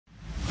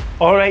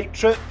Alright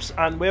troops,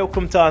 and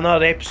welcome to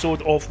another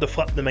episode of the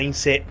Flip the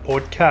Mindset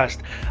podcast,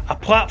 a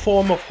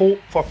platform of hope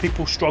for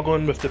people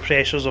struggling with the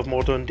pressures of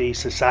modern day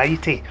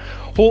society.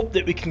 Hope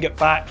that we can get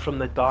back from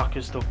the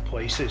darkest of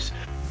places.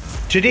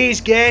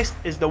 Today's guest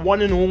is the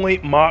one and only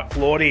Mark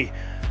Laurie,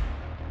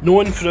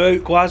 known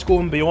throughout Glasgow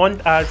and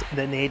beyond as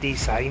the Neddy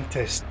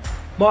Scientist.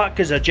 Mark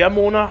is a gym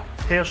owner,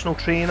 personal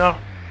trainer,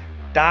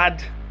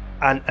 dad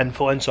and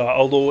influencer,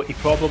 although he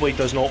probably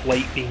does not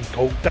like being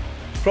talked to.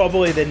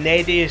 Probably the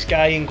neddiest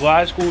guy in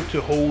Glasgow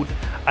to hold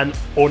an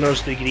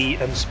honours degree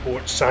in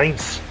sports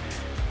science.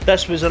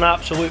 This was an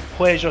absolute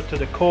pleasure to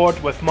record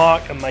with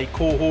Mark and my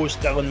co-host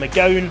Dylan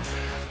McGowan.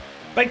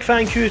 Big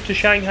thank you to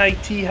Shanghai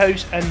Tea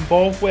House in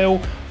Bothwell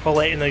for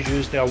letting us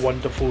use their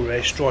wonderful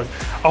restaurant.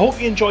 I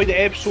hope you enjoyed the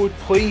episode.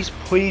 Please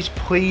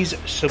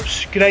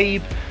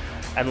subscribe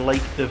and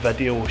like the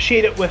video.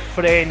 Share it with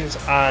friends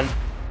and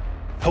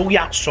pull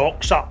your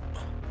socks up.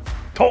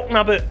 Talking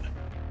about...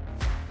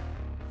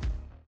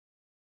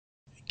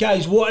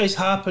 Guys, what is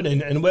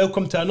happening? And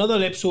welcome to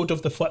another episode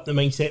of the Flip the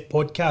Mindset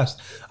podcast,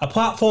 a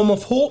platform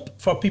of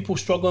hope for people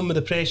struggling with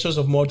the pressures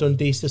of modern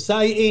day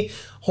society.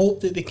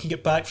 Hope that they can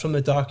get back from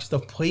the darkest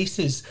of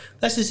places.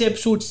 This is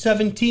episode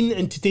 17,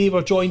 and today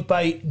we're joined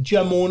by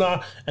gym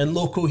owner and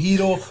local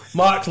hero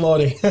Mark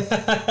Laurie,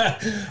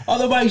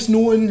 otherwise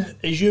known,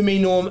 as you may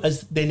know him,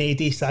 as the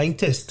Neddy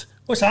Scientist.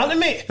 What's happening,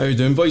 mate? How you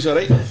doing, boys?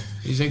 Alright?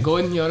 Is it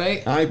going? You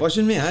alright? Aye,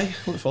 buzzing, mate. Aye,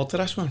 looking forward to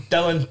this one.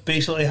 Dylan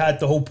basically had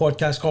the whole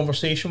podcast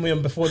conversation with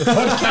him before the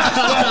podcast.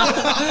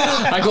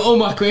 I got all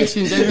my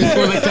questions in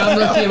before the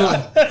camera came on.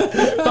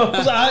 I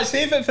was like,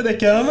 save it for the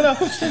camera.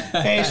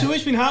 So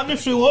what's been happening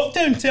through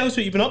lockdown? Tell us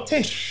what you've been up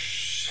to.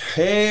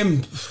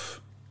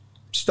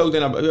 Still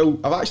doing well,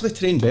 I've actually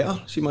trained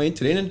better. See, my own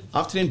training,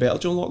 I've trained better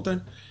during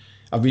lockdown.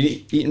 I've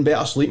been eating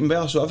better, sleeping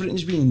better, so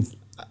everything's been...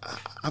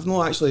 I've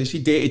not actually, see,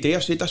 day to day,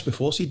 I've said this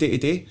before, see, day to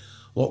day,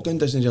 lockdown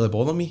doesn't really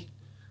bother me.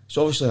 It's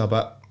obviously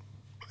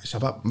it's a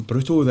bit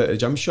brutal that the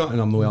gym's shut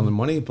and I'm not earning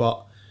money,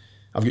 but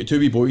I've got two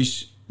wee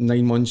boys,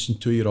 9 months and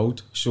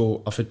 2-year-old,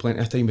 so I've had plenty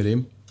of time with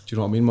them. Do you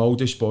know what I mean? My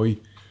oldest boy,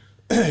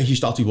 he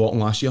started walking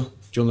last year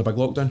during the big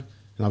lockdown,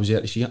 and I was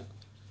there to see it.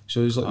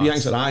 So there's like wee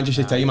things like that, and just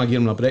the time I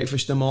give him a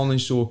breakfast in the morning.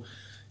 So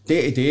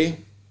day to day,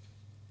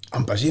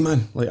 I'm busy,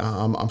 man. Like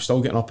I'm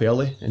still getting up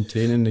early and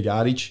training in the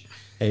garage.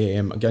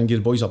 Again, give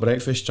the boys a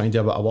breakfast, try and do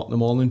a bit of work in the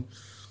morning.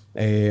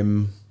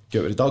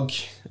 Get with the dog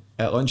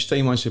at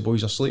lunchtime once the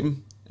boys are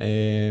sleeping.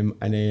 And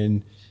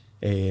then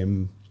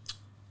the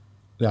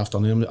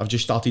afternoon, I've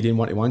just started doing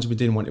one-to-ones. I've been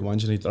doing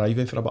one-to-ones in the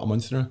driveway for about a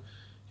month now.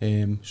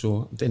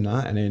 So I'm doing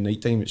that, and then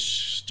night time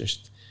it's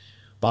just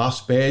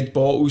bath, bed,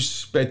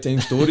 bottles,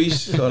 bedtime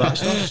stories, all that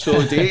stuff.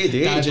 So day to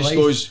day, it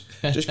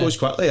just goes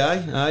quickly.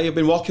 Aye. I've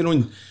been working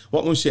on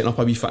setting up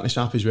a wee fitness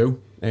app as well.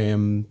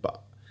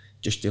 But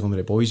just dealing with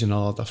the boys and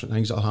all the different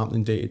things that are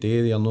happening day to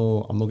day. I'm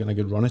not getting a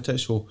good run at it,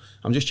 so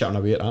I'm just chatting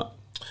away at that.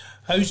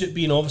 How's it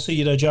been? Obviously,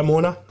 you're a gym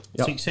owner,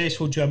 yep.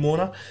 Successful gym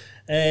owner.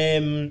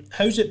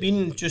 How's it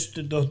been? Just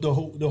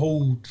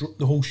the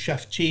whole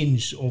shift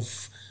change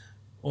of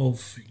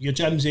your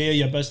gym's there,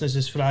 your business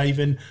is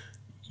thriving.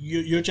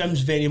 Your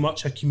gym's very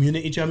much a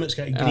community gym. It's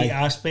got a great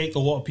aspect. A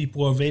lot of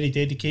people are very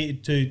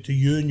dedicated to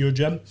you and your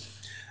gym.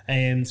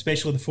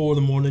 Especially the 4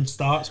 a.m.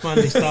 starts, man.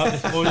 They start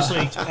the floors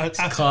like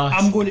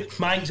I'm going to,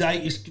 my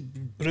anxiety's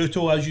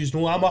brutal, as you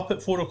know. I'm up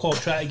at 4 o'clock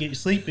trying to get to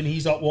sleep, and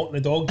he's up walking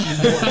the dog.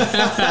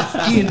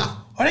 Going,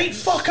 alright,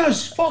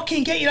 fuckers,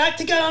 fucking get your act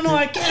together. No,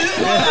 I can't.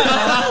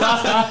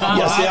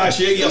 I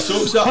shake your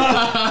socks up.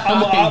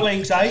 I'm like that with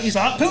anxiety. He's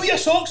like, pull your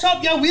socks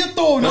up, you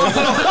weirdo.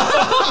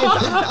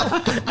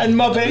 And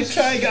my bed's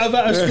trying to get a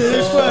bit of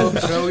space,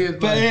 man.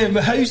 Brilliant,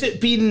 but how's it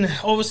been?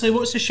 Obviously,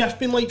 what's the shift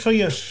been like for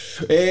you?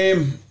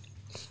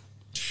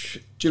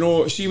 Do you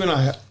know, see when it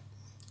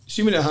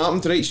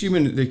happened, right? See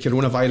when the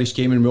coronavirus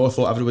came and we all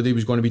thought everybody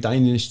was going to be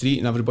dying in the street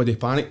and everybody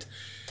panicked.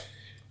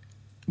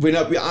 When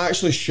we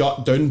actually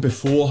shut down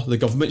before the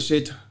government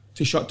said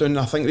to shut down,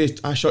 I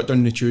shut down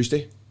on the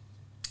Tuesday.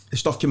 The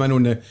stuff came in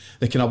on the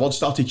kind of word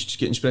started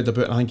getting spread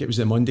about, and I think it was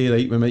the Monday,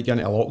 right? We might get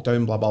into a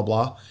lockdown, blah, blah,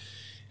 blah.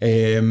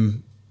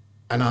 And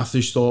I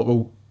just thought,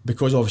 well,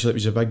 because obviously it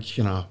was a big,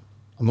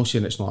 I'm not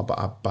saying it's not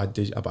a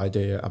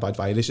bad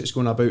virus that's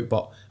going about,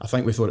 but I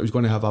think we thought it was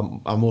going to have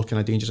a more kind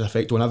of dangerous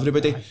effect on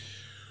everybody. Aye.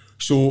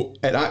 So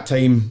at that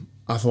time,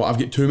 I thought I've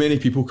got too many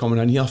people coming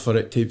in here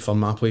for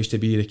my place to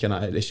be the kind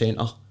of at the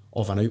centre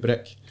of an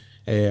outbreak.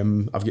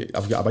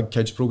 I've got a big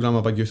kids programme,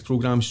 a big youth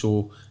programme,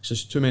 so it's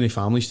just too many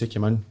families to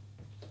come in.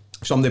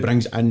 If somebody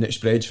brings it in that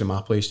spreads from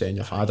my place, then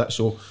you've had it.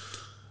 So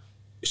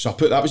I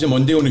put, that was a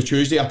Monday. On the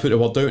Tuesday, I put the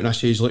word out and I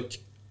says, look,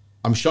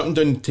 I'm shutting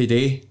down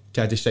today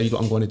to decide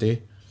what I'm going to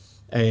do.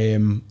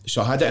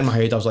 So I had it in my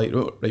head. I was like,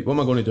 right, what am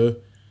I going to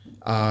do?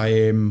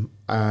 And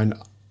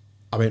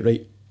I went,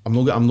 right, I'm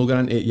not going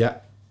into it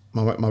yet.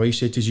 My wife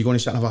said, is you going to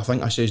sit and have a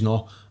think? I says,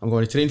 no, I'm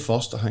going to train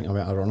first. I think I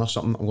went a run or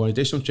something. I'm going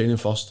to do some training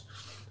first.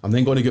 I'm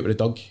then going to get with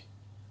the dog,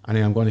 and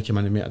then I'm going to come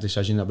in and make a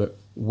decision about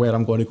where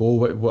I'm going to go,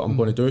 what I'm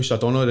going to do. So I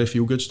don't know the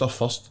feel good stuff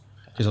first,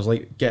 because I was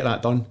like, get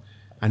that done,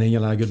 and then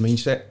you're in a good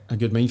mindset, a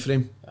good mind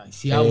frame.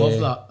 See, I love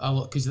that.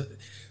 Because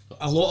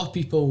a lot of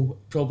people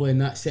probably in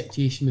that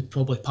situation would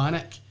probably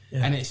panic.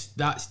 Yeah. And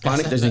that's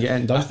panic doesn't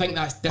get it done. I think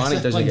that's discipline.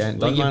 Panic doesn't get it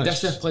done, like you've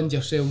disciplined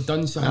yourself,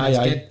 done something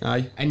that's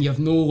good, and you've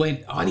no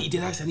went, I need to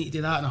do this, I need to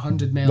do that in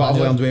 100 mile. What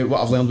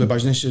I've learned with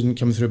business and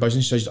coming through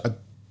business is I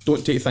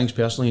don't take things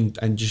personally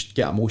and just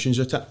get emotions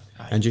out it.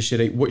 And just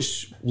say,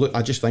 right,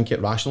 I just think it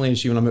rationally, and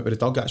see when I'm out with the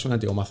dog, that's when I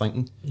do all my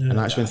thinking. And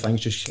that's when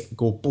things just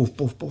go both,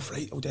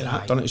 right, I'll do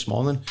that. Done it this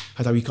morning,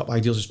 had a wee couple of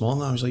ideas this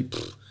morning, I was like,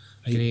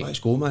 right, let's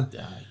go, man.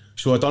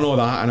 So I done all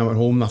that and I went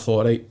home and I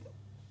thought, right,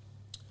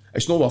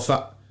 it's not worth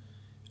it.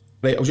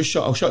 Right,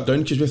 I'll shut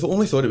down, because we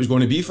only thought it was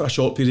going to be for a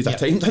short period of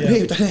time, didn't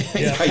we?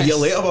 A year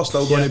later we're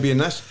still going to be in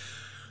this.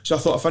 So I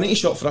thought, if I need to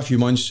shut for a few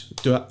months,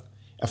 do it.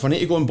 If I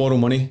need to go and borrow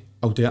money,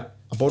 I'll do it.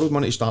 I borrowed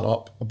money to start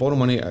up. I borrow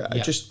money.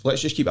 Let's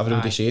just keep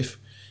everybody safe.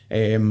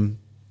 And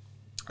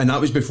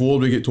that was before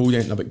we get told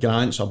anything about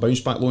grants or bounce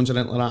back loans or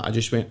anything like that. I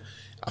just went,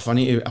 if I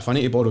need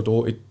to borrow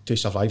dough to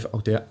survive, I'll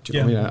do it. Do you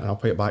know what I mean? And I'll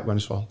pay it back when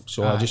it's for.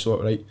 So I just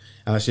thought, right,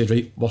 and I said,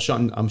 right,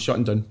 I'm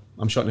shutting down.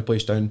 I'm shutting the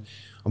place down.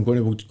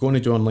 We're going to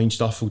do online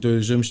stuff, we'll do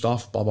Zoom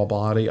stuff, blah, blah,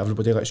 blah, right,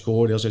 everybody let's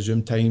go, there's a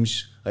Zoom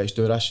times, let's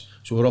do this.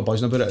 So we're all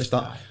buzzing about it at the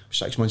start.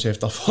 6 months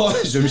after,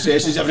 4 Zoom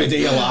sessions every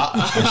day, you're like,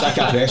 I'm sick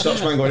of press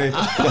ups, man, going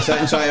to sit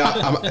and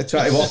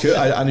try to work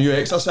out a new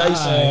exercise.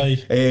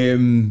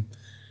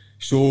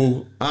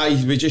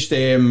 We just,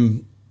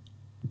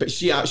 but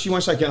see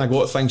once I kind of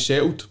got things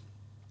settled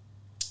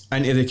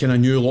into the kind of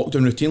new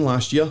lockdown routine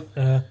last year,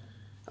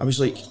 I was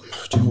like,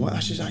 do you know what,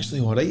 this is actually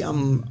alright,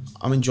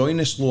 I'm enjoying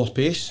this slower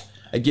pace.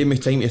 It gave me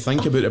time to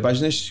think about the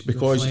business,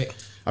 because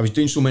I was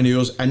doing so many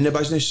hours in the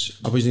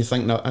business, I wasn't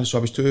thinking that, and so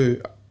I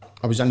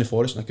was in the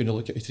forest and I couldn't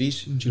look at the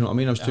trees. Do you know what I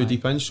mean? I was too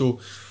deep in, so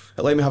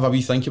it let me have a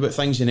wee think about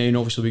things. And then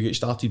obviously we get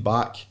started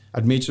back.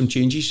 I'd made some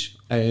changes,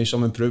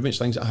 some improvements,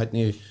 things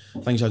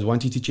I'd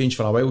wanted to change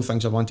for a while,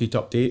 things I wanted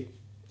to update.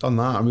 Done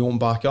that, and we went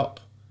back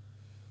up,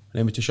 and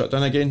then we to shut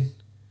down again.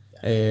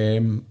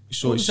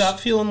 So what was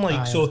that feeling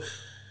like? So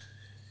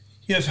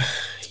you've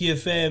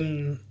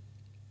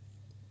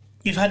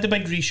had the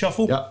big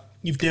reshuffle,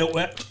 you've dealt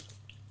with it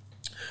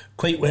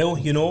quite well,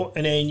 you know,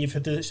 and then you've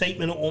had the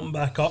excitement of opening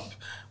back up,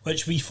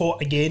 which we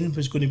thought again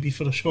was going to be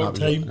for a short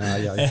time.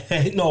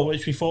 No,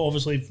 which we thought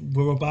obviously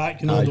we were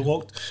back, you know,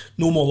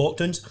 no more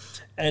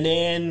lockdowns. And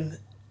then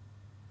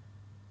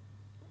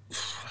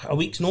a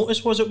week's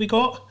notice was it we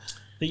got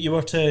that you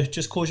were to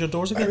just close your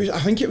doors again? I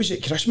think it was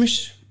at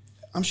Christmas.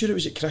 I'm sure it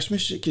was at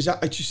Christmas, because I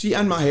could see it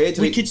in my head.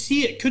 We could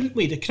see it, couldn't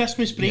we? The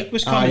Christmas break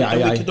was coming,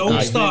 and we could all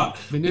start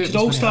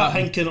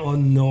thinking, oh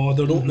no,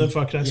 they're opening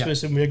for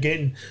Christmas, and we're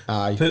getting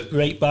put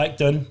right back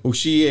down. Well,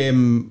 see,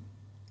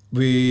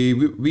 we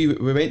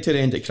went to the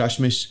end at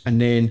Christmas, and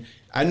then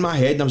in my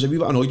head, and I was a wee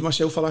bit annoyed with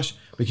myself for this,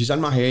 because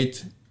in my head,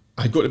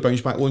 I'd got to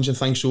bounce back loans and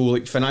things, so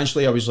like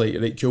financially, I was like,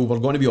 right, cool, we're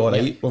going to be all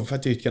right. We've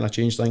had to kind of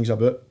change things a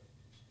bit.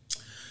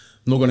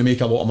 I'm not going to make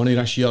a lot of money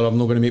this year. I'm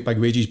not going to make big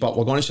wages, but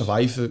we're going to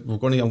survive. I'm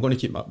going to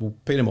keep. We'll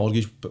pay the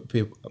mortgage, but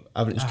pay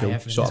everything's cool,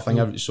 sort of thing.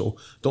 Cool. So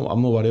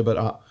I'm not worried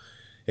about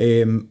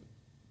that.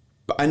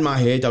 But in my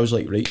head, I was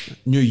like, right,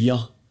 new year,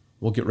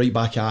 we'll get right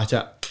back at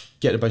it,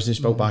 get the business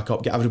built back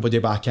up, get everybody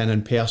back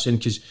in person,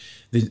 because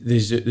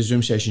the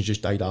Zoom sessions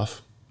just died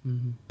off.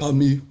 Pardon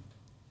me.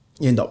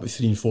 You end up with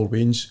 3 and 4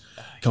 wins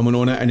coming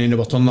on it, and then they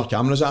were turning their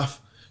cameras off.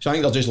 So I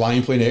think they're just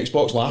lying playing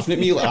Xbox, laughing at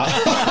me like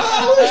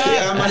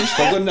that. Man, he's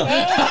struggling there.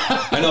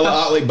 And they're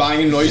like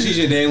banging noises,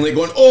 and then like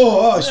going,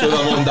 oh, so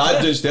their mum and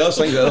dad downstairs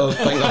think they're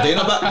doing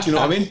a bit, do you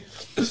know what I mean?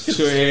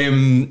 So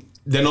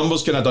the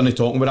numbers kind of done the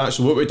talking about that.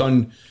 So what we've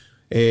done,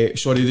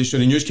 so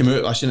the news came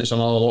out, I seen it's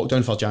another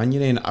lockdown for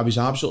January, and I was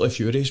absolutely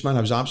furious, man.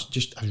 I was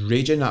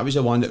raging. That was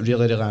the one that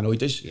really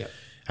annoyed us.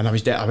 And I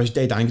was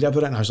dead angry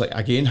about it, and I was like,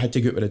 again, had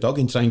to go out with the dog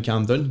and try and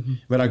calm down.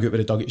 When I go out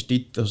with the dog, it's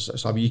dead.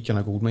 It's a wee kind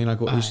of gold mine I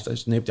got.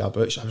 There's nobody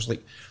about, so I was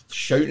like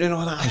shouting and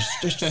all that. I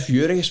was just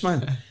furious,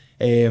 man.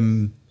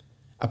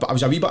 I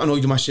was a wee bit annoyed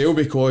with myself,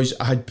 because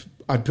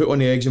I'd put on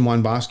the eggs in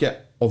one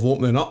basket of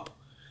opening up.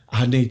 I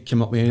hadn't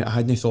come up with it. I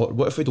hadn't thought,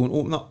 what if we don't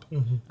open up?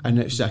 And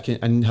it's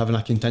and having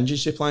a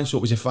contingency plan. So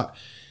it was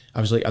I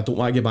was like, I don't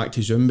want to get back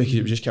to Zoom, because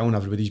it was just killing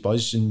everybody's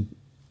buzz, and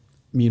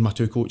me and my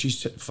 2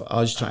 coaches, for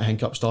us trying to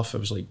hink up stuff, it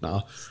was like,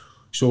 nah.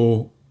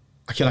 So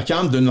I kind of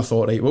calmed down and I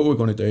thought, right, what are we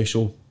going to do?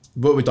 So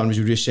what we've done was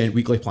we just sent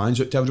weekly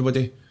plans out to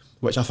everybody,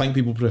 which I think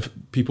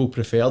people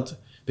preferred,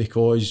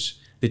 because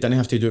they didn't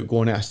have to do it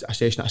going at a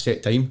session at a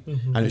set time.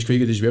 And it was quite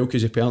good as well,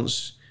 because the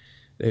parents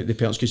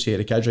could say to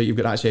the kids, right, you've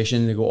got that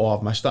session, and they go, oh,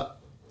 I've missed it.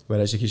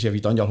 Whereas if you say, have you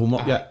done your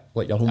homework yet?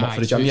 Like your homework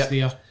for the gym yet?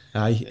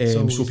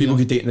 So people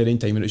could take in their own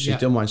time, and it would suit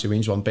them once a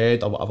week, on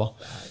bed or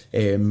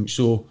whatever.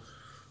 So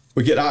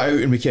we get that out,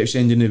 and we kept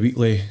sending the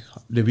weekly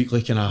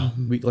kind of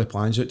weekly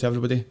plans out to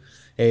everybody.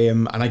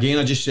 And again,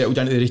 I just settled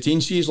into the routine.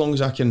 See, as long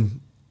as I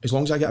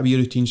get a wee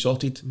routine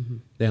sorted,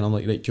 then I'm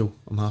like, right, cool,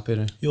 I'm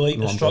happy. You like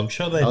the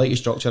structure then? I like the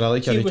structure. I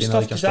like a routine. I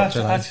like a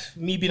structure.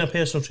 Me being a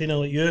personal trainer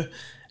like you,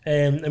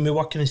 and we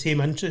work in the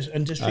same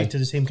industry to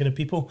the same kind of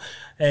people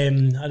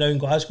around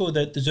Glasgow.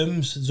 The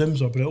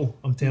Zooms are brutal.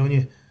 I'm telling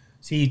you.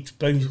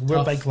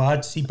 we're big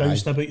lads, see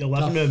bouncing about your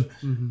living room,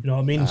 you know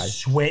what I mean,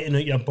 sweating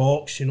out your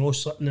box, you know,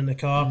 slipping in the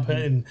carpet,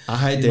 and I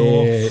had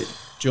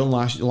during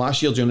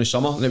last year during the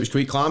summer, and it was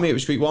quite clammy, it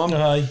was quite warm,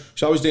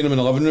 so I was doing them in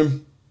the living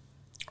room,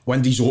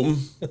 windows open,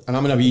 and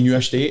I'm in a wee new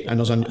estate, and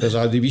there's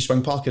a wee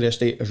swing park of the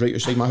estate is right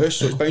outside my house,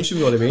 so it's bouncing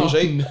with all the veins,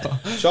 right?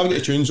 So I've got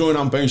the tunes on,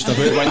 I'm bouncing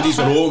about, windows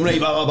are open, right,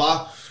 blah blah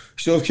blah.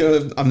 So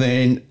and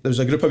then there was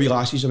a group of wee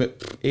lassies, about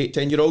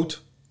 8-10-year-old,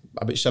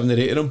 about 7 or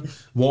 8 of them,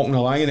 walking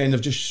along, and then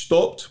they've just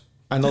stopped.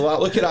 And they're like,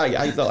 look at that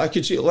guy. I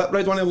could see,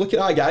 right one, look at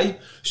that guy.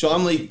 So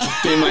I'm like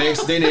doing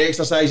the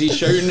exercises,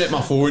 shouting at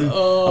my phone. I've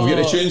got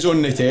the tunes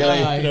on the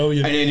telly. And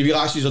then the wee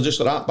lassies are just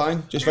like that,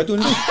 bang, just videoing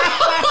me.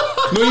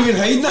 Not even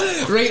hiding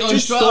it. Right on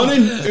just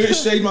stunning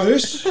outside my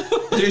house.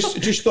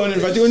 Just stunning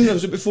videoing. There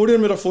was it before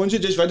them with their phones,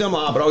 just videoing.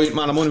 Ah, brilliant,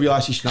 man. I'm on a wee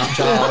lassie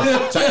Snapchat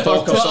or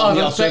TikTok or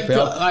something.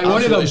 I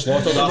wanted them.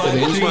 Slaughtered after the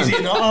range,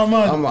 man.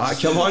 I'm like,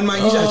 come on,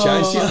 man, he's a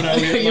chance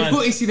here. You've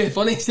got to see the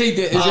funny side of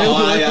it as well.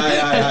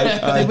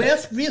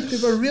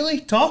 They were really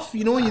tough,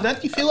 you know, when you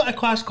feel like a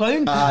class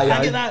clown.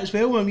 I get that as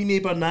well when my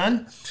neighbour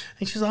Nan,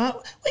 and she's like,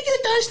 what are you going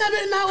to dance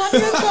about in that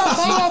living room?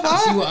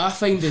 See what I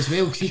find as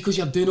well, see, because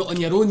you're doing it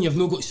on your own, you've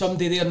not got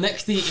somebody there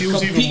next to you to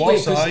feels compete even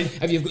worse,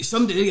 with. If you've got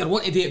somebody there, you're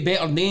wanting to do it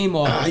better name,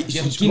 or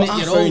you're keen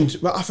at your own.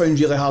 What I found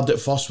really hard at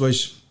first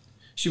was,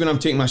 see, when I'm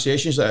taking my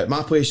sessions, like at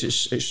my place,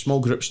 it's small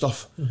group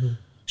stuff.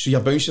 So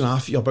you're bouncing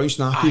off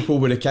people.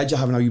 With the kids, you're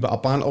having a wee bit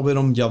of banter with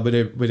them. You're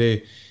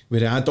with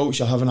the adults,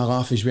 you're having a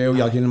laugh as well.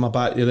 You're getting them a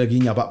bit, you're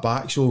getting your bit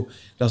back. So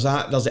there's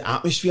the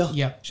atmosphere.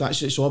 Yeah. So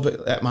it's all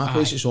about, at my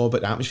place, it's all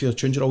about the atmosphere.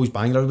 Tunes are always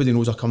banging. Everybody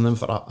knows they're coming in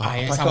for a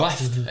it's a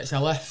lift. It's a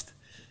lift.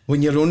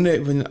 When you're on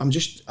it, when I'm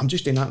just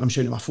doing that and I'm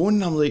shouting at my phone,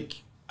 and I'm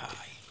like,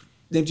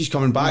 nobody's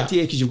coming back to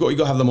you, because you've got to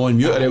go have them on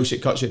mute, or else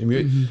it cuts out the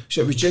mute.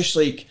 So it was just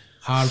like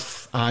hard.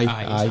 Sitting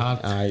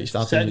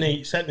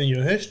in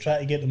your house, trying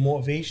to get the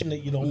motivation that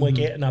you normally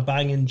get in a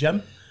banging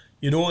gym.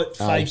 You know, at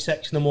 5-6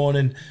 in the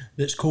morning,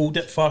 that's cold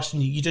at first,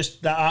 and you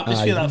just, that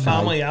atmosphere, that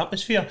family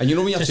atmosphere. And you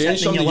know when you're saying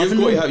something,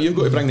 you've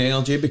got to bring the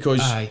energy,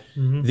 because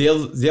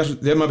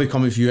they're maybe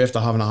coming for you after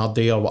having a hard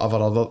day or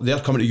whatever, they're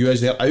coming to you as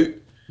they're out.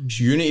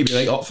 So you need to be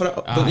right up for it,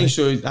 don't you?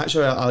 So that's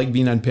why I like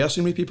being in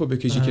person with people,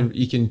 because you can.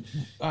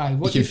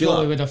 What you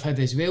probably would have had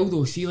as well,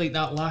 though. See, like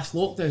that last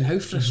lockdown, how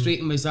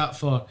frustrating was that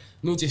for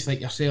not just like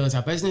yourself as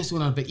a business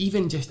owner, but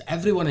even just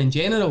everyone in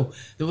general?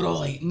 They were all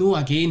like, "No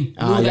again,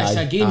 no this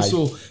again."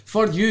 So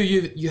for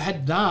you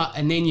had that,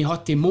 and then you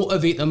had to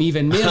motivate them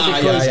even more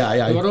because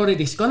they were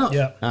already scun up.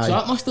 So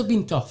that must have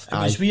been tough. It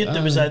was weird.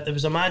 There was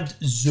a mad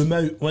Zoom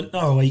out, wasn't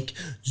there? Like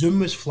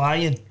Zoom was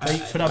flying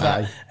right for a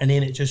bit, and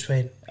then it just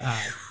went.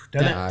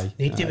 Didn't it?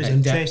 Nobody was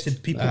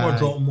interested. People were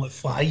dropping like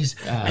flies,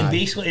 and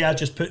basically I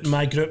just put in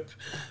my group,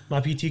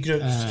 my PT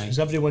groups, because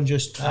everyone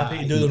just happy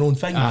to do their own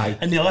thing,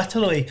 and they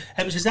literally,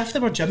 it was as if they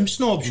were gym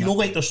snobs, you know,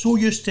 like they're so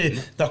used to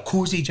their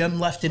cosy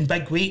gym lifting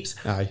big weights.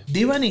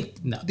 They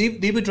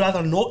would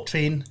rather not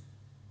train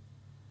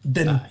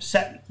than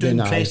sit doing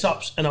press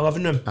ups in a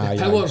living room.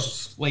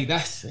 Powers like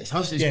this, it's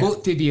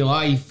got to be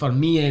alive for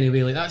me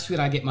anyway. Like that's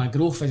where I get my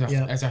growth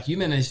as a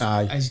human, is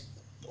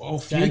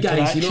off you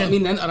guys, you know what I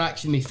mean? The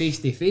interaction with face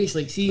to face,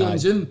 like see on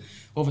Zoom,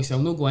 obviously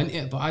I'll not go into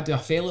it, but I do a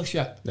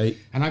fellowship,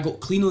 and I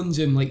got clean on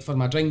Zoom, like for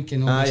my drink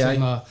and obviously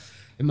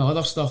my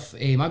other stuff.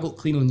 I got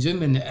clean on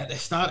Zoom, and at the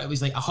start it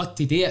was like I had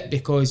to do it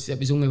because it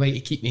was the only way to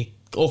keep me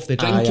off the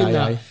drink and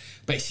that.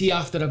 But see,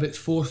 after about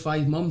 4 or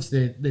 5 months,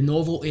 the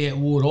novelty, it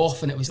wore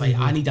off, and it was like,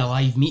 I need a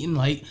live meeting,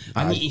 like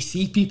I need to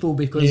see people,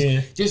 because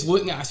just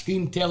looking at a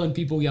screen telling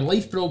people your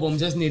life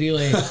problems isn't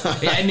really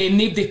and then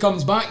nobody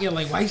comes back and you're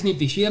like, why is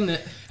nobody sharing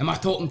it? Am I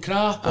talking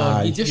crap?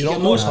 Or you're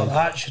almost like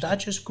that. Should I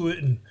just go out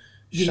and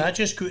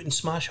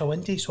smash a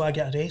window so I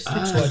get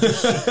arrested? So I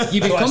just,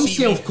 you become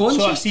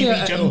self-conscious. So I see me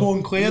Jimbo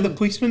and Claire, the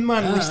policeman,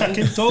 man, at least I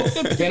can talk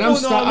to them. Then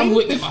I'm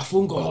looking at my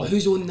phone going, oh,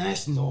 who's on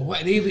this? No,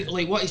 what are they,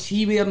 like, what is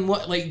he wearing?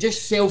 What, like,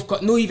 just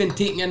self-cut, not even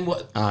taking in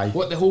what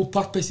the whole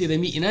purpose of the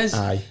meeting is.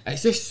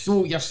 It's just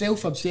so you're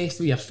self-obsessed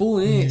with your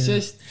phone, It's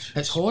just,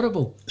 it's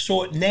horrible.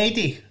 So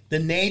Neddy, the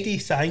Neddy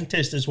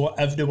Scientist is what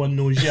everyone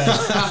knows you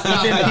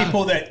as. Even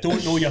people that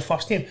don't know your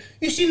first name.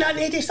 You seen that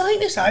Neddy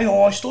Scientist?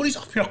 Stories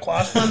of pure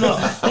class, man.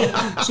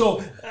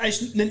 So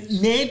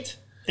Ned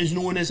is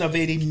known as a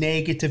very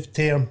negative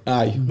term.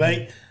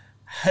 Right?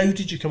 How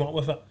did you come up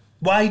with it?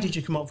 Why did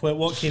you come up with it?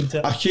 What came to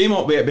it? I came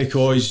up with it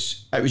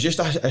because it was just,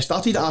 I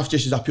started it off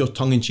just as a pure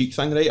tongue-in-cheek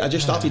thing, right? I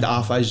just started it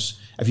off as,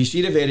 if you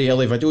see the very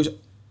early videos,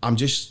 I'm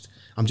just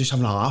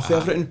having a laugh at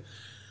everything.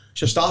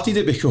 So I started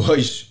it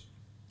because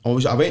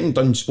I went and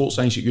done sports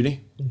science at uni,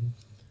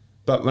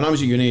 but when I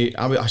was at uni,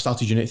 I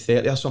started uni at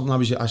 30 or something. I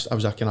was a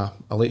kind of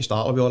a late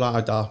starter with all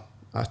that. I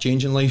had a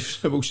change in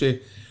life, I will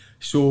say.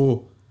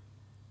 So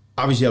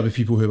I was there with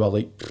people who were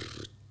like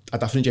a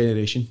different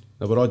generation.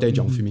 They were all dead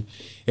young for me.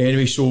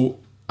 Anyway, so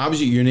I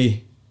was at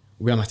uni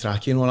wearing a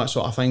trackie and all that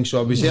sort of thing.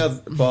 So I was there,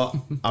 but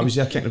I was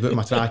there kicking about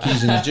my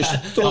trackies, and it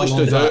just totally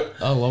stood out.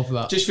 I love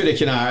that. Just for the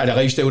kind of the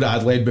lifestyle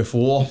that I'd led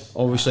before.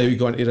 Obviously, we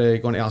going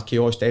to our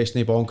chaos,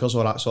 Destiny, bonkers,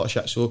 all that sort of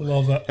shit. So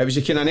love it. It was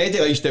the kind of Neddy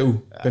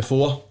lifestyle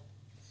before.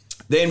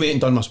 Then went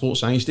and done my sports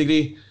science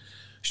degree.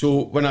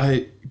 So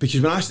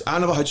because I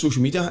never had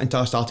social media until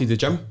I started the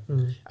gym.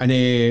 And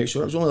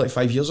so it was only like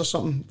 5 years or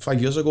something,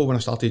 5 years ago when I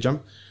started the gym.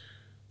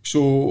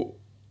 So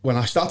when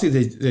I started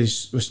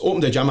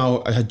opened the gym,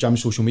 I had gym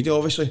social media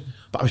obviously,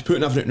 but I was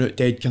putting everything out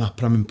dead kind of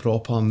prim and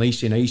proper,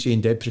 nicey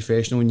and dead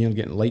professional, and you're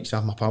getting likes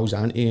off my pals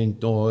auntie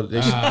and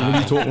this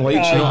talking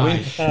likes, you know what I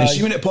mean? And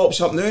see when it pops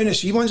up now and I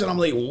see ones and I'm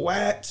like,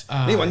 what?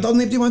 No wonder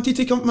nobody wanted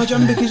to come to my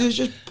gym because it's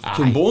just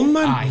fucking boring,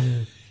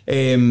 man.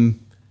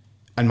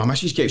 And my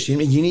missus kept saying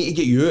to me, you need to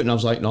get you out. And I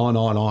was like, no,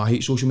 I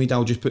hate social media,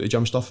 I'll just put the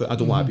gym stuff out, I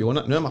don't want to be on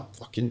it. Now I'm a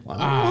fucking,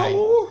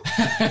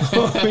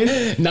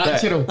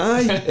 natural.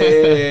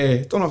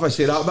 Don't know if I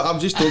say that, but I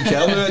just don't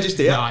care now, I just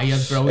do it. Nah, you're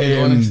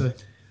brilliant, honestly.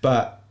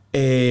 But,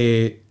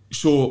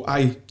 so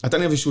I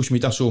didn't have a social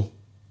media, so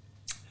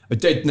I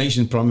did nice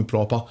and prim and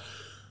proper.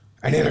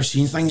 And then I've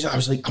seen things that I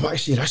was like, I want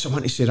to say this, I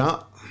want to say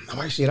that. I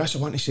want to say this, I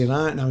want to say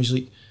that. And I was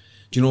like,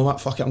 do you know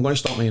what, fuck it, I'm going to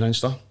start my own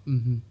Insta.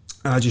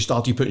 And I just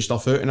started putting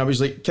stuff out, and I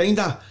was like, kind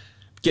of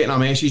getting a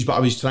message, but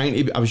I was kind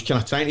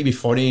of trying to be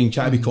funny and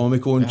trying to be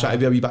comical and trying to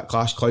be a wee bit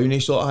class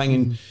clowny sort of thing,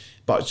 and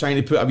but trying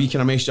to put a wee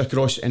kind of message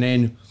across. And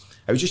then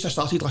it was just I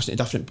started listening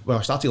to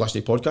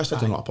podcasts. I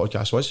didn't know what a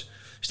podcast was.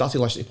 Started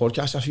listening to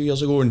podcasts a few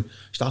years ago and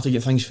started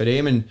getting things for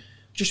them. And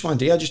just one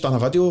day I just done a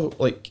video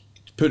like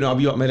putting it a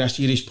wee up at a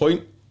serious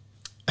point.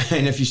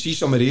 And if you see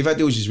some of the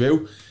videos as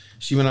well,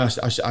 see when if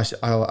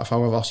I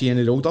ever see any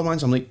of the older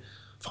ones, I'm like,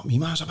 fuck me,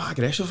 man, I was a bit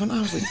aggressive, and I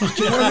was like,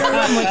 fucking hell,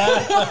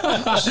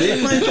 I'm like,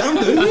 sake, man, calm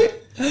down,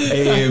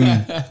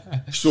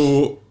 mate.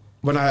 So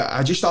when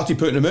I just started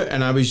putting them out,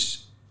 and I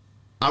was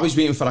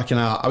waiting for a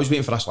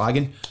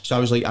slagging. So I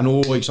was like, I know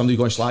like somebody's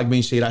going to slag me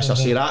and say this or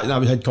say that, and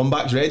I had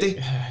comebacks ready,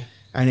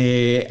 and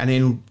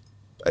then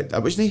I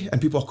wasn't,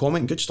 and people were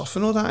commenting good stuff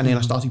and all that, and then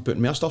I started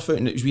putting more stuff out,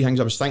 and it was wee things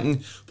I was thinking,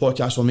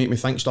 podcasts will make me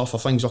think stuff, or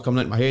things are coming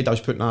into my head, I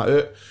was putting that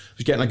out, I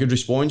was getting a good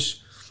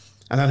response.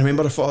 And I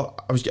remember I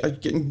thought I was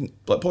getting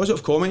like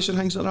positive comments and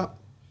things like that.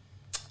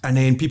 And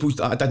then people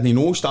that I didn't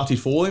know started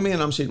following me,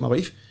 and I'm saying to my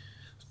wife,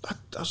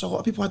 there's a lot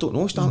of people I don't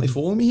know starting to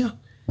follow me here.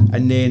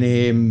 And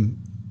then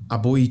a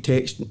boy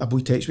texts me on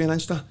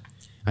Insta,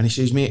 and he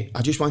says, mate,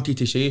 I just wanted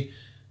to say,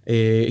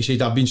 he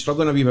said, I've been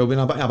struggling a wee bit, been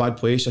a bit in a bad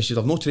place. I said,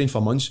 I've not trained for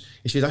months.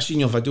 He said, I seen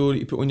your video that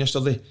you put on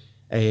yesterday.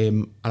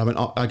 And I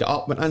got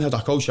up, went in, had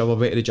a cold shower,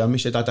 went to the gym. He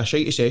said, I had a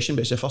shitey session,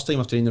 but it's the first time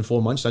I've trained in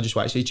 4 months, and I just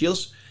want to say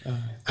cheers.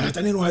 And I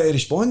didn't know how to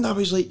respond. I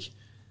was like,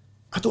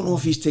 I don't know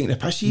if he's taking the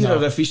piss here,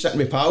 or if he's sitting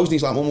with pals and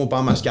he's like, we'll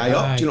bam this guy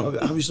up. Do you know?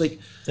 I was like,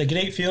 it's a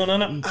great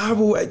feeling, isn't it?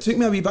 Well, it took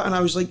me a wee bit, and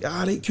I was like,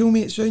 right, cool,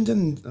 mate,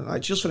 sounding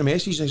like, cheers for the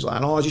message. And he's like,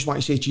 no, I just want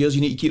to say cheers,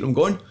 you need to keep them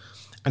going.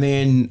 And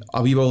then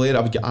a wee while later,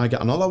 I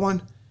get another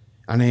one.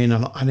 And then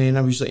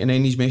I was like, and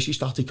then these messages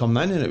started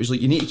coming in, and it was like,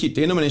 you need to keep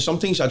doing them. And then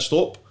sometimes I'd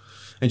stop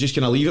and just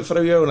kind of leave it for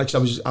a while, like,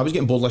 cause I was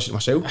getting bored listening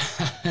to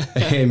myself.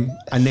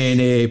 And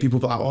then people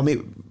were like, oh mate,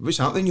 what's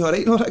happening? You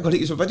alright? No, I've got to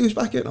get some videos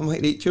back out. And I'm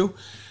like, right, cool.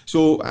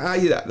 So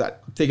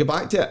take it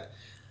back to it.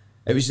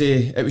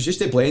 It was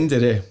just a blend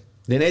of the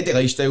Neddy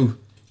lifestyle,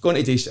 going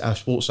to do a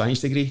sports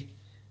science degree,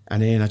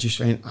 and then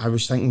I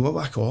was thinking, what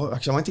would I call it?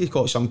 Because I wanted to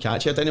call it something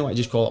catchy. I didn't want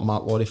to just call it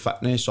Mark Laurie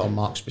Fitness or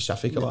Mark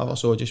Specific or whatever.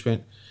 So I just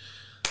went,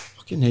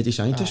 fucking Neddy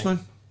Scientist, man.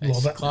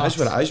 Love it. That's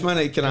what it is, man.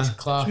 It's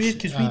weird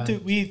because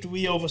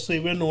we obviously,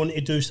 we're known to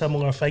do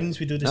similar things.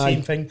 We do the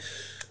same thing.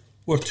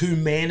 We're two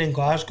men in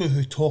Glasgow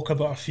who talk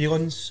about our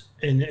feelings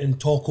and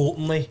talk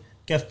openly,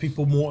 give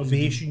people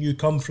motivation. You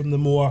come from the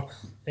more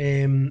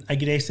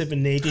aggressive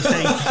and Neddy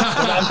side.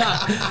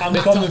 I'm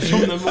coming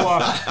from the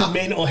more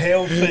mental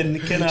health and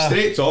kind of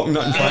straight talking,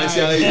 nothing fancy.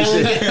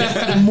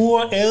 The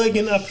more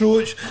elegant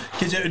approach,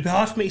 because it would be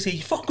hard for me to say,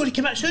 you fucking going to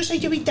commit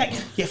suicide, you wee dick.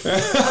 You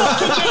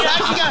fucking get your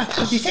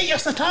ass, you take your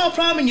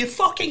citalopram and you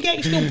fucking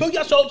get still pull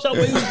your socks up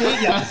when you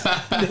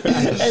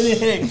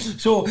take you.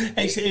 So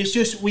it's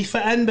just we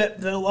fit in,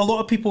 but a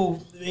lot of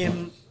people, a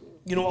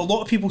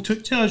lot of people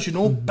took to us,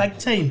 big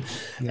time,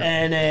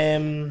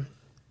 and.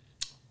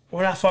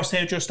 When I first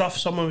heard your stuff,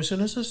 someone was saying,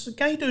 "There's this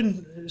guy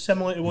doing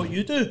similar to what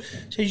you do."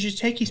 Says you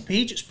check his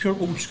page, it's pure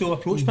old school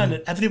approach, man.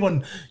 And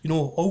everyone,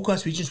 all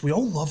Glaswegians, we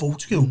all love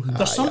old school.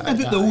 There's something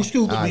about the old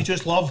school that we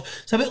just love.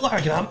 It's a bit like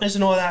our grandpas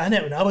and all that,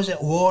 innit? When I was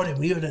at war and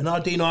we were in our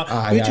day,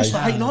 we just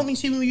like, you know what I mean?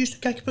 See when we used to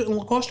kick about in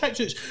Lacoste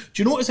tracksuits.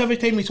 Do you notice every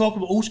time we talk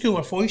about old school,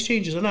 our voice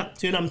changes, isn't it?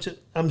 See what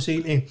I'm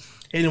saying to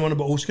anyone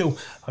about old school,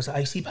 I was like,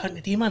 I see back in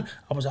the day, man,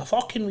 I was a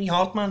fucking wee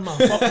hard man, my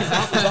fucking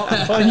heart was up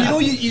and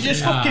fun. You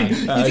just fucking,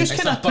 you just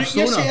kind of put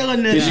yourself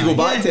in the... Because you go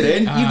back to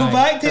then. You go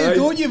back to it,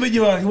 don't you, when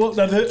you were walking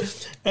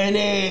about.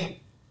 And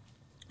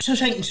so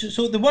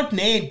the word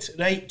Ned,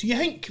 right, do you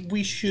think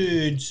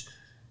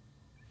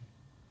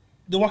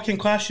the working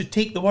class should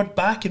take the word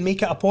back and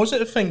make it a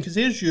positive thing? Because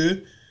there's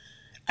you,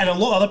 and a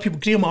lot of other people,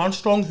 Graham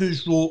Armstrong,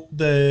 who's wrote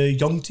The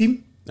Young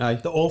Team,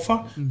 The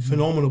Offer,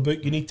 phenomenal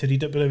book, you need to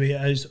read it, by the way,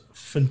 it is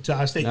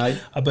fantastic,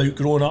 about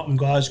growing up in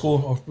Glasgow,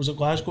 or was it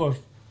Glasgow or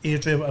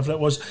Airdrie, whatever it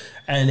was,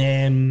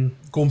 and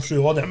going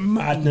through all the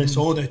madness,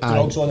 all the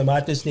drugs, all the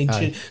madness,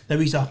 and now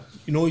he's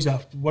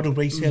a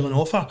worldwide selling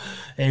author.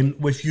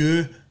 With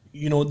you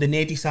you know, the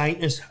Neddy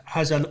Scientist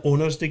has an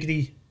honours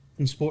degree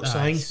in sports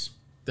science.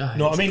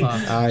 Know what I mean?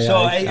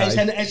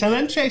 It's an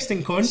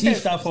interesting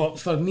concept. See, I thought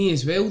for me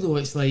as well, though,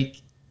 it's like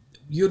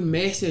your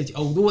message,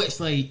 although it's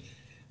like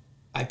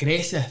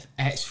aggressive,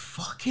 it's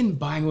fucking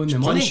bang on the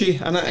money. Punchy,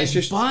 and it's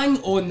just bang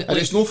on. And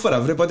it's not for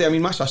everybody. I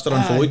mean, my sister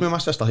unfollowed me. My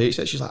sister hates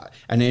it. She's like,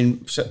 and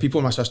then people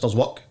in my sister's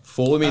work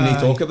follow me and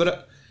they talk about it.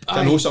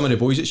 I know some of the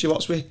boys that she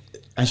works with,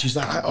 and she's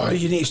like, "Oh,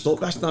 you need to stop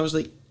this." And I was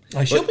like,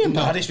 she'll be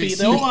embarrassed for you.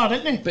 They all are,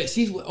 isn't they? But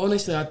see,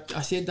 honestly,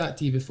 I said that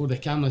to you before the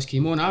cameras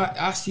came on.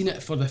 I seen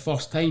it for the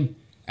first time,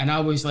 and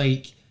I was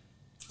like,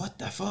 what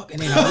the fuck?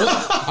 And then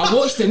I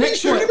watched the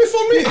next one.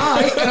 Before me.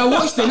 Aye, and I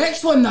watched the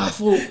next one and I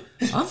thought,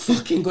 I'm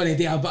fucking going to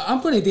do a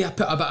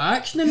bit of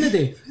action in the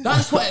day.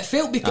 That's what it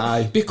felt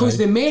because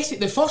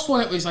the first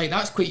one, it was like,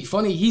 that's quite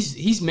funny.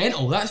 He's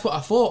mental. That's what I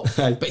thought.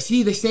 Aye. But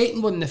see, the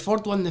second one, the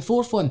third one, the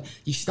fourth one,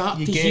 you start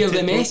to hear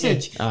the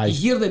message. You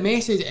hear the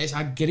message. It's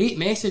a great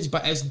message,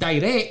 but it's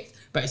direct.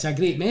 But it's a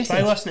great message.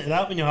 Try listening to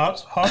that when your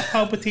heart's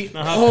palpitating.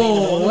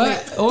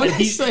 What?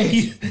 Honestly.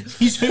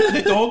 He's hooked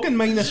the dog in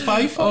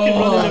 -5 fucking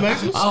running the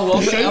mountains. I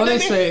love it,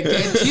 honestly.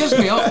 It cheers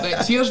me up.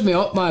 It cheers me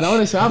up, man.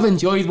 Honestly, I've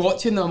enjoyed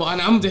watching them,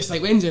 and I'm just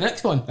like, when's the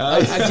next one?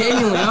 I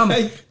genuinely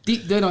am.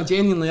 Deep down, I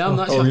genuinely am.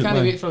 That's why I can't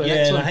wait for the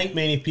next one. I think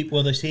many people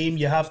are the same.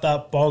 You have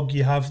that bug,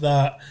 you have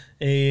that...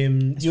 you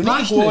need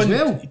to go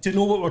on, to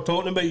know what we're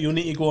talking about, you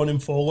need to go on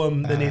and follow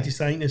him, the Neddy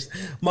Scientist.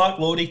 Mark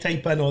Laurie,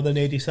 type in, or the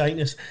Neddy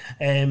Scientist,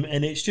 and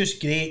it's just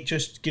great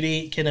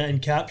kind of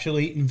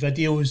encapsulating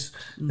videos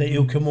that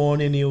he'll come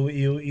on and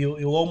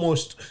he'll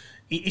almost...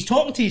 He's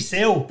talking to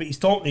himself, but he's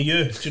talking to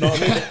you. Do you know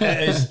what I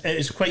mean? It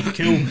is quite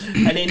cool.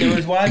 And then there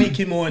was one he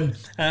came on,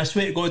 and I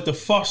swear to God, the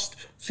first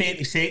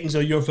 30 seconds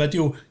of your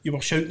video, you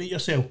were shouting at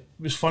yourself.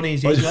 It was funny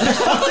as he's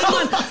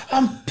like,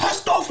 I'm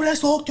pissed off with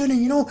this lockdown,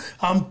 and you know,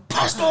 I'm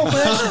pissed off with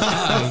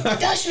this.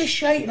 This is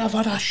shite, and I've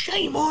had a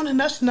shite morning,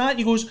 this and that. And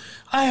he goes,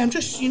 I'm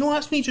just, you know,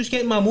 that's me just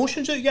getting my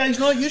emotions out, guys.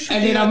 Not you should.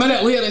 And then a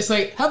minute later, it's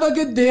like, have a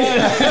good day.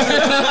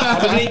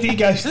 Have a great day,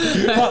 guys.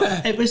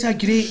 But it was a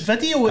great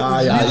video. It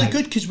was really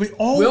good because we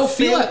all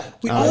felt it.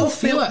 We all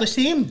felt the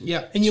same.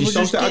 Yeah. And you were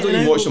just I don't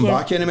even watch them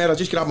back anymore. I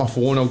just grab my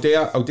phone. I'll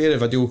do the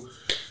video.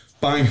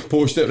 Bang,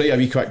 post it, a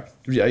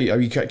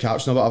wee quick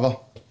caption or whatever,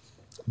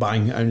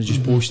 bang, and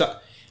just post it,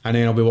 and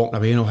then I'll be walking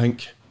away and I'll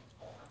think,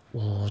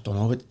 I don't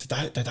know,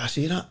 did I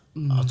say that?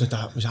 Or was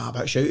that a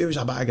bit shouty, was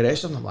that a bit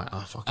aggressive? And I'm like,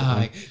 fuck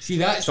it. See,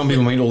 that's some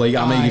people might not like it,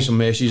 I might get some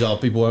messages, or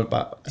people won't,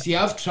 but... See,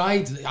 I've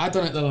tried, I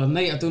done it the other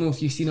night, I don't know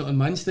if you've seen it on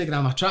my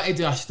Instagram, I tried to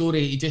do a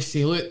story to just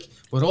say, look,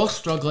 we're all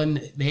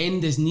struggling, the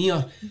end is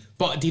near,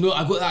 but do you know,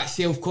 I got that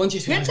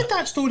self-conscious... Where did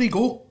that story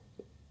go?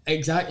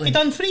 Exactly. He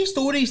done 3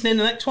 stories, and then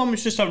the next one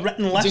was just a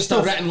written list. Just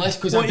a written list,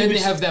 because I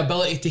didn't have the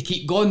ability to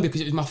keep going, because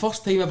it was my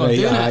first time ever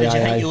doing it. Did you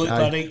think you looked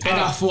alright? And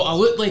I thought I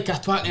looked like a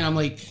twat, and I'm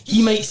like,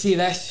 he might say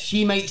this,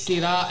 she might say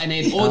that, and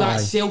then all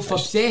that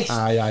self-obsessed.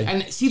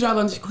 And see,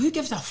 rather than just go, who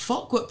gives a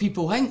fuck what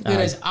people think?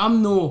 Whereas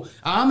I'm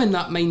in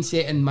that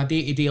mindset in my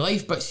day-to-day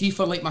life, but see,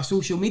 for like my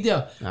social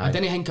media, I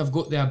didn't think I've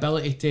got the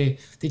ability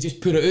to just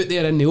put it out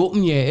there in the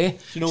open yet.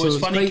 Do you know, so it's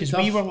funny, because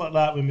we were like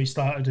that when we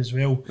started as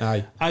well.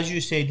 As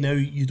you said now,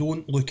 you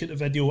don't look at the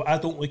video. I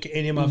don't look at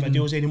any of my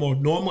videos anymore.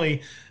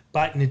 Normally,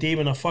 back in the day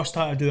when I first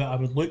started to do it, I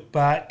would look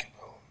back,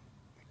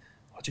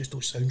 I just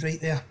don't sound right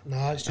there.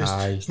 Nah, it's just,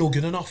 it's not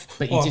good enough.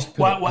 But you just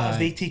what if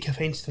they take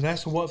offence to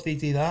this, or what if they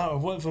do that, or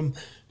what if I'm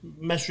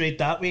misread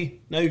that way?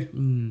 Now,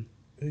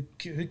 who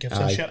gives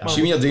a shit, man?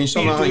 See, when you're doing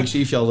something, I think,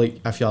 see if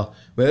you're,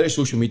 whether it's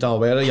social media, or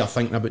whether you're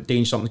thinking about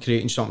doing something,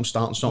 creating something,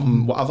 starting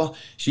something, whatever,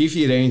 see if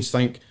your ends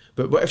think,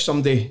 but what if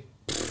somebody...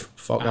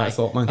 Fuck that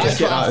thought, man. Just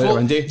get that out of the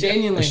window.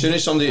 Genuinely. As soon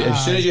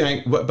as you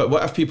think, but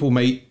what if people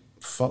might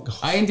fuck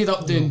off? I ended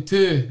up doing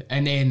 2,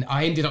 and then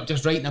I ended up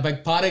just writing a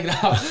big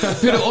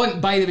paragraph. Put it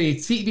on. By the way,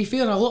 see, to be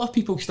fair, a lot of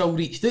people still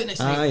reached out, and it's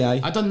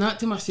like, I done that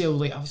to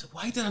myself. Like, I was like,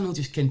 why did I not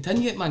just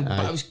continue it, man? But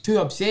I was too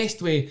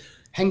obsessed with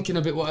thinking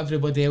about what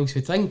everybody else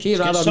would think. He's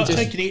got such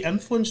a great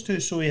influence too,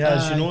 so he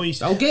has, you know,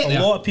 he's, a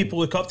lot of people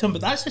look up to him,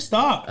 but that's the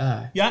start.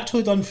 You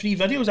actually done 3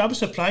 videos. I was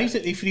surprised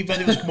that the 3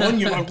 videos come on,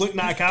 you were looking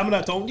at a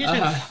camera talking to you.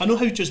 I know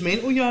how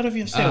judgmental you are of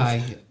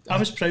yourself. I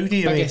was proud of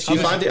you, mate. When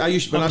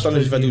I done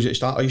those videos at the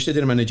start, I used to do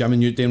them in the gym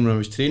and you'd do them when I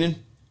was training.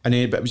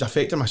 And but it was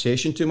affecting my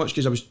session too much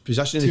because I was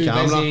positioning the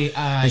camera.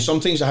 And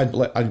sometimes at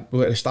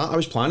the start I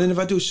was planning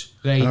the videos.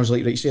 And I was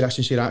like, right, say this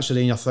and say that, so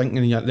then you're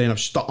thinking, and then I'm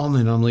stuttering,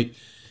 and I'm like,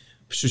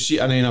 so see,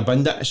 and then I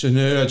binned it. So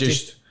now I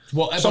just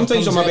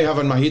sometimes I maybe have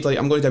in my head like,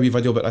 I'm going to do a wee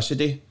video about this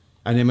today,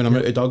 and then when I'm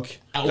out of Doug,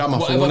 grab my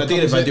phone, I do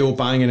the video,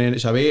 bang, and then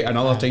it's away. And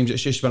other times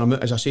it's just when I'm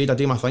out, as I said, I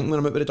do my thing when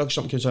I'm out with the Doug,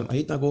 something comes out my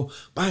head and I go,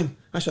 bang,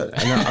 that's it,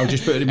 and I'll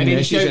just put it in my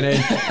messages, and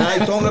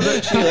then talking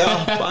about, see you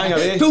later, bang,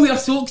 away. Pull your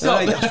socks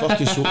up. Get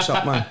fucking socks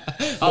up, man.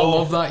 I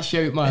love that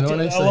shout, man,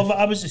 honestly. I love it.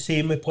 I was the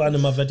same with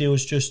planning my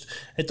videos. Just,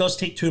 it does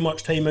take too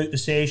much time out the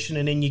session,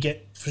 and then you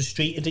get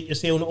frustrated at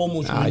yourself, and it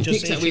almost ruins your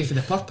session. It takes it away for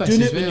the purpose.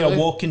 Doing it when you're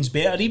walking's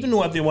better, even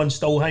though everyone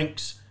still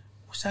thinks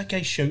what's that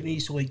guy shouting?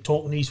 He's like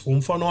talking to his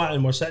phone for that,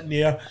 and we're sitting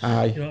there.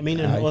 Aye. You know what I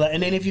mean? And all that.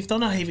 And then if you've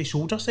done a heavy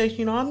shoulder session,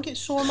 you know, I'm getting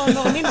sore, man. You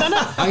know what I mean? Done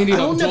it. I ended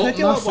up on the dropping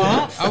video my like phone.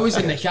 that. I was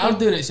in the car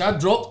doing it, so I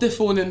dropped the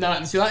phone in that,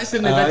 and so that's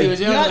in the video as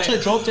well. You like, actually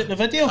dropped it in the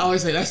video. I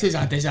was like, this is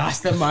a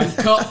disaster, man.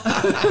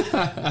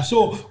 Cut.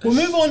 So we'll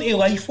move on to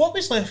life. What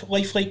was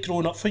life like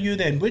growing up for you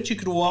then? Where'd you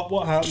grow up?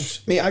 What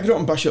happened? Mate, I grew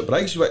up in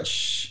Bishopbriggs,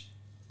 which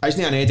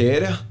isn't an Neddy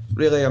area,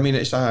 really. I mean,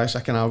 it's a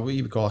kind of, what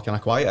you would call a kind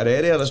of quieter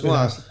area. There's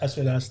That's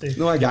where I stay.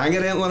 no a gang or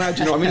anything like that,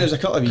 do you know what I mean? There's a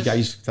couple of you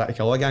guys trying to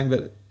kill a gang,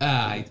 but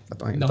Aye. I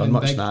don't think they've done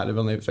much of that. They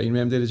weren't fine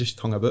with them, they just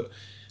hung about.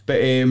 But,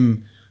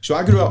 so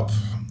I grew up,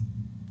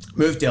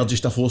 moved there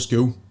just before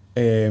school,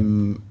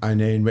 and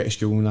then went to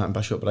school and that in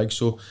Bishopbriggs,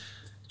 so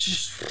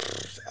just,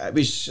 it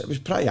was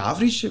pretty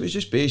average. It was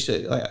just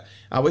basic, like,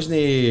 I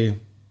wasn't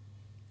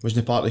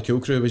part of the cool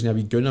crew, I wasn't a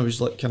wee gun, I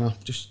was like kind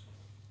of just,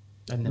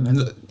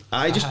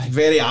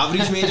 very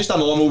average, mate, just a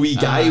normal wee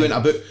guy. Went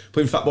about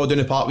playing football down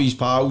the park with his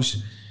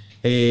pals.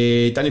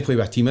 Didn't play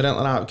with a team or anything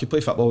like that. Could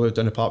play football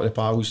down the park with the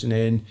pals, and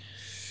then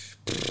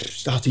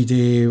started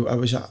going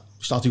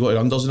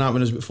to unders and that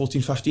when I was about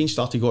 14, 15.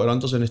 Started going to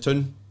unders in the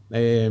town.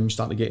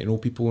 Started getting to know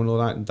people and all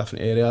that in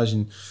different areas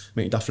and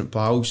making different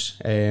pals.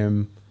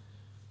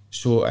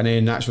 So, and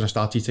then that's when I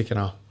started to kind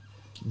of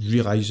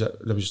realise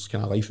that there was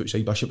kind of life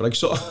outside Bishopbriggs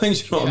sort of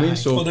things, you know what I mean?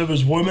 So there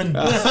was women.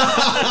 Aye,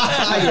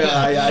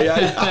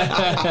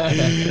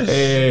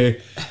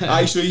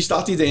 so he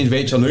started then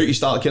venturing out, he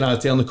started kind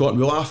of turning the cotton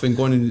wool off and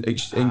going to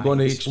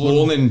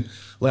exploring and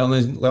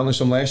learning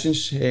some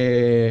lessons,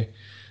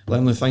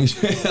 learning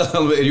things,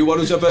 learning what the real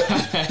world's about.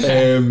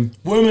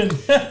 Women.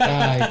 Good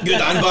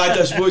and bad,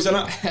 I suppose,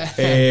 innit?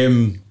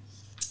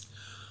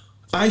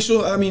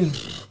 So, I mean,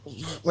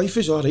 life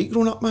was alright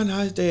growing up, man.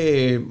 I had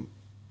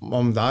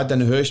mum and dad in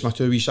the house, my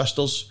two wee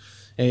sisters.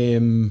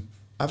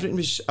 Everything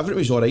was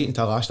alright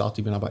until I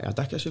started being a bit of a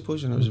dick, I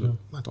suppose, and I was about,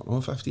 I don't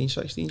know, 15,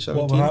 16,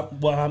 17.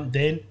 What happened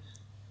then?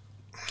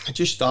 I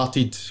just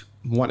started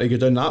wanting to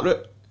go down that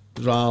route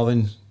rather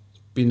than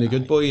being the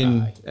good boy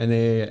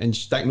and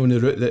sticking on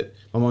the route that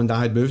my mum and dad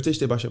had moved us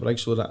to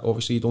Bishopbriggs, so that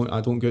obviously I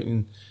don't go out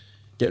and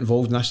get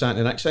involved in this, that and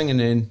the next thing, and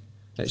then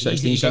at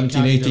 16,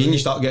 17, 18 you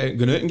start going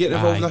out and getting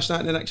involved in this, that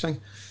and the next thing.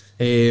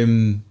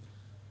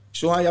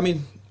 So I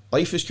mean,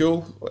 life is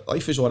cool,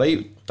 life is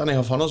alright. Didn't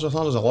have hunters with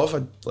hunters I love. I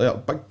had like a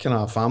big kind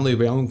of family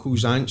with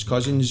uncles, aunts,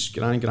 cousins,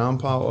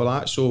 grandpa, all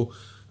that. So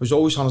it was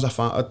always hunters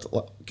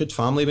good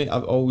family, mate.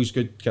 I've always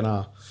good kind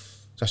of,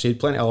 as I said,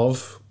 plenty of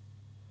love.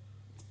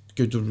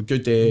 Good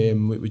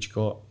what would you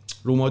call it?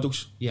 Role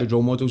models. Yeah. Good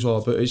role models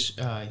all about us.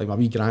 Like my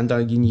wee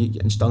granddad,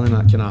 instilling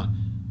that kind of,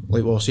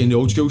 like we were saying, the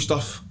old school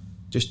stuff.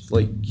 Just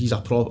like he's a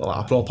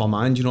proper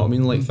man, do you know what I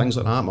mean? Like things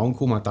like that, my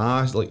uncle, my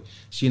dad, like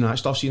seeing that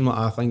stuff, seeing what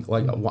I think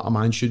like what a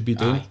man should be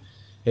doing.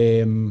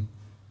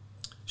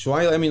 So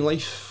I mean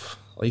life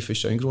was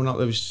sound growing up.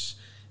 There was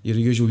your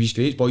usual wee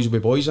greats, boys will be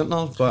boys, isn't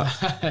there?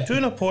 But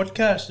doing a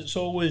podcast,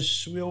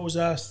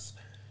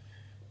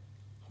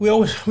 we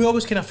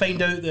always kind of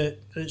find out that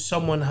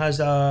someone has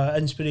a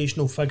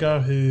inspirational figure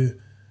who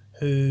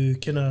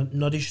kind of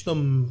nourishes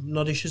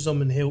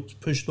them and helps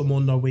push them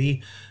on their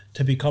way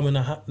to becoming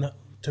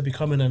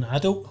an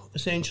adult,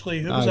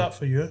 essentially. Who was that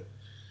for you?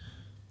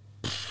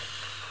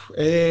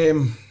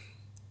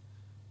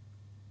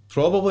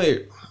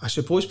 Probably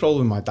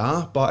my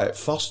dad, but at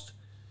first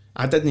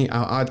I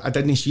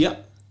didn't see it.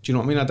 Do you know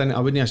what I mean? I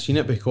wouldn't have seen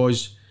it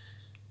because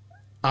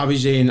I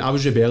was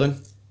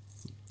rebelling.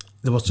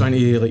 They were trying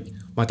to, like,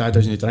 my dad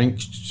doesn't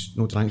drink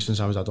since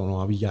I was, I don't know,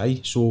 a wee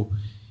guy, so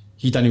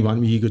he didn't want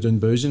me to go down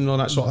boozing and all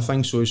that sort of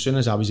thing. So as soon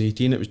as I was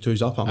 18, it was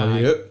twos up, I'm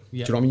way out. Do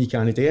you know what I mean? You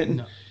can't do it.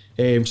 No.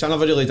 So I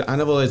never really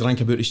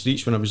drank about the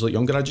streets when I was like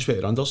younger. I just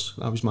went to unders.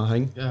 That was my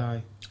thing.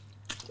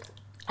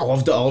 I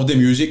loved it. I loved the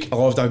music. I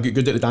loved. I got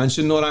good at the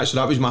dancing and all that. So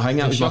that was my thing.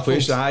 That was my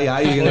place.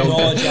 Aye. You know,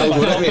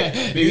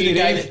 maybe the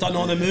guy that done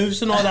all the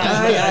moves and all that.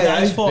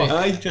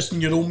 Aye. Just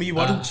in your own wee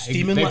world,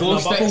 steaming like a bubble.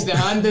 Sticks the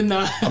hand in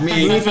that. I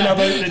mean, moving about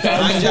the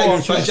dance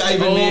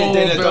floor.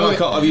 Then I done a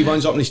couple of wee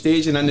ones up on the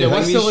stage and then the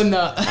whistling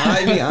that.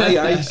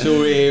 Aye.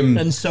 So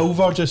and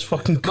Silver just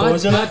fucking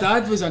causing it. My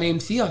dad was an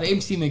MC, or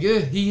MC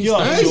Magoo. He used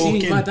to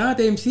MC. My dad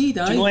MC'd.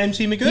 Do you know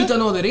MC Magoo? He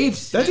done all the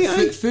raves. Did he?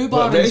 Foo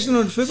bar and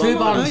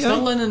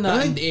Stirling and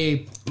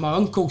that. My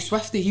uncle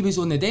Swifty, he was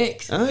on the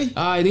decks.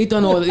 Aye, they went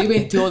to all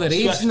the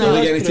raves and that.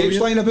 Are you getting tapes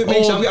flying about,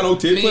 mate? I've got an old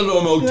tape player with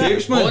all my old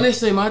tapes, man.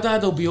 Honestly, my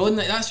dad will be on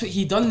that. That's what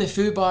he done, the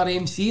Foo Bar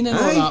MCing and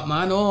all that,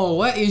 man. Oh,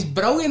 what? He was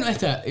brilliant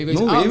at it. He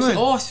was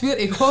I swear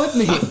to God,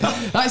 mate.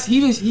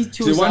 He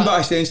chose the one bit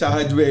of sense I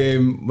had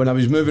when I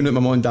was moving out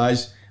my mum and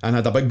dad's and I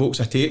had a big box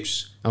of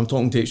tapes. I'm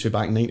talking tapes from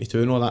back in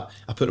 92 and all that.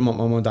 I put them up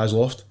my mum and dad's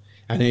loft.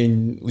 And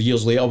then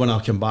years later when I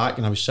came back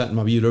and I was sitting in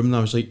my wee room and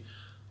I was like,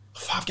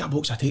 I've got a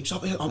box of tapes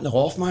up in the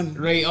loft, man.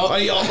 Right up,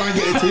 man,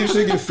 get the tapes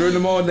and go through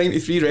them all,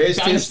 93 res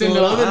tapes. Danced in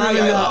the living room.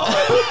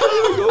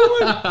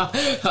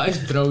 That is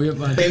brilliant,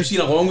 man. MCing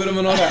along with him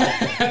and all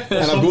that.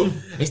 And I've got...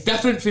 It's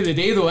different for the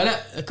day though, isn't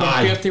it?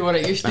 Compared to what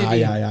it used to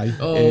be. Aye.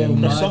 Oh,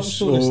 man. There's something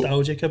so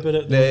nostalgic about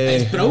it though.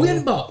 It's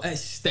brilliant, but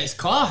it's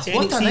class.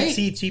 What a night.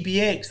 See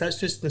GBX, that's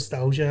just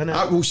nostalgia, isn't it?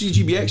 Well, see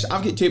GBX,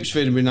 I've got tapes for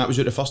when that was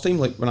out the first time,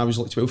 like when I was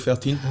like 12,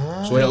 13,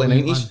 so early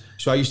 90s. Man.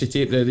 So I used to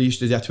tape, they used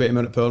to do a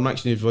 20-minute power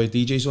mix and they'd play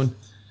DJs on.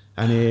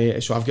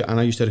 And so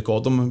I used to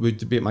record them.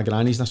 We'd be at my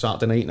granny's on a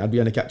Saturday night and I'd be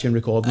in the kitchen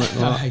recording it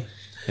and all that.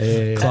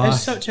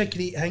 It's such a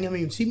great thing. I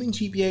mean, see when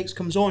GBX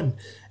comes on,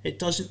 it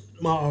doesn't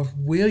matter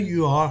where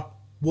you are,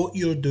 what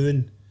you're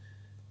doing,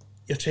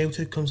 your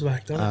childhood comes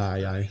back, doesn't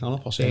it? Aye,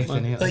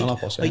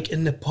 100%. Like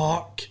in the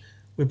park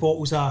with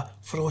bottles of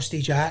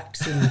Frosty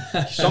Jacks and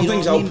some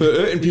things I'll put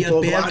out and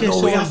people go,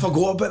 no way, I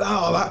forgot about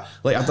that or that.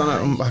 Like I've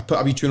done it, I put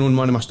a wee tune on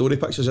one of my story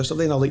pictures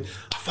yesterday and I'm like,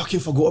 I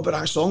fucking forgot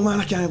about that song, man,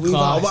 I can't believe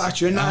that, what a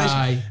tune that is.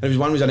 And it was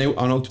one was an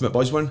Ultimate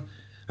Buzz one.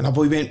 And a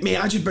boy went,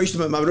 mate, I just bounced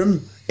him at my room,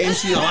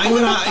 MC along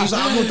with that. He's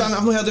like,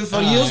 I've not heard it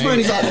for years, man.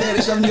 He's like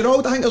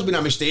 37-year-old. I think there's been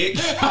a mistake.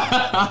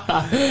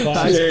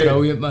 That's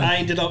brilliant, man. I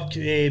ended up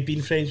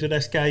being friends with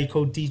this guy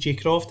called DJ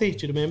Crofty.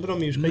 Do you remember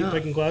him? He was quite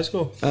big in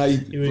Glasgow. With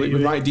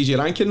DJ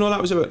Rankin and all that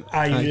was about?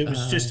 It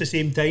was just the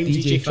same time.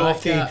 DJ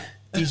Crofty,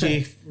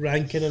 DJ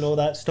Rankin and all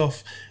that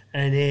stuff.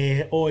 And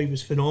he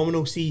was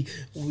phenomenal. See,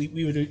 we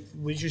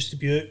used to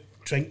be out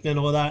drinking and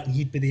all that, and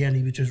he'd be there and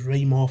he would just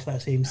rhyme off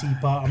that MC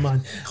part,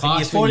 man. And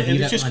you thought it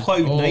was just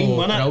cloud nine,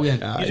 wasn't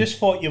it? You just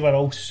thought you were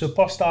all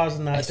superstars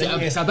and that.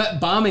 It's a bit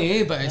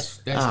balmy, but it's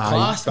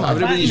class, man.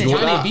 Everybody's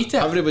got it.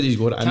 Everybody's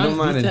got it in them,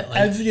 man.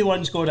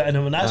 Everyone's got it in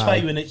them, and that's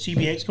why when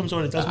GBX comes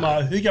on, it doesn't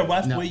matter who you're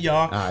with, where you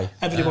are,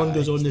 everyone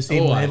goes on the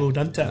same level,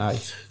 doesn't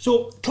it?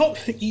 So,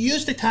 you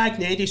used to tag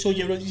Neddy, so were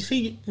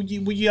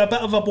you a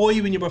bit of a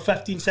boy when you were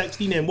 15,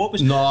 16 and what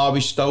was... No, I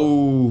was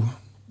still...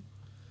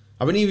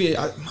 I wouldn't even,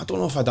 I don't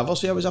know if I'd ever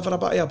say I was ever a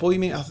bit of a boy,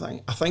 mate. I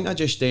think I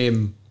just,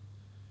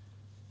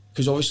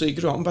 because obviously you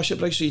grew up in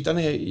Bishopbriggs, so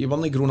you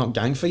weren't grown up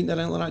gang fighting or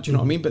anything like that, do you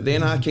know what I mean? But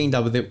then I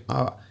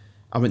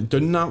went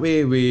down that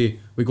way, we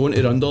going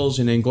to rundles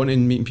and then going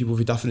and meeting people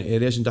from different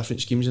areas and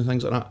different schemes and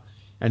things like that,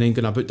 and then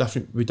going about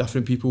with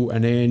different people,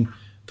 and then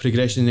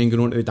progressing and then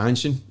going on to the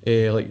dancing,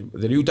 like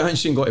the real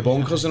dancing, got to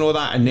bonkers and all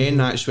that, and then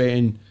that's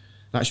when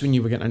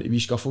you were getting into wee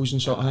scuffles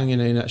and sort of thing, and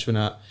then that's when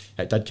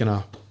it did kind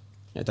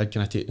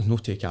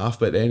of take off,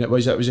 but then it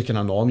was a kind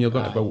of norm. You're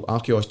going to build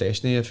Archaeos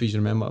Destiny, if you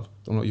remember.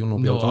 Don't know, you'll not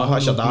be able to.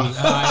 That's your dad.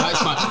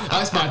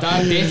 That's my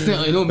dad,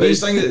 definitely. No, me.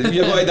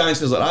 You're going to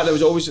dances like that. There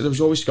was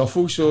always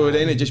scuffles, so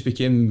then it just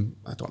became,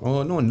 I don't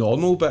know, not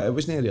normal, but it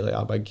wasn't really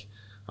a big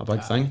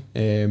thing.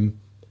 And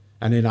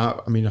then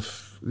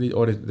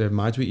the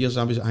Madweek years,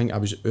 I think I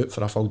was out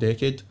for a full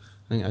decade.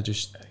 I think I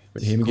just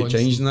went home and get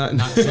changed and that,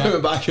 and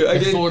went back out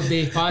again.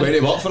 4-day pan. Went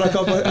to work for a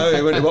couple.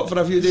 Went to work for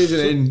a few days,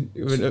 and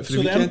then went out for the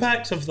weekend. So the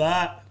impacts of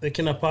that, the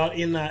kind of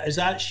partying that, has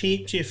that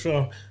shaped you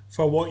for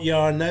what you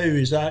are now?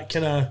 Is that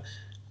kind of?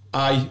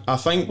 I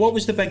think. What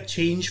was the big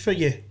change for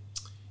you?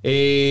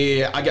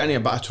 I got into a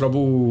bit of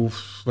trouble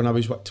when I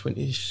was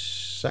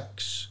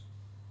 26.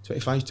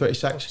 25,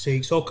 26. See,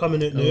 it's all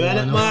coming out now, isn't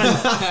it, man?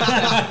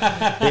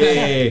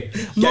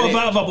 I'm not a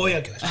bit of a boy,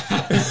 I guess.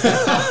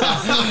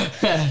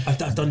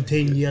 I've done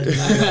 10 years.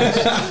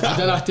 I've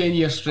done a 10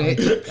 year straight.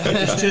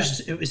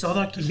 It was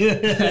other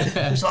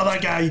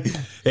guy.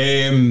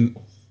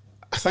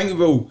 I think,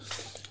 well,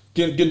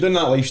 going down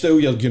that lifestyle,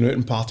 you're going out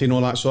and partying and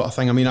all that sort of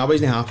thing. I mean, I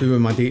wasn't happy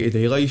with my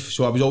day-to-day life,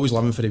 so I was always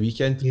living for the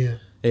weekend. Yeah.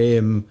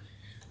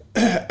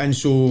 And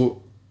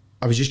so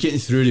I was just getting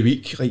through the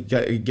week, like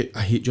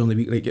I hate during the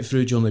week, like get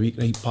through during the week,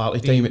 right, party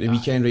time at the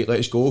weekend, right,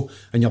 let's go,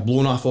 and you're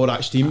blowing off all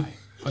that steam.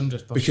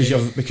 100%.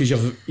 Because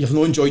you've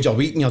not enjoyed your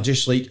week and you're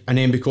just like, and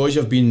then because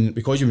you've been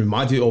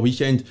mad all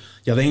weekend,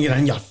 you're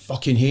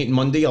fucking hating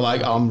Monday, you're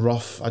like, I'm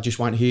rough, I just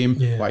want home,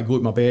 I want to go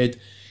to my bed.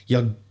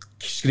 You're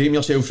screaming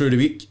yourself through the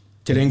week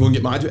to then go and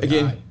get mad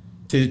again,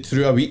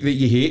 through a week that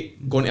you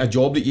hate, going to a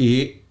job that you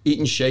hate,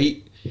 eating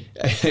shite,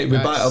 with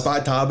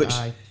bad habits,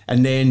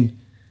 and then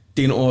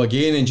doing it all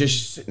again and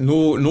just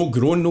no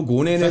growing, no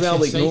going anywhere,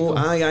 like cycle.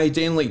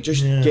 Then like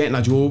just getting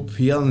a job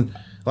here, and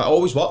like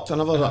always worked. I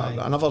never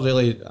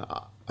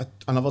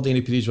did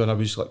any periods where I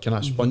was like kind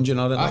of sponging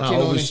or anything. I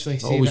can honestly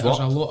say that there's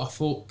a lot of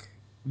folk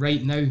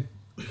right now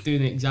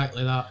doing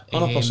exactly that.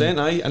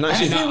 100%, and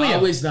that's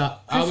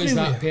I was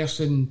that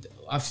person.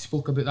 I've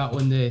spoke about that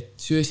on the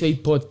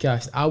suicide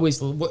podcast. I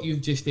was, what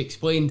you've just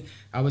explained,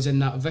 I was in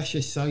that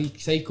vicious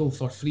cycle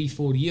for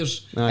 3-4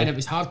 years, and it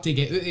was hard to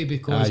get out of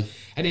because,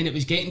 and then it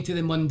was getting to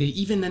the Monday,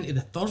 even into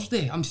the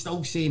Thursday, I'm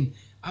still saying,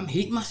 I'm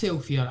hating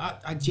myself here.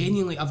 I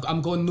genuinely,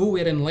 I'm going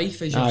nowhere in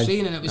life, as you're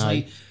saying, and it was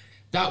like,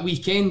 that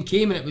weekend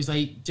came and it was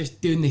like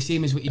just doing the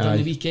same as what you'd done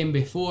the weekend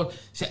before,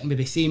 sitting with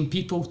the same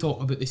people,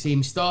 talking about the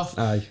same stuff,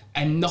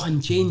 and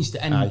nothing changed,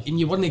 and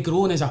you weren't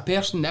growing as a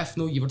person, if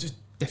no, you were just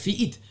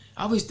defeated.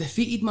 I was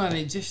defeated, man.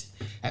 It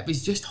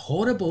was just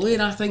horrible,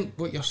 and I think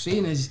what you're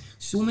saying is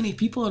so many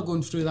people are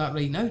going through that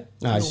right now.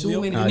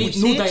 So many, no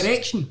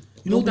direction.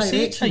 No direction.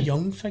 It's a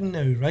young thing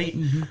now, right?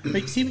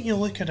 Like, see when you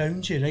look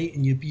around you, right,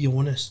 and you be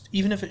honest,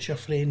 even if it's your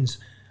friends,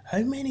 how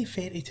many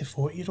 30 to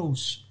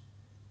 40-year-olds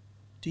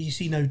do you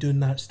see now doing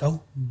that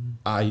still?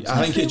 I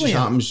think it just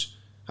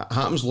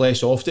happens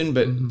less often,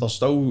 but there's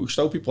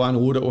still people I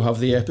know that will have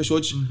the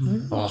episodes.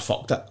 Oh, I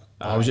fucked it.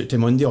 I was it to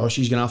Monday. Oh,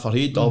 she's gonna have her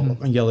head up,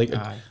 and you're like,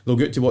 they'll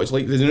get to what it's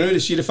like. They know they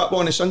see the football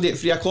on a Sunday at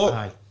 3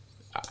 o'clock.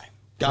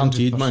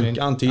 Guaranteed, man.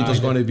 Guaranteed. There's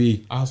going to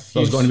be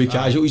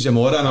casualties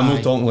tomorrow, and I'm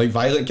not talking like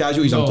violent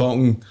casualties. I'm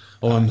talking,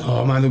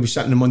 oh man, they'll be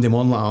sitting on Monday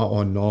morning like,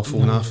 oh no,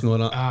 phone off, no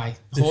that. Aye,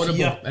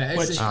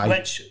 horrible.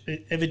 Which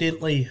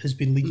evidently has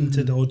been leading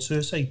to the odd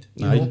suicide,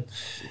 you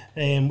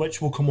know,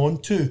 which we'll come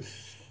on to.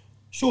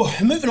 So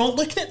moving on,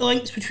 looking at the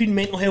links between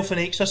mental health and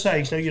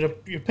exercise. Now you're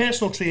a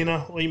personal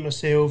trainer like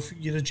myself.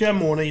 You're a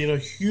gym owner. You're a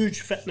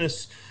huge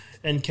fitness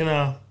and kind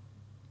of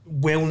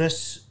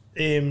wellness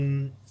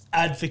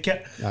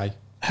advocate. Aye.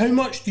 How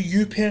much do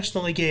you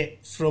personally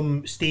get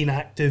from staying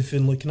active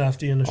and looking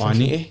after your nutrition?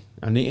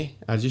 I need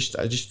to. I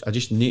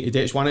just need to do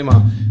it. It's one of my,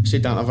 I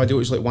said that in a video,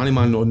 it's like one of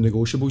my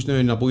non-negotiables now,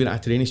 and a boy that I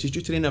train, he says, do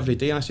you train every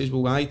day? And I says,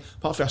 well, aye,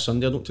 apart from a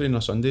Sunday, I don't train on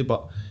a Sunday,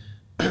 but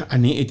I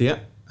need to do it.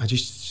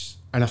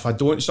 And if I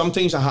don't,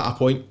 sometimes I hit a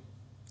point,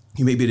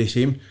 you might be the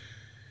same,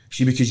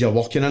 see, because you're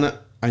working in it,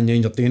 and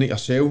then you're doing it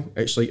yourself.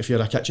 It's like if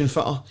you're a kitchen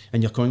fitter,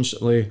 and you're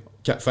constantly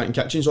fitting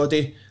kitchens all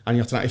day, and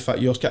you're trying to fit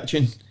your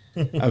kitchen,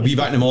 a wee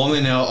bit in the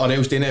morning or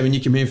else doing it when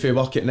you come home from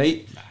work at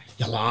night,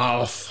 you're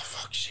like, oh, for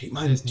fuck's sake,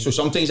 man. So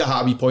sometimes I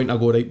have a wee point and I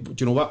go, right, do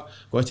you know what,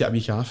 I've got to take a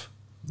week off.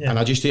 And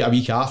I just take a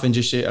week off and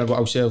just say what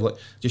I'll say, like,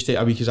 just take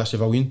a week as a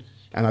civilian,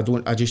 and if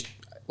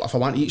I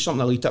want to eat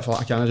something, I'll eat it. For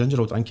like a can of ginger,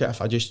 I'll drink it.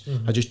 If I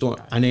just don't,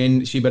 and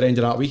then see by the end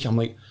of that week I'm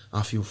like,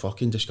 I feel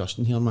fucking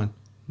disgusting here, man.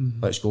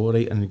 Let's go,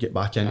 right, and get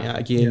back into it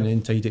again and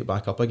then tidy it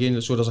back up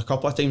again. So there's a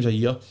couple of times a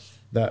year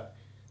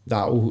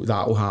that'll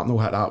happen. I'll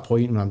hit that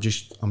point and I'm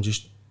just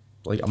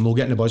like, I'm not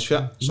getting the buzz for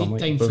it. You so need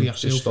like, time for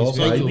yourself as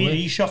well. Like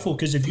we reshuffle,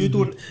 because if you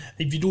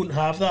don't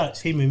have that,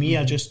 same with me,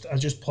 I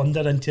just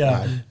plunder into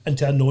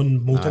a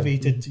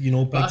non-motivated, you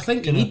know, big, but I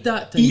think you need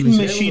that time eating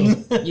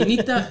machine. You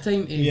need that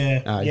time to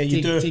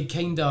you do, to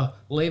kind of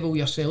level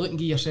yourself out and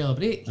give yourself a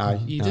break.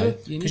 You do,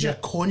 because you're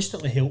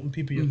constantly helping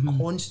people. You're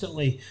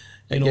constantly,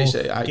 you know,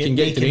 I can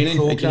get training.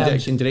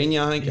 It can drain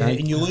you. I think,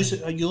 and you lose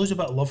a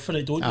bit of love for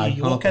it, don't you?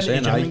 You walk into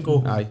the gym and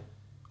go,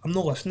 I'm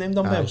not lifting them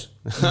dumbbells.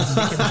 They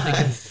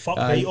can fuck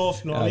right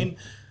off, you know what I mean?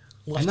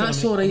 And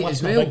that's alright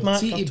as well.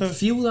 See, to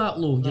feel that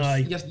low.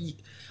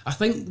 I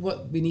think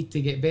what we need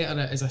to get better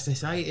at as a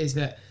society is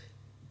that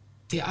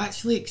to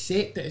actually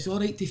accept that it's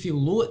alright to feel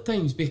low at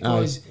times,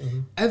 because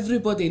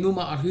everybody, no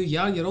matter who you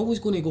are, you're always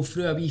going to go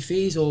through a wee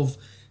phase of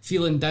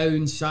feeling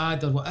down,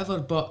 sad or whatever.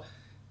 But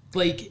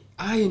like,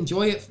 I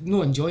enjoy it,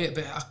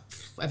 but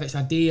if it's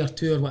a day or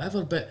two or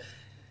whatever, but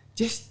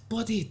just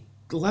bloody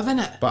living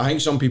it. But I think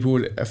some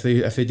people, if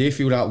they do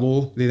feel that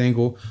low, they then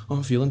go, oh,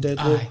 I'm feeling dead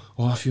low.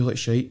 Oh, I feel like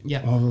shite.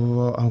 Yeah.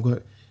 Oh, I'm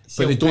good.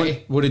 But they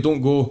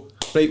don't go,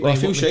 right, well, I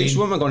feel shite, so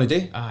what am I going to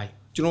do? Aye.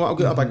 Do you know what, I'll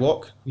get a big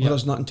walk. Well,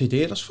 there's nothing to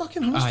do. There's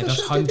fucking hundreds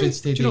there's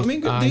hundreds to do. Do you know what I mean?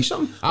 Go do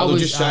something. Or they'll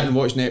just sit and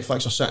watch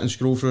Netflix or sit and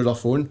scroll through their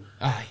phone.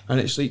 And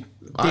it's like,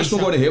 that's not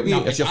going to help you.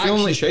 If you're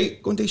feeling like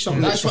shite, go and do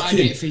something that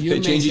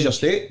changes your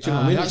state. Do you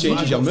know what I mean? It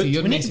changes your mood.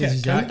 We need to get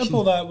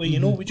accountable that way, you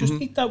know. We just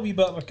need that wee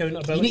bit of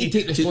accountability. You need to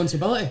take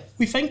responsibility.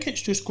 We think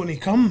it's just going to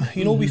come,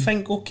 you know. We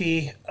think,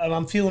 okay,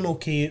 I'm feeling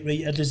okay,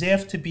 right? I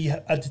deserve to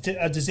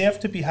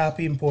be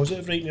happy and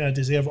positive right now. I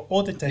deserve it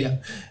all the time.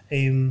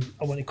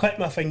 I want to click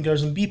my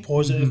fingers and be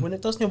positive. When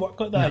it doesn't work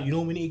like that, you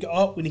know, we need to get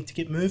up. We need to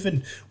get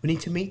moving. We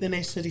need to make the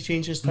necessary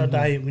changes to our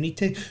diet. We need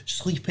to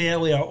sleep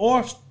earlier,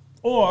 or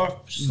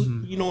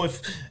you know,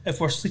 if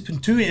we're sleeping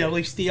too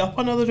early, stay up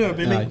another hour.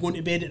 We might be going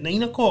to bed at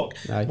 9 o'clock.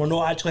 We're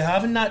not actually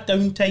having that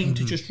downtime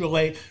to just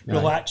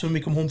relax when we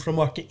come home from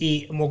work at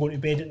 8 and we're going to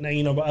bed at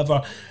 9 or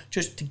whatever,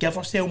 just to give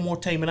ourselves more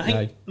time. And I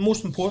think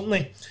most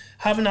importantly,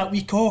 having that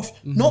week off,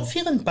 not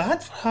feeling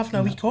bad for having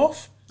a week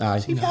off. See,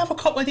 if you have a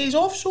couple of days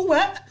off, so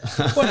what?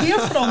 We're here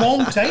for a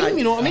long time,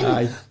 you know what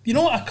I mean? You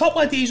know, a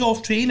couple of days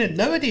off training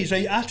nowadays,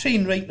 right? I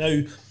train right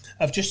now.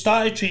 I've just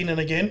started training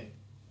again.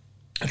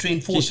 I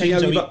train 4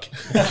 times a week.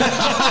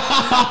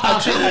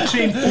 I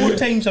train 4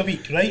 times a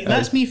week, right? And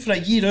that's me for a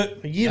year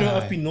out.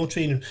 I've been no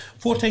training.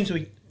 4 times a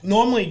week.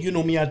 Normally, you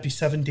know me, I'd be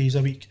 7 days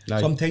a week.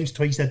 Sometimes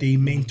twice a day,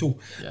 mental.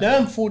 Now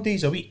I'm 4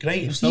 days a week,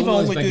 right? See if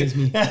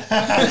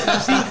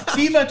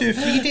I do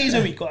 3 days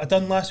a week like I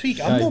done last week,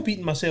 I'm not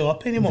beating myself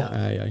up anymore.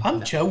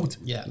 I'm chilled.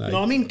 You know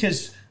what I mean?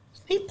 Because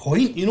no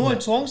point, you know,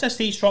 as long as I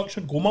stay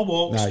structured, go my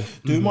walks,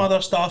 do my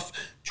other stuff,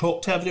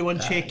 talk to everyone,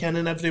 check in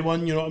on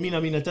everyone, you know what I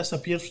mean? I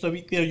disappeared for a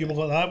week there, you were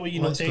like that, what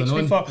you not text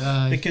me for?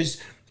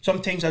 Because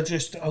sometimes I'll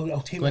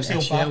take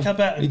myself back a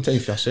bit. Need time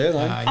for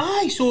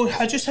yourself, so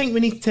I just think we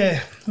need to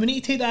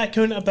take that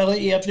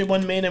accountability,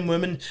 everyone, men and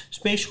women,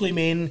 especially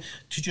men,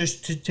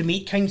 to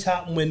make things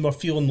happen when we're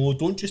feeling low.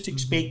 Don't just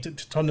expect it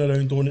to turn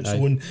around on its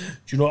own. Do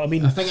you know what I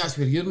mean? I think that's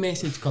where your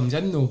message comes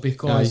in though,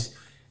 because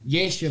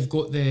yes, you've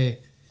got the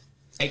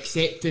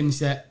acceptance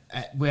that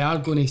we are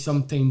going to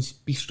sometimes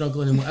be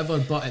struggling and whatever,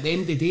 but at the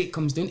end of the day it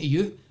comes down to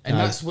you, and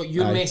that's what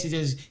your message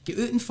is. Get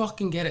out and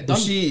fucking get it done.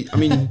 See, I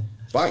mean,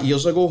 back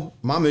years ago,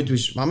 my mood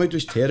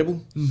was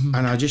terrible, and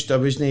my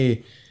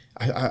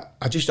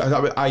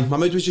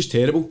mood was just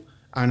terrible,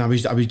 and I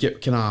would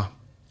get kind of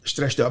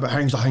stressed out about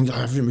things,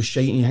 everything was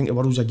shite, and you think the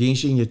world's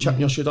against you, and you're chipping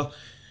your shoulder.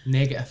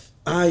 Negative.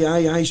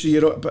 Aye. So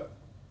you're,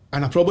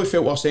 and I probably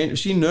felt worse then.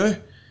 See now,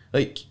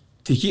 like,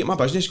 to keep my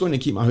business going, to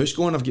keep my house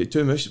going, I've got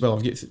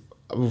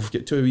we've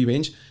got 2 wee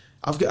wings.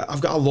 I've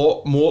got a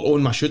lot more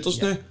on my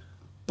shoulders now.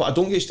 But I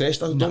don't get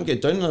stressed, I don't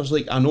get down. I was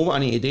like, I know what I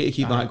need to do to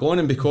keep that going,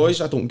 and because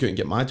I don't go out and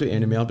get mad to it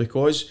anymore,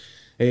 because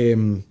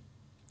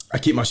I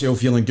keep myself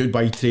feeling good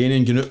by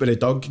training, going out with the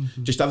dog,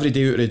 just every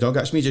day out with the dog.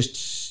 That's me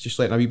just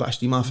letting a wee bit of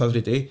steam off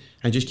every day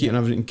and just keeping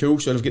everything cool.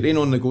 So I've got the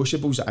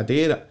non-negotiables that I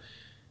do,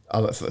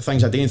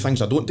 things I do and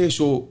things I don't do.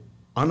 So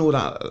I know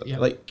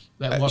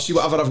that, see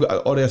whatever I've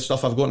got, all the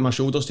stuff I've got on my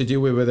shoulders to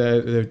deal with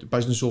the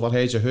business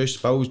overheads, the house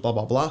bills, blah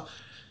blah blah.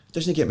 It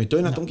doesn't get me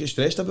down. I don't get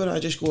stressed about it. I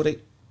just go, right,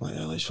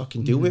 let's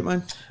fucking deal with it,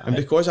 man. And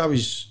because I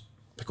was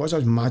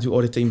mad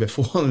all the time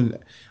before, and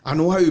I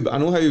know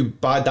how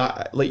bad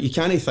that, like, you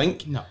can't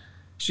think. No.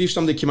 See if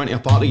somebody came into a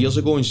party years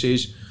ago and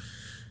says,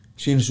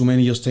 see in so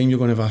many years' time you're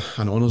going to have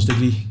an honours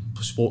degree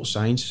for sports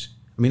science.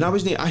 I mean,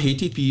 I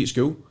hated PE at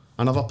school.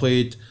 I never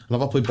played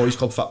boys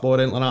club football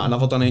or anything like that. I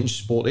never done anything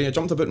sporty. I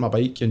jumped about my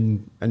bike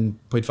and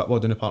played football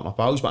down the park with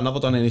my pals, but I never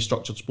done any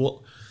structured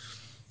sport.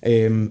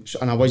 And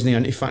I wasn't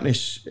into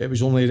fitness. It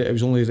was only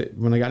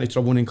when I got into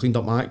trouble and cleaned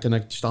up my act and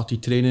I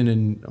started training,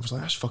 and I was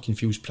like, this fucking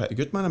feels pretty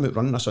good, man. I'm out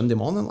running a Sunday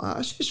morning, like,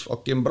 this is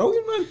fucking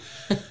brilliant,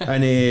 man.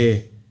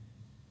 And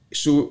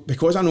so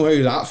because I know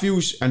how that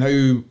feels and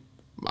how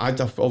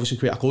I'd obviously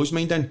quite a closed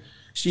mind in,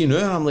 see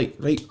now I'm like,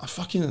 right,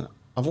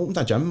 I've opened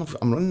a gym,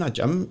 I'm running a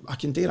gym, I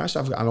can do this,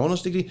 I've got an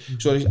honours degree.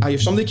 So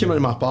if somebody came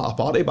into my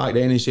party back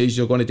then and says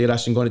you're going to do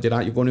this and going to do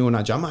that, you're going to own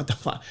a gym, I'd be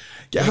like,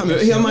 get him out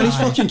of here, man, he's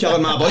fucking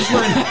killing my buzz,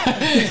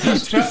 man.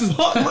 He's tripping.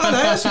 Fuck,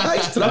 man,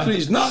 he's tripping,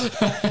 he's nut.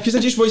 Because I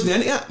just wasn't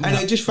into it,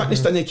 and just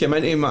fitness didn't come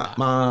into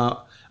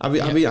I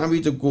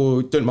would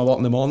go down to my work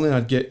in the morning,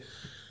 I'd get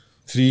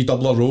 3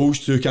 double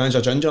rolls, 2 cans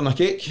of ginger and a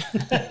cake. You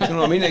know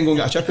what I mean? And go and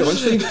get a chip at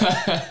lunchtime.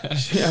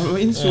 You know what I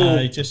mean?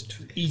 So just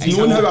easy.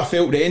 Knowing how I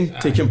felt then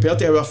to compare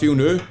to how I feel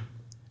now,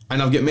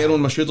 and I've got more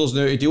on my shoulders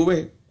now to deal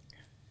with.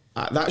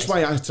 That's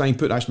why I try and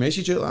put this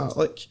message out.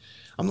 Like,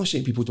 I'm not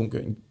saying people don't go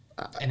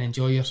and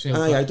enjoy yourself.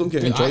 Aye, don't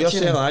get enjoy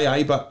yourself.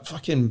 Aye, but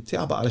fucking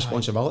take a bit of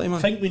responsibility, man.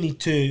 I think we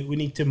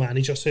need to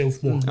manage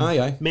ourselves more.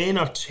 Aye. Men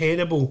are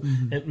terrible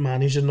at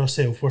managing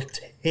ourselves. We're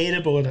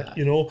terrible at it,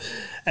 you know.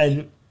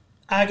 And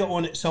I got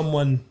on at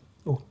someone,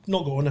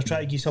 not got on, I tried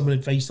to give someone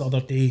advice the other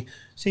day,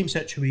 same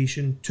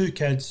situation, 2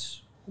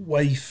 kids,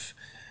 wife,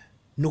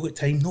 no got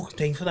time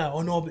for that.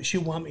 Oh no, but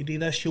she'll want me to do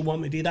this, she'll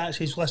want me to do that. I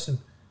says, listen,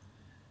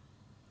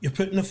 you're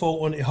putting the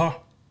fault onto her.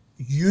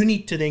 You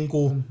need to then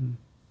go,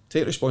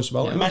 take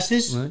responsibility.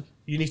 Missus,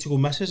 you need to go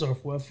Mrs. or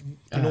whatever,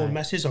 you know,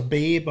 Mrs. or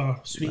babe or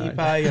sweetie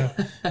pie or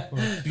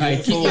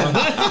beautiful.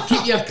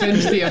 Keep your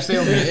cringe to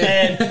yourself.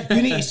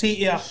 You need to say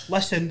to her,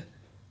 listen,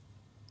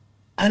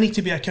 I need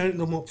to be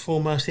accountable for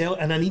myself,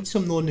 and I need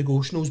some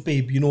non-negotiables,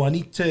 babe. You know,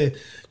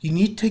 you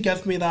need to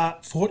give me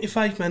that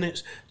 45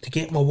 minutes to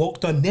get my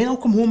walk done. Then I'll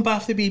come home,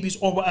 bath the babies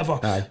or whatever.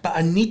 Aye. But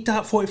I need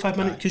that 45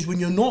 minutes, because when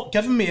you're not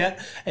giving me it,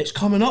 it's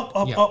coming up,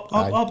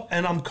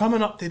 and I'm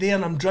coming up to there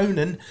and I'm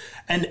drowning,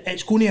 and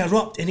it's going to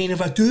erupt. And then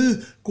if I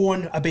do go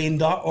on a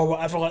bender or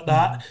whatever like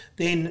that,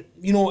 then,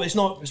 you know, it's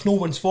no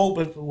one's fault,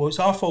 but it's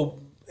our fault,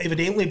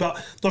 evidently,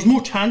 but there's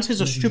more chances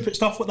of stupid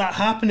stuff like that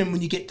happening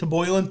when you get to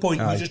boiling point.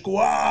 You just go,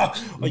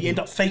 or you end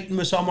up fighting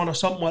with someone or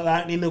something like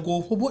that, and then they'll go,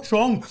 well, what's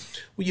wrong?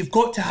 Well, you've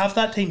got to have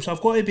that time. So I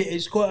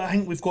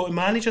think we've got to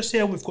manage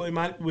ourselves.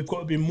 We've got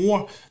to be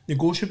more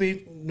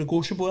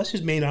negotiable. This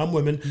is men and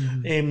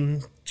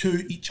women,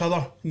 to each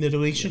other in the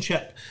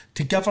relationship,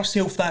 to give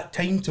ourselves that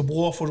time to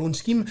blow off our own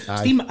steam.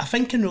 I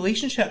think in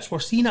relationships we're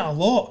seeing it a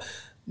lot.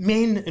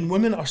 Men and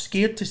women are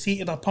scared to say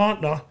to their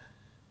partner,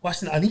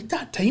 listen, I need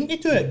that time to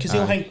do it, because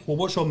they'll think, well,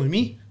 what's wrong with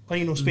me? Why are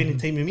you not spending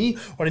time with me?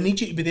 Or I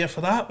need you to be there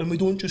for that. When we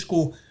don't just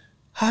go,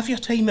 have your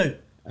time out,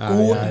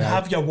 go and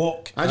have your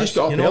walk. I just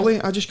got up early.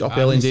 I just got up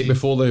early and date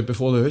before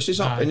the house is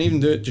up, and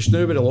even just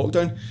now with the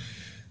lockdown,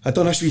 I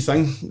done this wee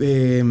thing.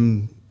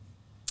 It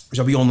was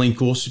a wee online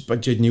course.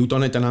 Big Jed Neil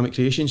done it, Dynamic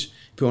Creations.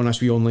 Put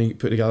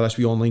together this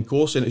wee online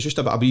course, and it's just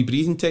about a wee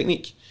breathing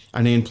technique,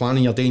 and then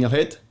planning your day in your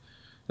head.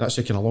 That's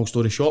a kind of long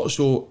story short.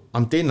 So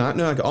I'm doing that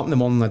now. I get up in the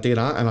morning, I do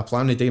that, and I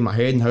plan the day in my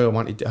head and how I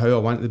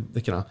want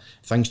the kind of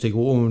things to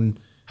go, and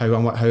how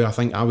I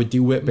think I would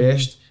deal with it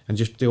best, and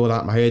just do all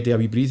that in my head. Do a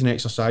wee breathing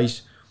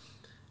exercise,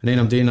 and then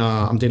I'm doing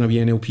a wee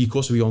NLP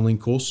course, a wee online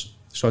course.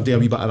 So I do a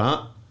wee bit of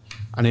that,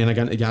 and then I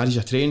get into the garage,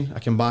 I train, I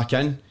come back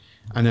in,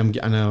 and I'm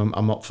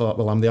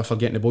there for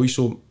getting the boys.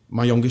 So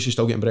my youngest is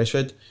still getting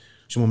breastfed,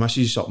 so my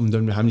missus is up and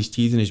down with him, he's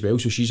teething as well,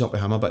 so she's up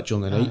with him a bit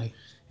during the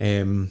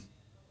night.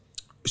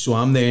 So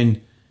I'm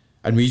then.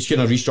 And we kind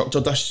of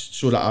restructured this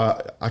so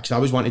that I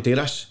was wanting to do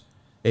this.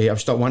 I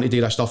was still wanting to do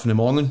this stuff in the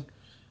morning,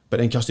 but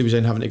then Kirsty was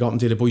then having to go up and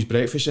do the boys'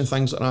 breakfast and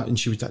things like that, and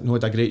she had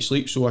a great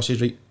sleep. So I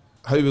said, right,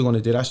 how are we going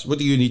to do this? What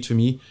do you need from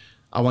me?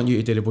 I want you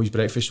to do the boys'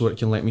 breakfast so it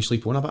can let me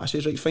sleep on a bit. I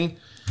says, right, fine.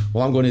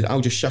 Well,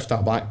 I'll just shift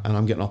that back, and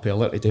I'm getting up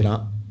early to do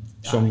that.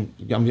 So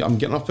I'm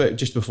getting up at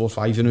just before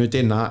 5, you know,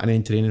 doing that, and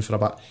then training for a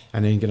bit,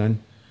 and then getting in.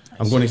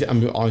 I want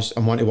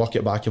to work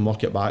it back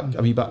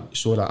a wee bit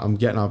so that I'm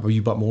getting a wee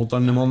bit more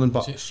done in the morning.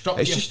 But so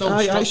it's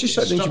just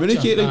sitting and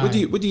communicate. Like,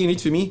 what do you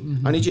need from me?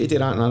 I need you to do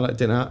that and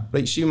do that.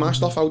 Right, see my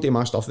stuff, I'll do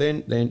my stuff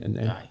then.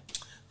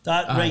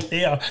 That right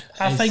there,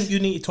 I think you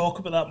need to talk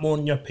about that more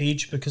on your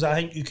page, because I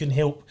think you can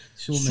help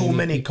so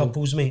many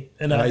couples, mate.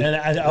 And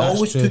I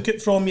always took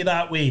it from you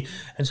that way.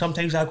 And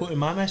sometimes I go to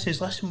Mama and says,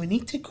 listen, we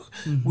need to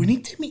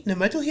meet in the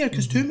middle here,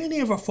 because too many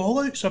of our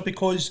fallouts are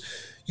because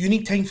you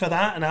need time for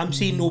that, and I'm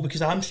saying no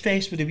because I'm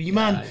stressed with the wee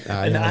man,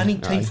 and I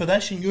need time for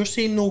this, and you're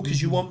saying no because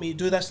you want me to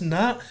do this and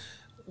that.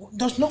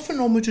 There's nothing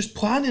wrong with just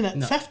planning it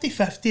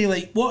 50-50.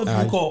 Like, what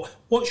have you got?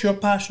 What's your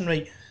passion,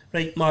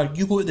 Right, Mark,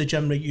 you go to the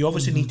gym, right? You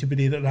obviously need to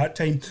be there at that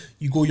time.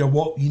 You go your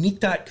walk. You need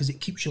that because it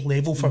keeps you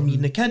level for me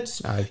and the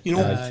kids. You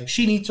know,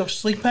 she needs her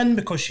sleep in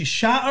because she's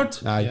shattered.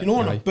 You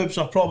know, and her boobs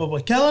are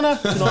probably killing her.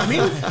 You know what I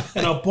mean?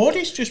 And her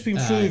body's just been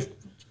through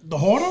the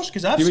horrors,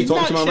 because I've seen that shit. You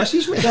talking to my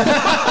missus, mate?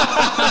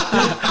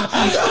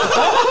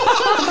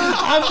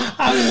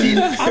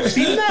 I've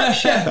seen that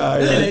shit,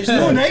 and it's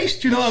no nice.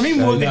 Do you know what I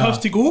mean? What they have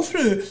to go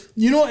through,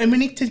 you know. And we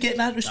need to get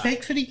that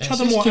respect for each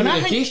other more.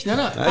 Communication, isn't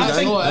it? I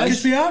think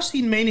because we are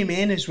seeing many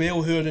men as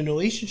well who are in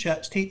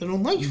relationships take their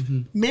own life.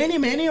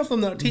 Many of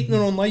them that are taking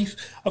their own life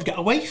have got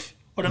a wife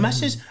or a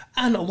missus,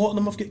 and a lot of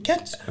them have got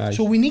kids.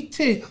 So we need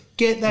to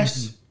get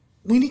this.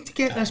 We need to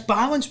get this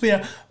balance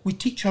where we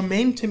teach our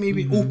men to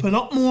maybe open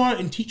up more,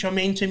 and teach our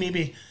men to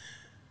maybe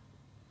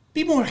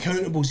be more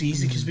accountable. Is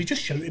easy because we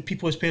just shout at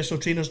people as personal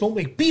trainers, don't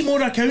we? Be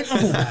more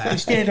accountable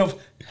instead of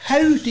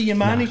how do you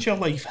manage your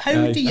life?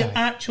 How do you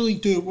actually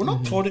do it? We're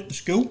not taught it in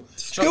school.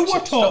 School we're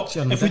taught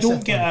if we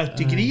don't get a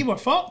degree, we're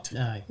fucked.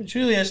 Which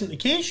really isn't the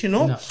case, you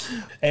know.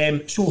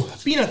 So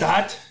being a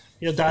dad,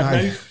 your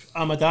dad now.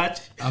 I'm a dad.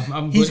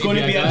 He's going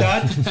to be a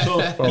dad, so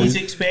he's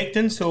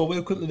expecting. So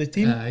welcome to the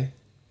team.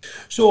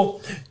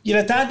 So, you're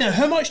a dad now.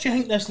 How much do you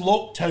think this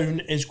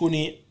lockdown is going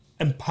to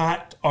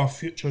impact our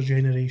future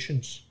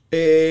generations?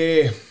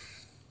 I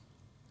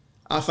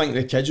think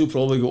the kids will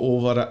probably go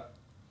over it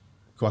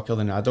quicker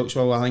than the adults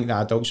will. I think the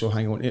adults will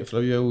hang on to it for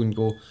a while and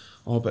go,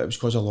 oh, but it was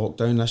because of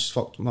lockdown.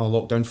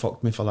 Lockdown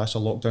fucked me for this,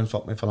 or lockdown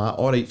fucked me for that.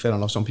 All right, fair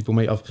enough. Some people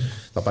might have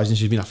their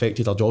businesses been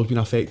affected, their jobs been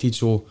affected,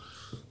 so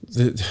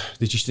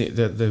they just need,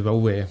 they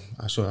will.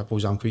 So I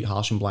suppose I'm quite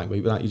harsh and black and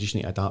white with that. You just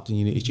need to adapt and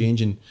you need to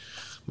change. And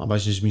my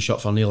business has been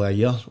shut for nearly a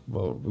year.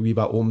 Well, a wee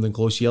bit opened and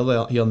closed here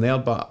and there,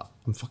 but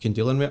I'm fucking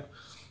dealing with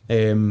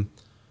it.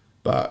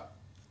 But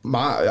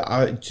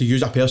to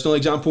use a personal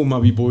example, my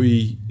wee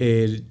boy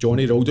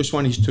Johnny, the oldest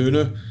one, he's 2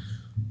 now.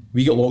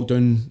 We got locked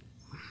down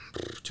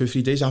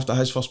 2-3 days after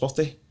his first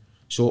birthday.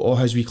 So all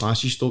his wee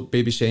classes stopped,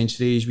 baby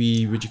sensories,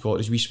 wee, what do you call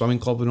it, his wee swimming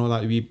club and all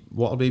that, wee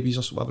water babies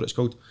or whatever it's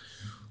called.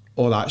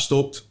 All that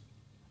stopped.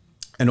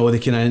 And all the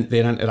kind of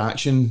their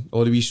interaction,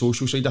 all the wee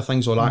social side of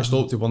things, all that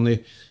stopped. They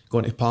weren't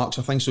going to parks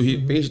or things. So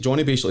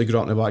Johnny basically grew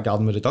up in the back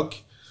garden with a dog.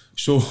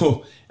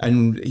 So,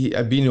 and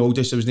being the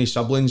oldest, there was no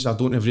siblings.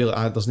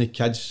 There's no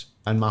kids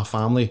in my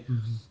family.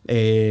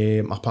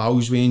 My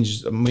pals'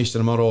 range, most of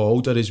them are all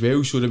older as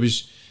well. So there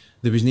was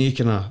no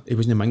kind of, he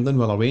wasn't mingling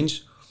with our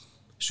range.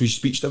 So his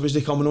speech was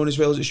they coming on as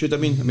well as it should have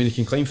been. I mean, he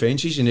can climb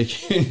fences and he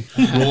can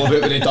roll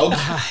about with the dog.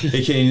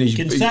 He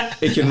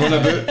can run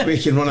about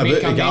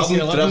the garden,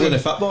 dribbling the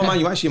football. Man,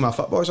 you want to see my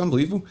football? It's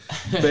unbelievable.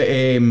 But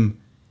the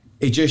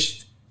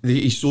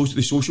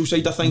social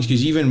side of things,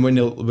 because even when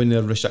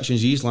the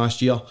restrictions eased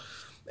last year,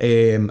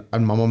 and my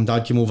mum and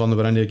dad came over and they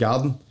were in the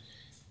garden,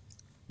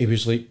 he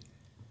was like,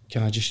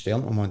 "Can I just stare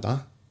at my mum and dad?"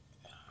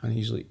 And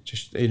he's like,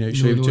 "Just so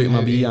he took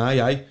my wee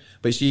aye."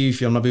 But see, if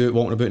you're maybe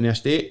walking about in the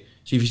estate,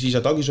 see if he sees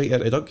a dog, he's right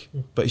at the dog.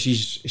 But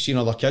he's seen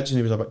other kids and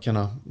he was a bit kind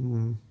of,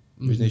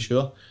 wasn't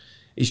sure.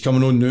 He's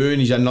coming on now and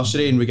he's in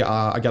nursery, and we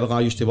got a girl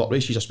I used to work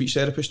with, she's a speech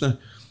therapist now.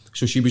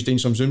 So she was doing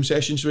some Zoom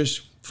sessions with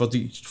us for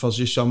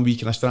just some wee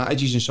kind of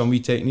strategies and some wee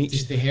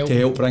techniques to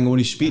help bring on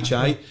his speech,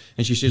 And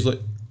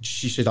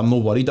she said, I'm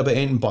not worried about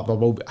anything, but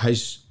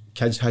his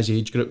kids, his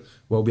age group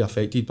will be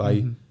affected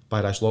by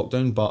this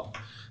lockdown. But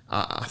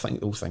I think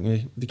the whole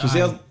thing, because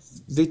I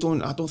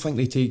don't think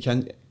they take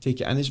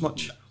it in as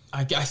much.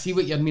 I see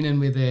what you're meaning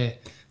with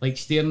like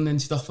staring and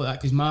stuff like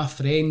that, because my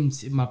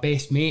friends, my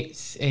best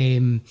mates,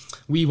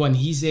 wee one,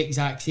 he's the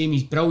exact same.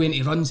 He's brilliant,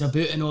 he runs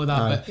about and all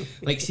that, but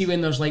like see when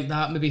there's like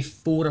that, maybe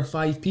 4 or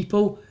 5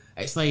 people,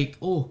 it's like,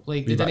 oh,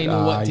 like they didn't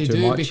know what to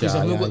do because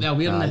they've not got the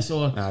awareness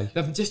or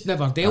they've just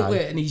never dealt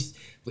with it. And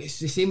it's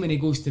the same when he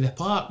goes to the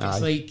park.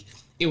 It's like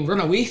he'll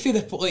run away for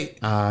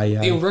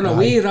he'll run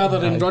away rather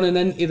than running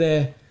into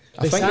the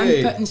sand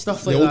pit and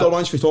stuff like that. The older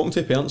ones, for talking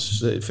to parents,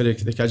 for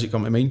the kids that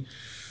come to mind,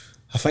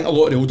 I think a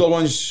lot of the older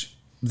ones,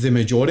 the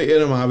majority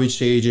of them, I would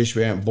say, just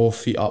went both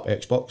feet up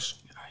Xbox.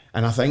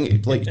 And I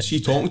think, like, see,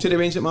 talking to the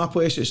ones at my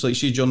place, it's like,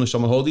 see, during the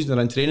summer holidays, they're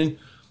in training.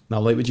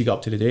 Now, like, would you get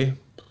up to the day?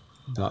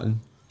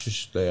 Nothing.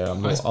 Just,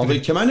 I'll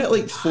like come in at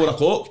like 4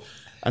 o'clock,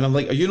 and I'm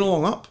like, are you no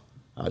long up?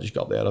 I just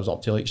got there, I was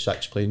up to like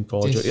 6 playing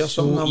Call of Duty or Just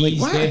something. so I'm like,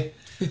 easy. what?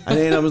 And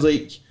then I was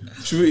like,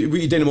 so what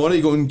you doing in the morning?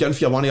 You going for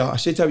your money? I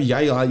said to a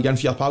guy, like, you going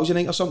for your pals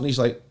tonight or something? He's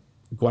like,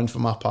 going for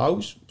my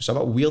pals? It's a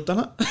bit weird, isn't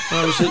it? And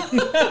I was like,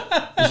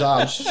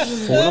 I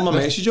was phoning him, I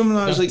messaged him, and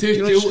I was like,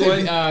 you know, just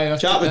going,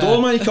 chat at the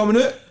door, man, you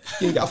coming out?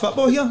 You get a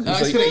football here?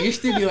 That's like, what it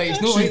used to be like,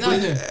 it's not like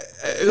that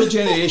now. Our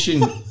generation,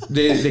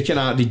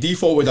 the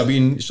default would have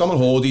been summer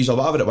holidays or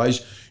whatever it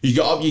was. You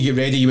got up, you get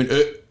ready, you went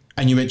out,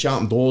 and you went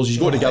chatting doors. You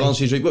go together and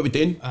says, right, what are we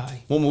doing?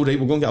 Mum, all right,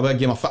 we're going to get a big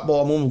game of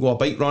football. Mum, we'll go a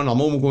bike run. Or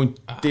Mum, we'll go and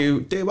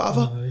do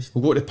whatever.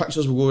 We'll go to the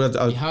pictures. We'll go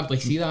to you hardly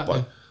see that.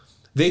 But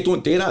they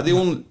don't do that. They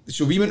only,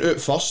 so we went out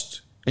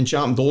first and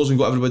chatting doors and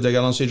got everybody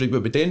together and says, right, what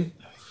are we doing?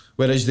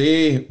 Whereas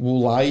they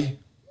will lie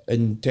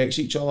and text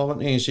each other, won't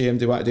they, and say,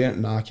 do you want to do it?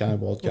 Nah, can't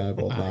board, nah,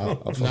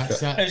 I'll fuck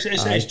that's it.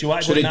 it. Do you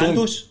want to go to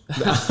Nando's?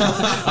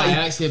 Aye,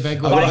 actually a big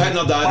I one. got hitting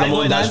her dad in the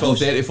morning, that's for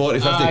 30, 40,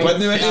 50 quid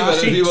now,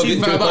 if we were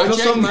getting £2 or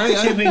something,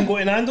 See if we can go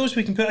to Nando's,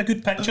 we can put a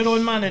good picture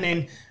on, man,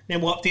 and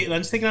then we'll update our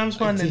Instagrams,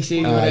 man. To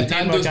say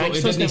Nando's, but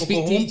we didn't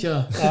speak to each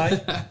other.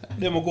 Aye,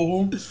 then we'll go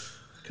home.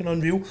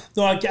 Unreal.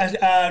 No, I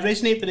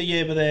resonate with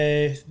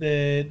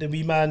the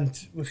wee man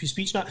with his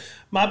speech. Now,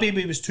 my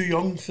baby was too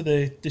young for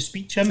the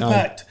speech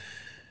impact.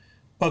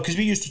 But because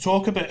we used to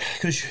talk about,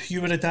 because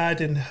you were a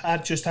dad and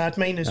I'd just had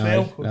mine as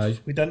well.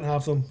 We didn't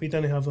have them.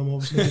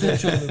 Obviously.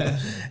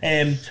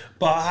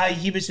 But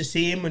he was the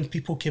same when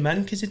people came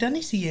in because he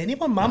didn't see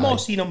anyone. My mum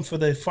seen him for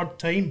the third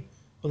time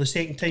or the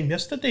second time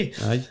yesterday.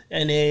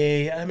 And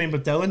I remember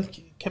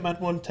Dylan came in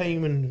one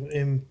time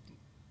and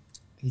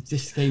he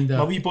just kind of...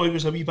 my wee boy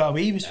was a wee bit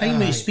away. He was fine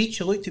with his speech.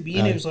 He looked at me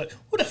and he was like,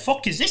 "What the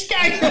fuck is this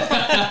guy?"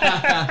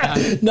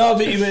 No,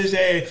 but he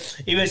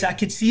was. I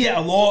could see it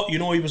a lot. You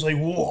know, he was like,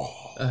 "Whoa,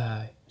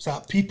 is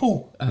that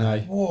people?"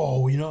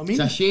 Whoa, you know what I mean?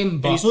 It's a shame,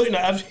 but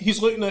and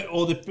he's looking at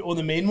all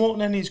the men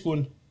walking in. And he's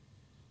going,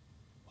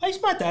 "Why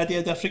is my daddy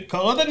a different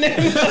colour than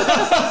them?"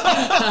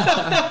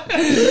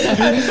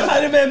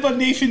 I remember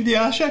Nathan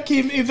D'Asha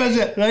came to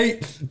visit,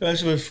 right?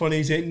 This was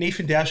funny.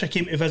 Nathan D'Asha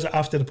came to visit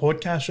after the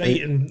podcast,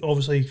 right? And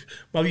obviously,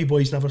 my wee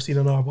boy's never seen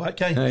another black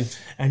guy.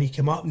 And he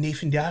came up,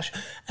 Nathan D'Asha,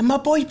 and my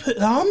boy put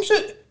the arms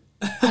out.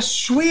 I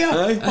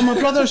swear, on my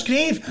brother's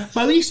grave,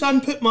 my wee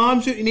son put my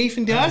arms out to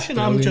Nathan D'Asha, and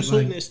I'm just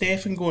looking at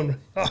Steph and going,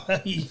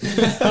 you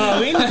know what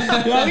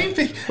I mean?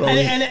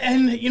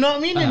 And you know what I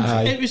mean?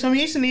 And it was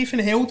amazing. Nathan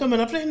held him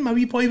and everything. My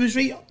wee boy was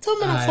right up to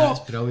him, and I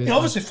thought, he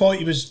obviously thought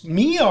he was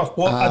me or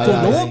what, I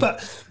don't know,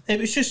 but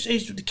it was just,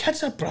 the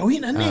kids are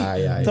brilliant, aren't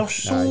they? They're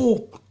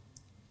so...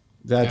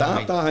 They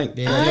adapt, I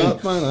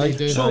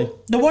think. So,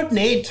 the word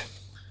Ned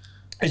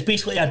is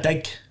basically a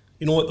dig.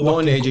 You know what the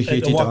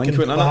non-educated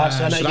delinquent, class,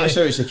 so that's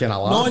how it's a kind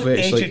of laugh.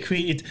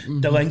 Non-educated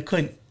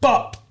delinquent,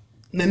 but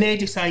the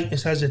Neddy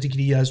Scientist has a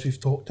degree, as we've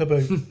talked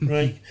about,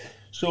 right?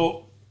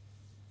 So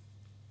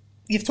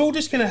you've told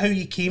us kind of how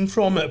you came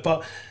from it,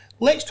 but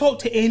let's talk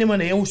to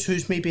anyone else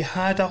who's maybe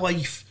had a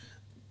life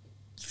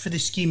for the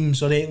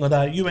schemes or anything like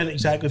that. You went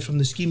exactly from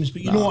the schemes,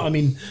 but you know what I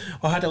mean.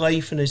 I had a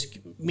life and is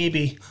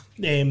maybe.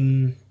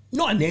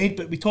 Not a Ned,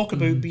 but we talk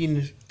about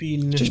being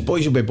just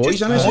boys will be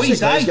boys, innit? Boys,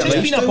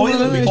 just being a boy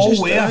that we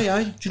all wear. Do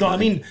you know what I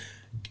mean?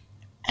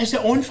 Is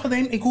it on for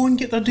them to go and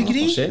get their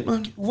degree? 100%,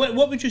 man.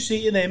 What would you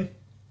say to them?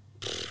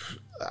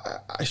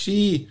 I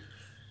see,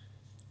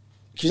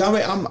 because I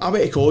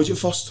went to college at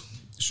first,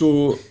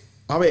 so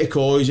I went to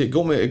college. I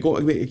got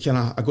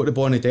the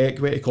ball on the deck.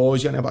 Went to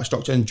college, got into a bit of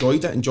structure.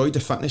 Enjoyed the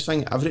fitness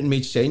thing. Everything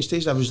made sense to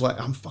us. I was like,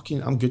 I'm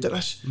good at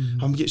this.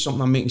 I'm getting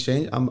something. I'm making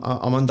sense.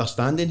 I'm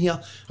understanding here.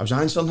 I was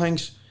answering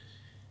things.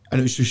 And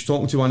it was just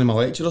talking to one of my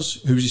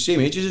lecturers who was the same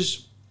age as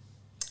us.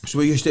 So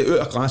we used to,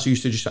 out of class, we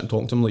used to just sit and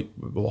talk to him like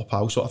we were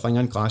pals sort of thing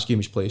in class, game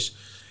his place.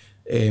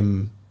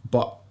 And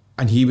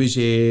he was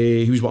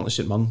working at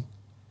St Mirren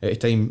at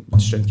the time,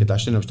 strength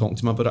conditioning. I was talking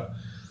to him about it.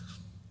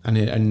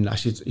 And I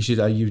said, he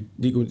said, you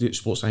need to go do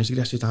sports science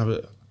degree. I said,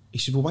 he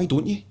said, well, why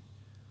don't you?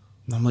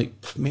 And I'm like,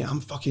 mate,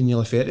 I'm fucking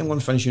nearly 30. I'm going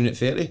to finish uni at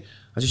 30.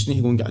 I just need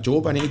to go and get a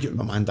job. I need to get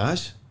my mum and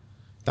dad's.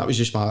 That was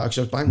just because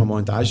I was banging my mum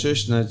and dad's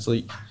house, and it's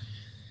like,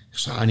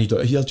 so I need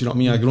out of here, do you know what I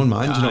mean? A grown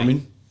man, do you know what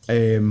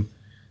I mean?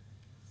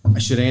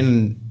 So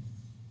then,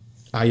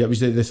 it was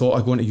the thought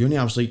of going to uni.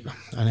 I was like,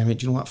 and I went,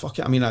 do you know what, fuck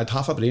it. I mean, I had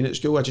half a brain at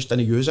school, I just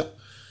didn't use it.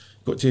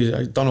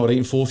 I'd done all right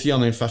in 4th year,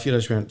 and then 5th year I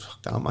just went,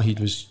 fuck that, my head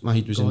was in,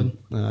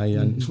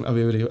 and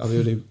away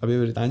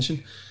with the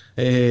dancing.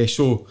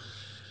 So,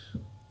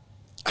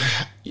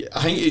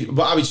 I think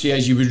what I would say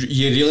is you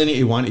really need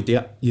to want to do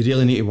it. You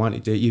really need to want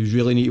to do it. You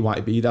really need to want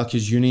to be there,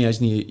 because uni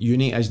isn't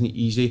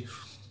easy.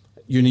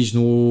 Uni's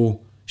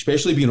no...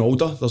 Especially being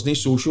older, there's no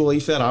social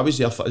life there. I was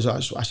there for, as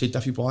I said to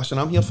a few people, and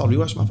I'm here for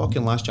real, it's my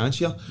fucking last chance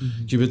here.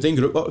 You were doing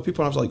group work with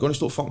people, and I was like, going to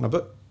stop fucking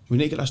about. We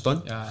need to get this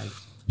done.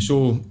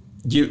 So,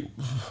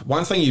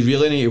 one thing you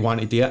really need to want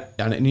to do it,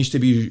 and it needs to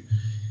be,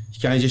 you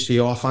can't just say,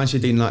 oh, I fancy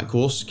doing that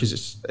course, because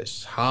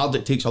it's hard,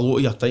 it takes a lot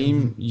of your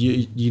time.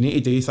 You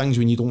need to do things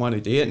when you don't want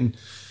to do it, and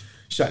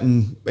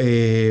sitting,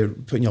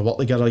 putting your work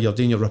together, you're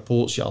doing your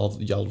reports, your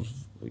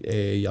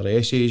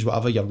essays,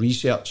 whatever, your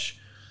research.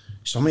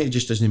 some of it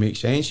just doesn't make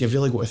sense. You've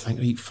really got to think,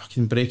 right,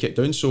 fucking break it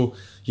down. So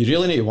you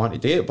really need to want to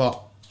do it, but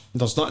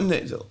there's nothing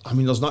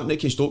that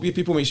can stop you.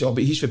 People might say, oh,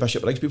 but he's for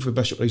Bishopbriggs, people for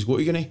Bishopbriggs go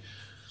to uni.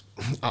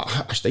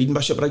 I stayed in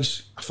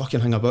Bishopbriggs. I fucking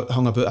hung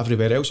about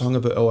everywhere else. I hung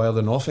about all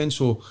the north end.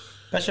 So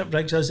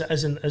Bishopbriggs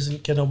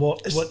isn't kind of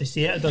what they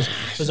say it does.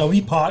 There's a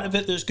wee part of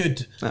it that's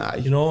good. Aye.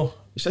 You know,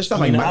 it's just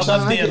I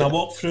live there and I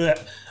walk through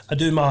it. I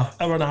do my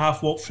hour and a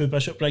half walk through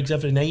Bishopbriggs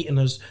every night, and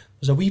there's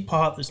a wee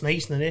part that's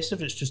nice, and the rest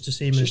of it's just the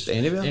same as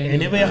anywhere. Aye, you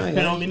know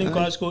what I mean? In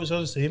Glasgow, it's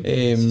all the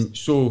same.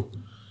 So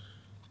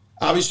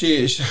I would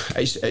say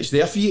it's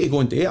there for you to go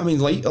and do it. I mean,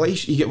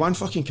 like you get one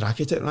fucking crack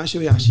at it, and that's the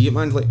way I see it,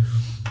 man. Like,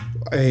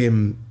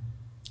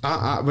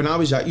 when I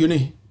was at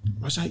uni,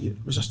 was I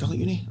still at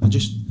uni? I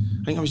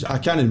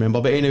can't remember,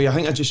 but anyway, I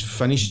think I just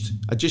finished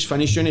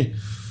uni.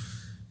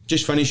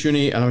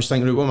 And I was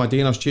thinking, right, what am I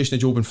doing? I was chasing a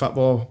job in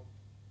football.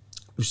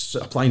 I was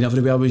applying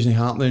everywhere, wasn't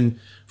happening.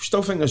 I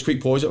still think I was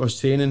quite positive. I was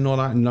training and all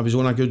that, and I was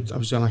on a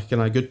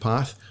kind of good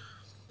path.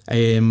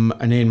 And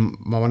then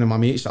one of my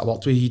mates that I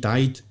worked with, he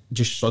died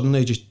just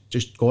suddenly,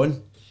 just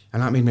gone,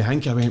 and that made me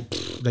think. I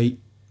went, right,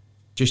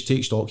 just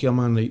take stock here,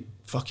 man. Like,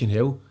 fucking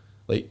hell,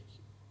 like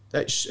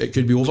it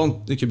could be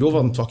over. It could be over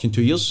in fucking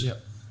 2 years.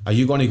 Yep. Are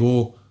you going to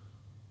go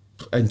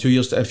in 2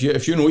 years? If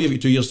you know you've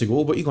got 2 years to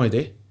go, what are you going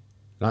to do?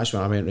 And that's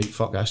when I went, right,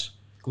 fuck this.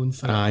 Going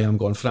for it. I'm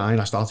going for it. And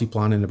I started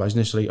planning the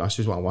business. Right, this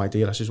is what I want to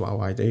do. This is what I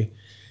want to do.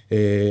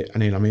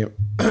 And then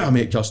I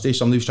met Kirsty.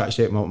 Somebody was trying to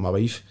set me up with my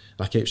wife,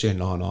 and I kept saying,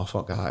 no,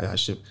 fuck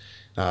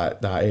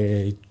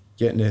that.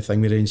 Getting the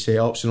thing with the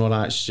set-ups and all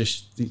that, it's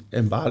just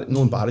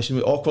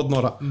embarrassing, awkward and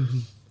all that. Mm-hmm.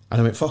 And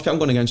I went, fuck it, I'm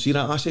going to go and see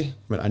that lassie.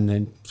 And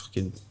then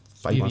fucking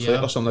 5 months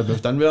later or something,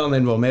 we've done with her, and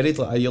then we were married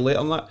like a year later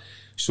and that.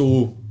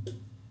 So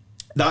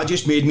that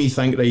just made me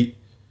think, right,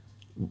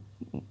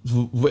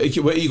 what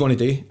are you going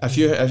to do?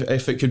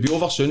 If it could be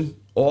over soon,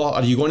 or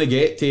are you going to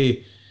get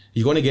to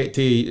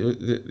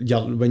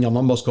when your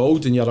number's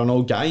called and you're an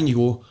old guy and you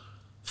go,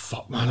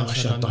 fuck man, I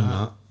wish I'd done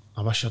that.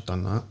 I wish I'd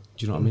done that.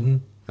 Do you know what I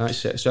mean?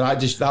 That's it. So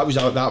that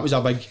was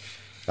a big.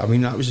 I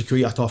mean, that was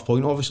quite a tough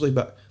point, obviously,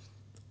 but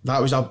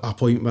that was a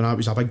point when it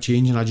was a big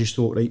change, and I just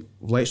thought, right,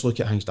 let's look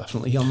at things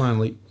differently here, man.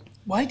 Like,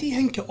 why do you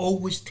think it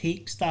always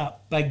takes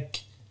that big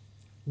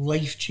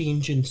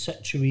life-changing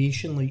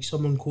situation, like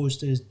someone close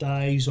to us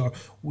dies, or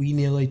we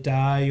nearly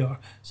die, or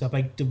it's a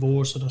big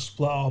divorce or a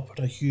split up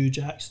or a huge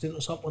accident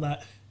or something like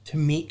that, to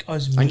make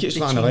us I think it's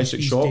like an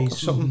electric shock or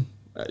something.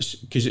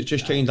 Because it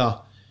just kind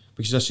of,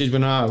 because I said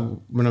when I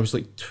was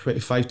like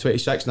 25,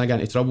 26 and I got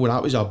into trouble,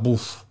 that was a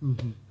boof,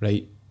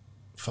 right,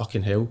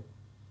 fucking hell.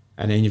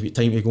 And then you've got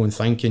time to go and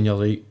think, and you're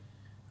like,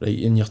 right,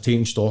 and you're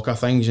taking stock of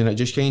things, and it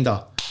just kind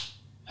of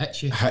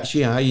hits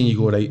you, aye, and you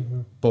go, right,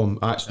 boom,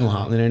 that's not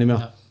happening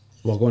anymore.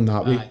 We're going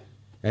that way,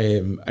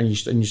 and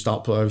you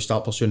start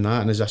pursuing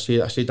that. And as I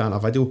said that in a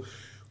video,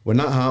 when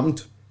that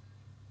happened,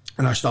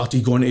 and I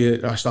started kind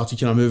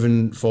of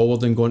moving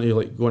forward and going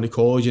to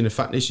college and the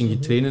fitness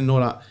and training and all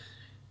that.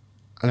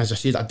 And as I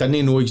said, I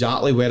didn't know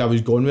exactly where I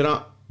was going with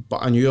that, but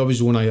I knew I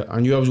was on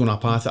a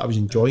path that I was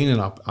enjoying, and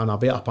a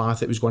better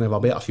path that was going to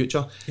have a better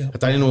future. Yeah. I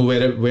didn't know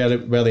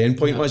where the end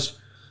point was,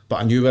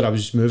 but I knew where I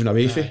was moving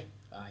away from,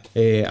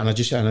 and I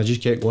just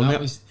kept going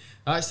there.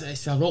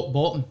 It's a rock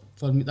bottom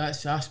for me. I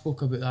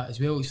spoke about that as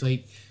well. It's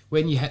like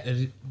when you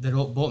hit the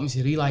rock bottom, it's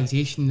a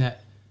realisation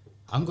that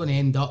I'm going to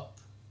end up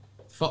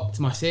fucked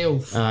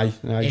myself,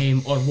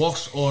 or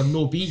worse, or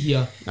no be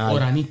here, or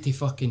I need to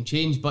fucking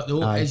change. But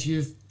as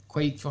you've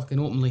quite fucking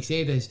openly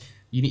said, is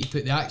you need to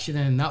put the action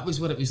in, and that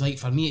was what it was like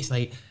for me. It's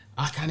like,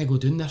 I can't go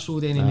down this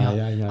road anymore.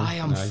 I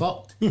am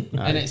fucked.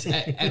 And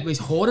it was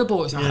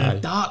horrible. It's a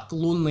dark,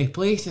 lonely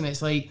place, and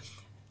it's like,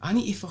 I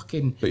need to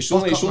fucking. But it's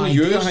only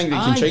you, I think,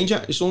 that can change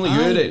it. It's only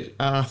you that,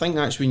 and I think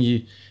that's when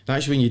you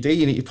do.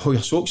 You need to pull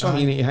your socks up.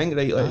 You need to think,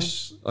 right,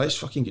 let's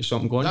fucking get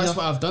something going. That's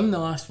what I've done the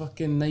last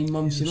fucking 9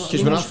 months. You know,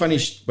 because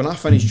when I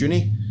finished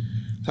uni,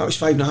 that was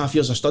 5.5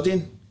 years of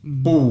studying.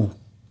 Boom.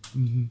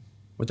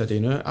 What did I do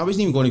now? I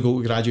wasn't even going to go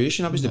to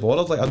graduation. I was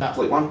bothered. Like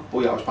one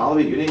boy I was pal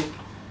with at uni,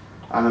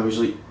 and I was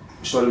like,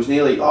 so it was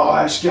nearly like, oh,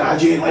 let's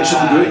graduate, let's do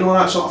it and all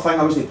that sort of thing.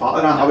 I wasn't part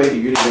of that. I went to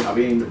uni, went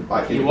away, and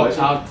back in. You worked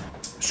hard.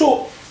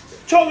 So,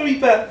 talk a wee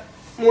bit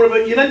more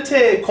about, you're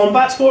into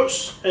combat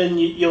sports and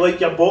you like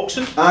your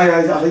boxing. I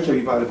like a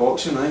wee bit of the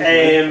boxing.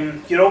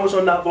 You're always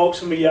on that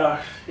boxing where you're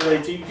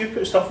like, do you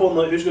put stuff on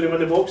like who's going to win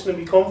the boxing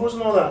and be combos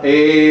and all that?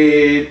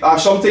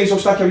 Sometimes I'll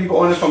stick a wee bit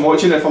on if I'm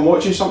watching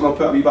something. I'll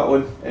put a wee bit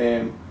on.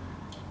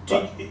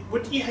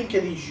 What do you think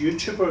of these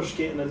YouTubers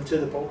getting into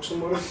the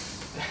boxing world?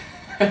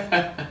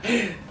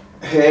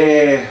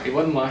 He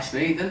won last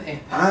night, didn't he?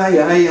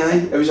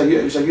 Aye. It was a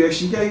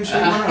UFC guy. I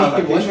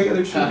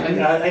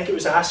think it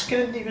was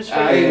Askin. He was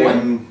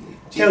fighting.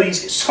 Tell he's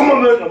got some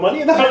amount of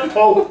money in that,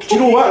 Paul. Do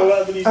you know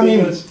what? I mean,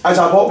 as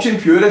a boxing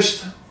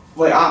purist,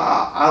 like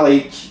I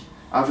like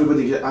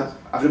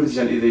everybody's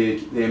into the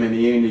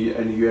MMA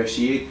and the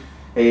UFC.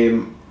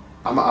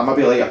 I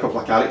maybe like a couple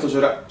of characters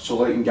of it. So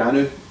like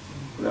Ngannou,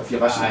 if you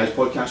listen to his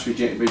podcast with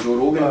Joe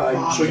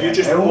Rogan. So you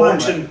just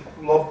boxing,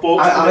 love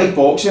boxing? I like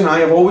boxing.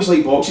 I've always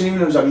liked boxing. Even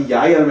when I was a wee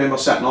guy, I remember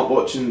sitting up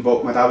watching.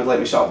 My dad would let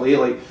me sit up late.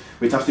 Like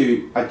we'd have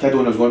to. I'd kid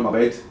when I was going to my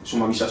bed, so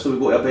my wee sister would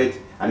go to bed,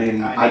 and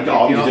then I'd get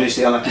up, you'd do the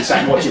stair, and I could sit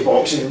and watch your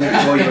boxing.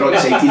 And you were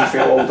excited, you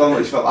felt all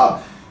done. It felt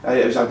like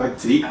it was a big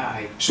treat.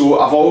 So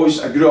I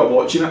grew up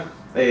watching it,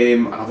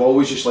 and I've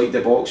always just liked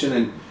the boxing.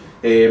 And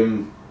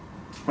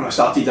when I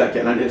started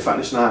getting into the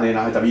fitness and then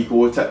I had a wee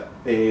go at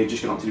it,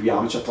 just going up to the wee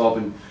amateur club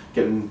and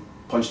getting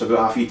punched about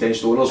half 10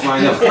 stoners,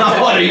 man.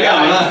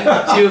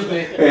 Cheers,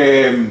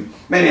 mate.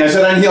 Many is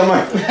there in here,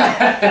 man.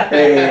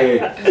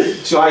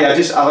 So I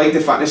like the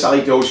fitness, I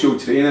like the old school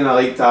training, I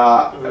liked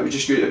that. It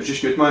was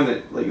just good,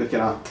 man. Like the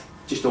kind of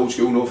just old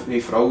school, no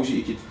frills.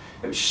 You could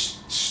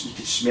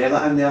smell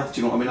it in there.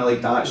 Do you know what I mean? I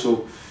like that.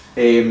 So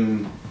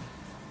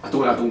I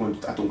don't go to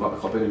the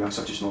club anymore.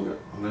 I've just not got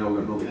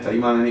no good time,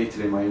 man. I need to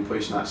train my own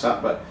place and that's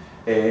it. But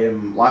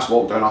last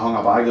lockdown I hung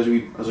a bag.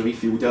 There's a wee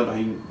field there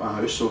behind my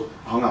house, so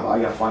I hung a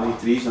bag of 20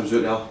 trees and I was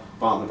out there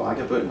batting the bag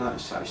about and that,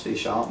 just trying to stay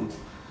sharp. And,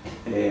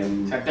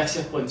 it's a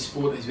disciplined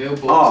sport as well,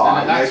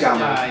 boxing.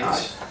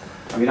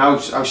 I mean, I'll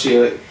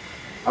say like,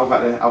 I'll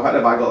hit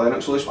the bag of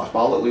Lennox loose, my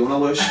ball at Leona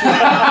loose. Love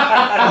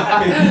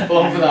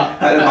that.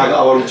 Hit the bag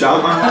of world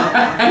champ,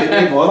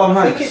 man. Bother,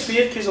 man. I think it's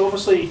weird because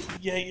obviously,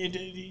 do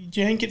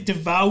you think it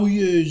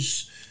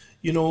devalues,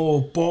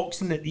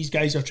 boxing that these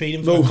guys are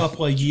training for a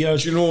couple of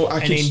years?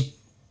 Then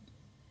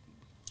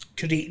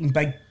creating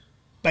big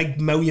 £1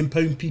 million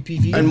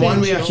PPV. And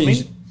one way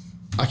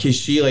I can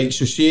see, like,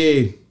 so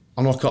say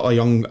I know a couple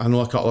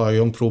of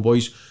young pro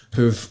boys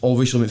who've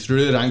obviously went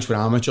through the ranks with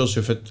amateurs,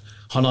 who've had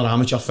 100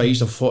 amateur fights,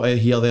 they've fought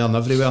here, there and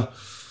everywhere.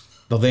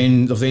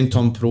 They've then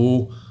turned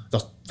pro,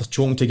 they're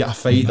choking to get a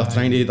fight, they're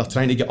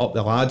trying to get up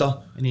the ladder,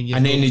 and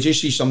then they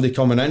just see somebody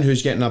coming in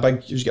who's getting a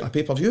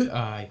pay-per-view.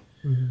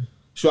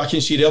 So I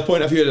can see their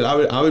point of view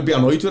that I would be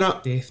annoyed with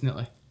that.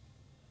 Definitely.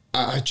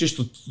 I just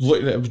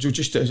looked at it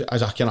just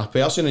as a kind of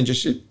person and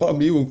just said, but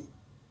me,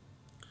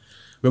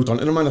 well done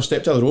to them, man. They've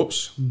stepped to the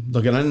ropes.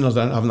 They're getting in,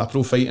 they're having a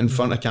pro fight in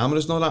front of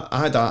cameras and all that. I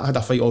had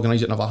a fight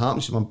organised that never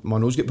happened, so my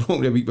nose got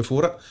broken a week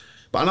before it.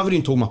 But I never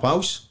even told my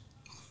pals.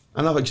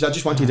 Because I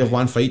just wanted to have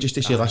one fight just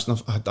to say, listen,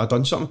 I've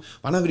done something.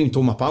 But I never even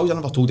told my pals, I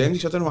never told them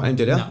because I didn't want them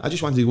to do that. I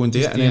just wanted to go and do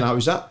it, and then that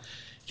was it.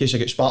 In case I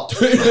get sparked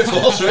out in the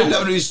first round,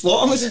 everybody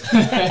slaughter me.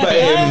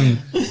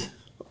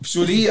 But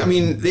so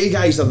they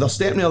guys, they're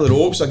stepping near the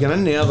ropes, they're getting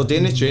in there, they're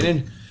doing the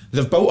training.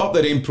 They've built up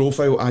their own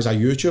profile as a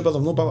YouTuber,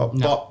 they've not built up,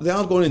 but they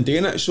are going and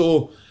doing it.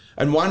 So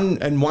in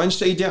one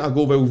side, I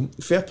go, well,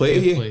 fair play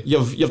to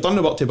you. You've done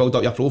the work to build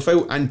up your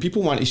profile, and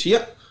people want to see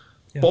it.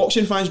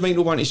 Boxing fans might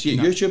not want to see it.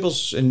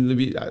 YouTubers and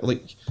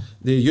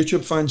the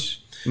YouTube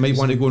fans might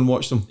want to go and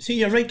watch them. See,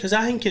 you're right, because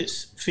I think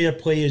it's fair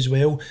play as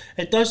well.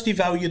 It does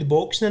devalue the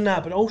boxing and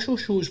that, but it also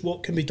shows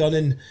what can be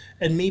done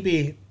and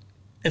maybe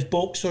if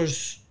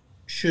boxers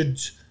should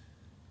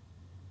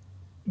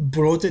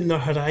broaden their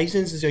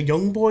horizons as a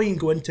young boy and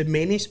go into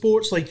many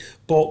sports like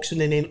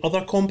boxing and then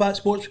other combat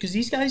sports, because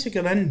these guys are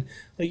going in,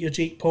 like your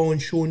Jake Paul,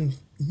 and showing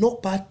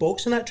not bad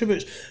boxing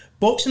attributes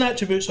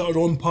that are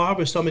on par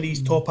with some of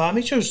these top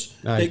amateurs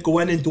that go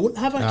in and don't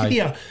have a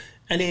career.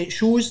 And it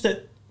shows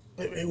that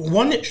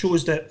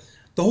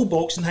the whole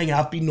boxing thing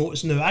I've been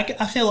noticing now, I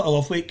fell out of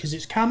love with it because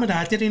it's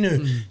camaraderie now.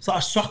 It's like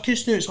a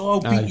circus now. It's I'll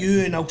beat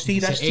you and I'll say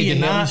this to you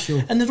and that.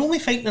 And they're only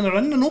fighting in the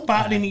ring, they're not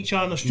battering each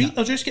other on the street.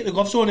 They'll just get the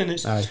gloves on, and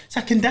it's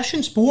a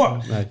conditioned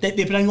sport that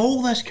they bring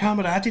all this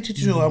camaraderie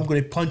to. I'm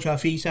going to punch your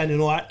face in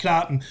and all that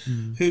crap, and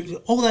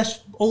all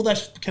this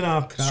kind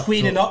of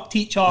squaring up to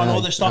each other and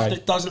all the stuff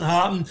that doesn't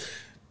happen.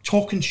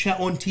 Talking shit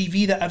on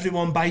TV that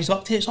everyone buys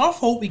up to. It's our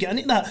fault we get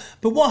into that.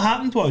 But what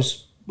happened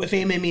was, with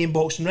MMA and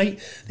boxing, right,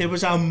 there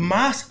was a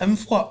mass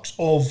influx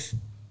of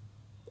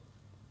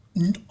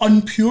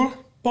unpure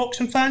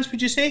boxing fans,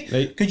 would you say?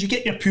 Because you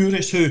get your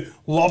purists who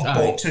love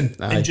boxing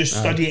and just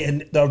study it,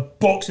 and they're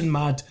boxing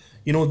mad.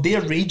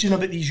 They're raging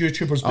about these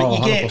YouTubers, but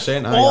you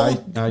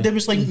get there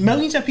was like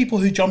millions of people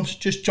who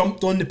just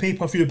jumped on the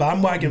pay-per-view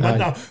bandwagon, went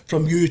there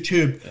from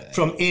YouTube,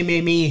 from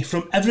MMA,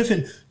 from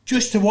everything,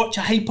 just to watch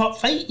a hype-up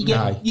fight. You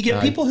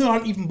get people who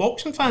aren't even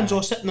boxing fans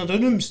all sitting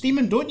around them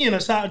steaming, don't you, on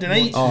a Saturday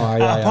night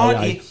at a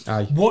party,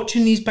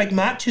 watching these big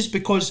matches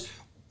because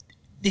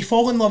they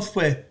fall in love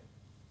with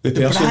the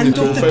brand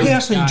of the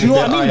person. Do you know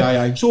what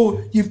I mean?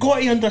 So you've got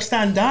to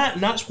understand that,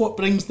 and that's what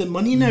brings the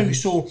money now.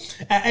 So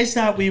it is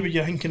that way where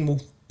you're thinking,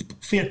 well,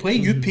 fair play,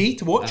 you pay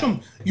to watch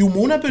them. You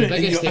moan about it,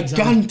 and I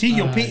guarantee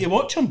you'll pay to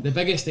watch them. The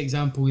biggest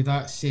example of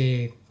that's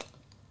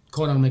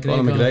Conor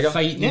McGregor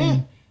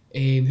fighting.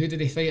 Who did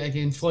he fight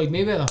again? Floyd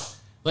Mayweather.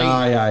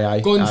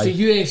 Going from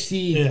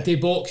UFC to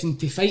boxing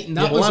to fighting.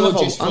 That was all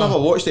just I never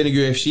watched any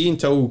UFC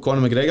until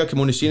Conor McGregor came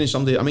on the scene, and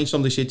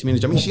somebody said to me,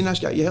 "Have you seen this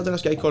guy? You heard of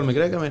this guy, Conor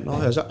McGregor?" I went, "No,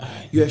 is it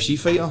UFC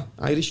fighter,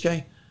 Irish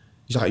guy?"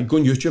 He's like, "Go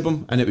and YouTube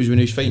him," and it was when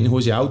he was fighting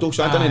Jose Aldo.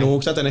 So I didn't know,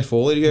 because I didn't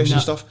follow the UFC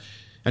stuff,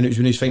 and it was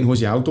when he was fighting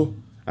Jose Aldo.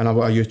 And I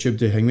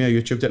YouTubed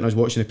it, and I was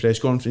watching the press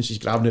conference, he's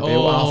grabbing the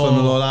belt off him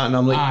and all that, and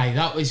I'm like, aye,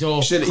 that was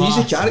all so he's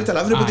a character,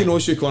 everybody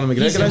knows who Conor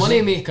McGregor is. He's a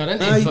money maker,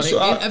 isn't he? So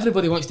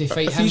everybody wants to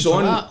fight him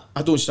for that.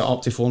 I don't sit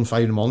up to 4 and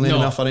 5 in the morning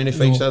anymore for any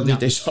fights, they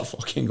just are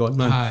fucking gone,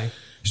 man. Aye.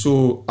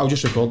 So I'll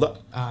just record it.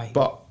 Aye.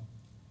 But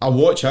I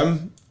watch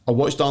him, I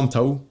watch Dan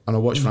Till, and I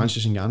watch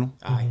Francis Ngannou.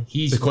 Aye,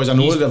 because I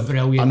know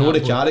the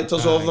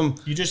characters of them.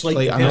 You just like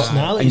the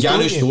personalities.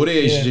 And Ngannou's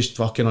story is just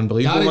fucking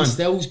unbelievable, Darren man.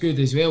 Still's good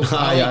as well.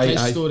 I like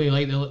his story,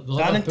 like the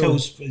Darren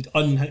Till's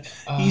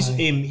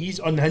he's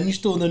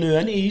unhinged on the new,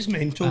 isn't he? He's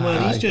mental,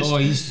 man. He's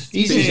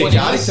a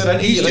character, isn't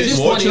he? He's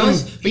just watch him.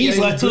 He's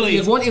literally,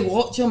 you want to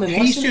watch him and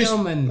listen to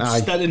him, and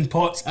stirring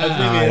pots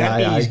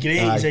everywhere. He's great.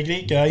 He's a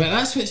great guy. But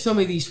that's what some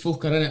of these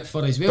folk are in it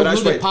for as well.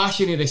 Not the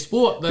passion of the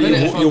sport. They're in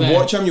it for you'll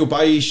watch him, you'll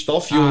buy his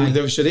stuff.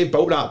 So they've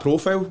built that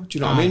profile. Do you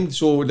know what I mean?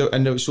 So whether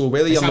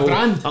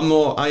I'm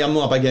not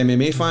a big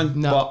MMA fan,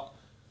 but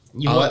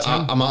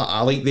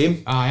I like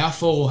them. Aye, I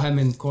follow him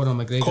and Conor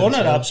McGregor. Conor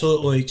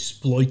absolutely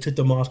exploited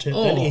the market,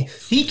 didn't he?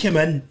 He came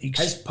in,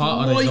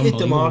 exploited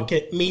the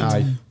market, made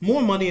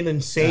more money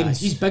than sense.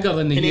 He's bigger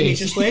than the UFC. And then he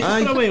just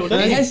left for a while,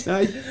 didn't he?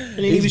 And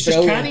then he was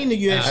just carrying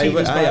the UFC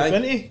back,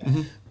 didn't he?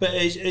 But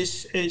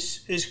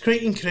it's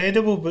quite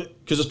incredible,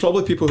 because there's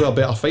probably people who are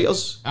better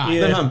fighters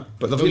than him,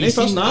 but they've got no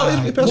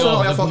personality. The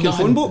personality of fucking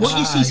phone book. What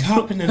you see's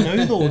happening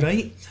now, though,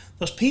 right?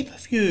 There's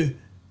pay-per-view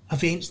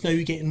events now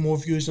getting more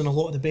views than a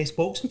lot of the best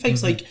boxing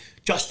fights, like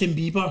Justin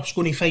Bieber's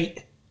going to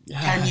fight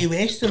Kanye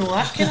West and all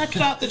that kind of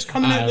crap that's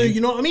coming out now,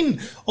 you know what I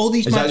mean? All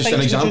these is that just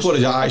an example, or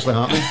is that actually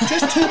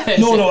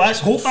happening? No, I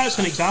hope that's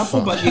an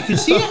example, but you can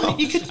see it,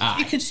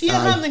 you could see it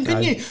happening,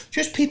 couldn't you?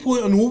 Just people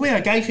out of nowhere,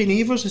 a guy from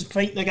Neighbours is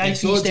fighting a guy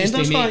from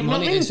EastEnders, you know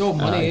what I mean? It's all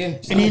money,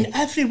 and then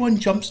everyone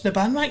jumps in the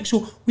bandwagon,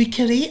 so we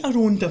create our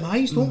own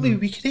demise, don't we?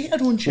 We create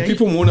our own shit. Well,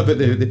 people moan about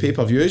the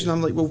pay-per-views, and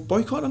I'm like, well,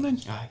 boycott them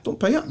then. Don't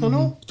pay it.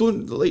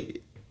 Don't,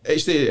 like,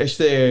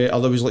 there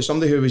was like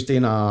somebody who was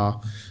doing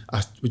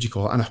what do you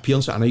call it, an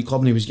appearance at a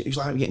nightclub, and he was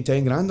like getting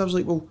 10 grand. I was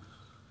like, well,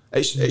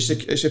 it's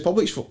the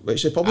public's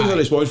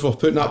responsible for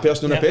putting that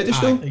person on a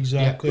pedestal.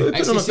 Exactly.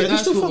 That's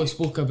what we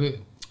spoke about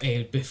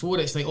before.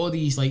 It's like all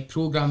these like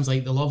programs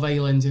like the Love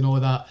Islands and all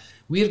that.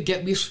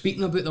 We're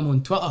speaking about them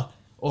on Twitter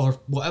or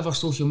whatever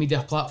social media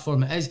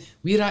platform it is.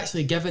 We're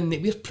actually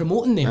we're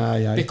promoting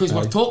them because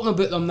we're talking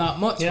about them that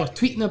much. We're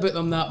tweeting about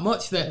them that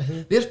much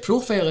that their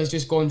profile has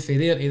just gone from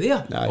there to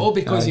there, all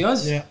because of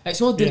us.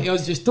 It's all down to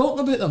us just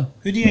talking about them.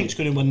 Who do you think's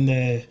going to win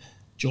the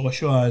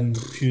Joshua and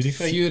Fury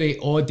fight? Fury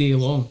all day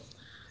long.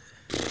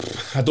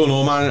 I don't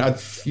know, man.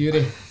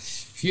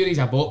 Fury's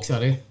a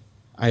boxer,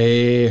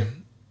 I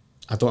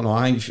don't know.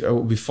 I think it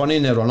will be funny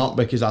in the run up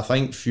because I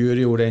think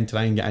Fury will then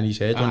try and get in his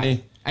head, won't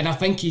he? And I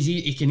think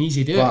he can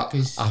easily do it.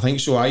 Cause I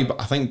think so.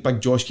 But I think Big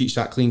Josh keeps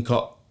that clean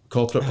cut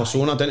corporate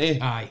persona, doesn't he?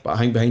 But I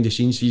think behind the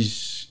scenes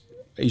he's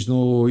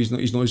no as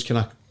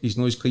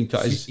clean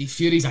cut as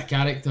Fury's a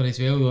character as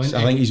well, isn't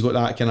he? I think he's got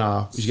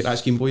that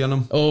scheme boy in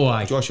him.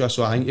 Joshua.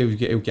 So I think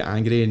he'll get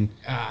angry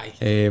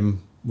and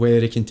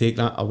whether he can take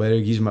that or whether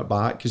he gives him it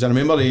back. Because I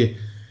remember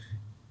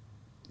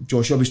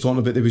Joshua was talking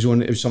about it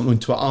was something on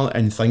Twitter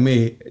and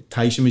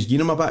Tyson was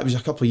giving him a bit. It was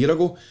a couple of years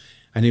ago.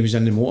 And he was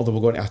in the motor, they were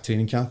going to a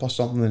training camp or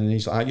something, and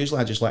he's like, usually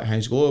I just let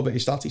hands go, but he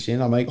started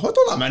saying, I'm like, hold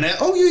on a minute,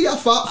 you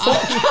fat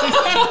fuck.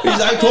 He's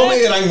like, call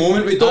me a ring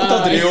moment with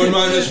Dr. Dre on,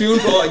 man, it's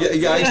feeling for like a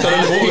gangster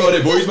in the motor with all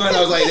the boys, man.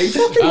 I was like, hey,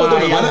 fucking hold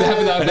on a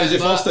minute. And it's the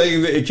first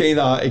time that he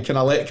kind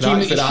of let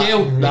crack for that.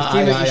 Came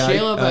out his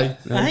shell a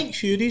bit. I think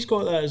Fury's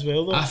got that as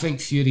well, though. I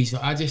think Fury's,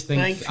 I just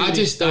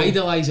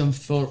idolise him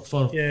for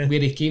where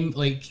he came,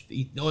 like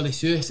all the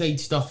suicide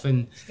stuff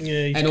and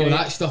all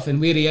that stuff, and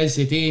where he is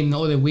today and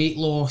all the weight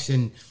loss,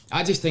 and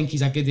I just think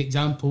he's a good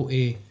example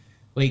to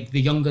like the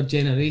younger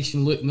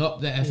generation looking up,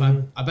 that if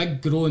a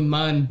big grown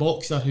man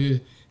boxer who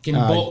can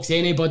box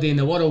anybody in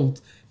the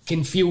world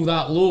can feel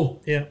that low,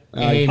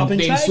 I've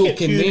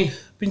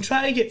been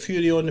trying to get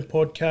Fury on the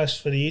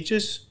podcast for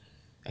ages.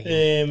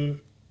 I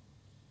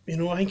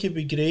think he'd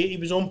be great. He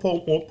was on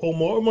Paul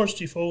Mortimer's.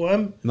 Do you follow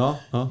him? No.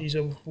 He's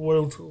a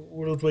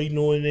worldwide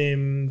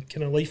known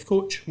kind of life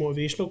coach,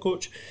 motivational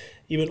coach.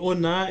 He went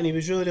on that and he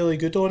was really, really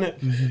good on it.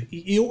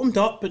 He opened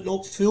up, but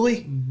not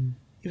fully.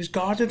 He was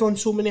guarded on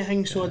so many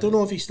things, so I don't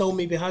know if he still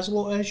maybe has a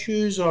lot of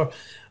issues or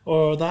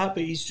that,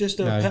 but he's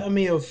just an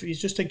epitome of,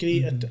 he's just a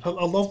great, I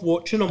love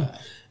watching him.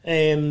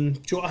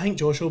 I think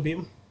Joshua will beat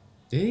him.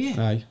 Do you?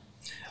 Aye.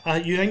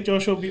 You think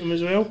Joshua will beat him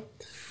as well?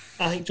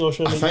 I think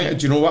Joshua. Do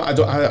you know what?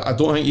 I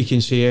don't think you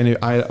can say any.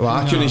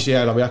 I couldn't say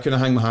either way. I couldn't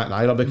hang my hat in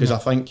either because I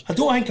think. I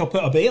don't think I'll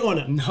put a bet on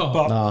it.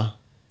 No.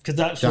 Because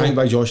that's. I think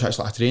by Josh hits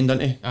like a train,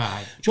 doesn't he?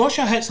 Aye.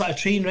 Joshua hits like a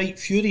train, right?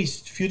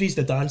 Fury's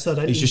the dancer,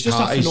 isn't he? He's just a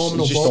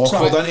phenomenal boxer. He's just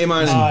awkward, isn't he,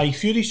 man? Aye,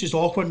 Fury's just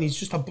awkward, and he's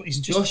just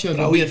Joshua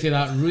brilliant. For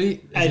that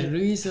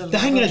Ruiz. The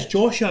thing is,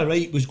 Joshua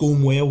Wright was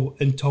going well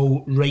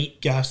until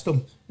Wright gassed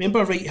him.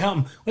 Remember Wright hit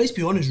him? Let's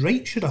be honest,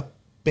 Wright should have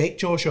bet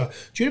Joshua.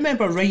 Do you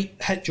remember Wright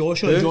hit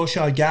Joshua and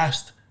Joshua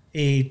gassed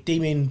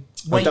Damien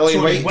White?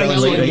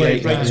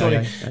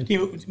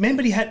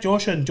 Remember he hit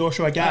Joshua and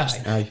Joshua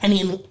gassed, and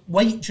then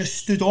White just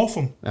stood off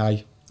him.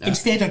 Aye.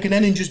 instead of going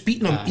in and just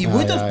beating him. He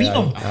would have beat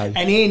him.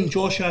 And then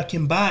Joshua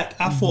came back.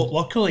 I thought,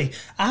 luckily,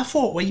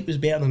 White was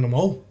better than them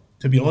all.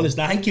 To be honest,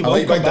 I think he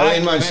will come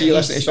back. Man, see,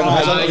 listen to some of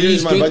his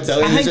interviews, man. Big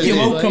Dillian, I think he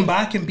will come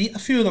back and beat a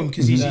few of them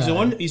because he's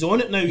on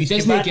it now. He's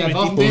doesn't back give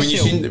up. When you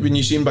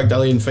seen Big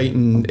Dillian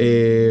fighting,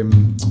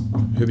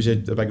 who was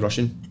it? The big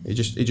Russian. He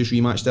just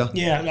rematched there.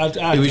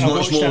 Yeah,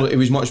 he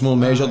was much more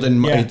measured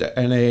and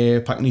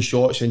picking his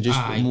shots and just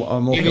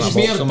more. He was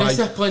more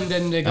disciplined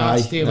in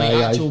regards to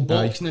actual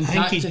boxing and tactics.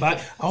 I think he's back.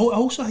 I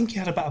also think he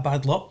had a bit of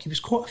bad luck. He was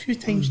caught a few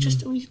times.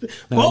 Just a wee bit.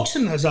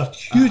 Boxing has a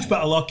huge bit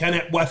of luck in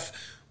it with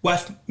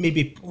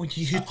maybe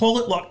you could call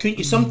it luck, couldn't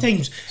you?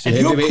 Sometimes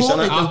if you're caught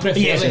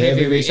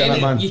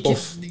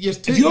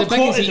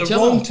at the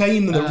wrong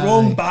time and the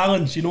wrong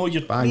balance,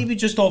 you're maybe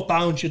just off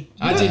balance.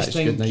 I just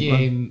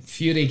think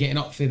Fury getting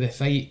up for the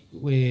fight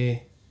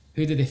with.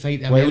 Who did they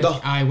fight?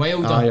 Wilder.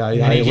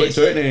 Wilder. He looked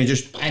out and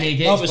he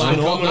gets back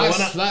up.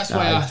 That's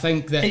why I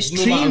think that it's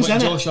no trains,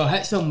 matter what Joshua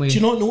hits him with, do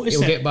you not notice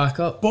he'll get back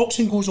up.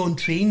 Boxing goes on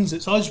trains.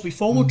 It's us. We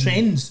follow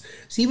trends.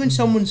 See when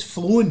someone's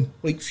flown,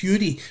 like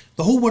Fury,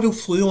 the whole world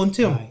flew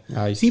onto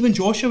him. See when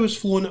Joshua was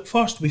flown at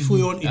first, we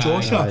flew onto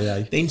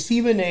Joshua. Then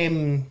see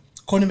when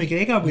Conor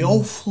McGregor, we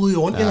all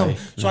flew onto them.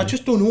 So I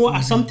just don't know.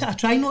 I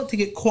try not to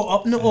get caught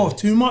up in it all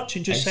too much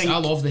and just think. I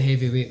love the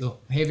heavyweight though.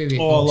 Heavyweight.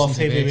 I love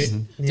heavyweight.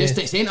 Just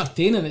it's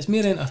entertaining. It's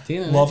more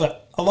entertaining. Love it.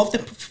 I love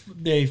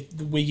the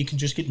way you can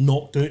just get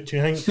knocked out. Do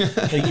you think?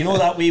 Like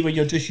that way where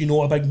you're just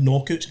a big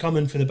knockout's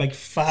coming for the big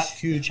fat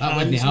huge that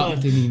hands. That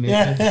wouldn't happen to me,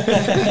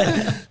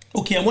 mate.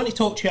 Okay, I want to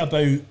talk to you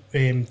about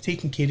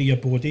taking care of your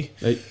body.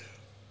 Right.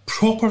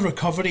 Proper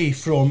recovery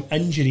from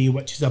injury,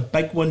 which is a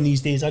big one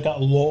these days. I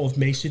got a lot of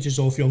messages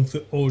off young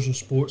footballers and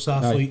sports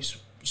athletes,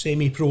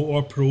 semi-pro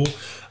or pro,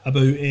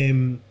 about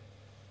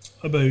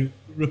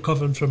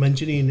recovering from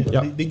injury, and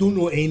they don't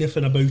know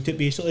anything about it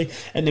basically.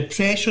 And the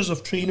pressures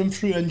of training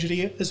through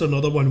injury is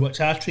another one,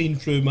 which I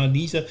trained through my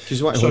knees. Because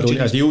they want to hold on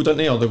to a deal, don't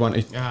they, or they want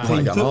to get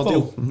another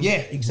deal?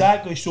 Yeah,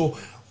 exactly. So,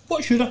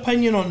 what's your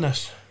opinion on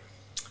this?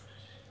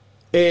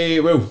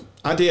 Well,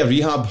 I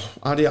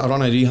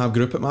run a rehab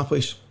group at my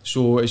place.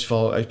 So it's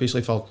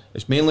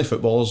mainly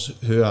footballers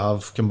who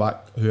have come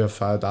back, who have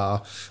had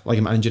a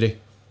ligament injury,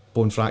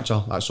 bone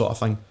fracture, that sort of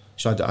thing.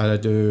 So I'll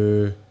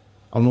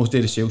not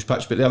do the sales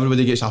pitch, but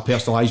everybody gets a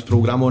personalised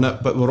programme on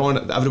it. But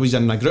everybody's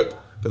in a group,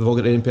 but they've all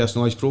got their own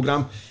personalised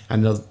programme,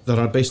 and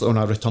they're basically on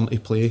a return to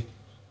play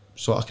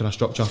sort of kind of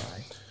structure.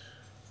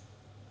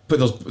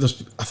 But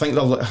I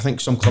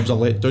think some clubs are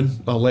let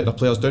their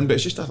players down, but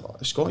it's just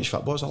Scottish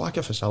football is a lack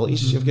of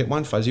facilities. You've got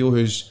one physio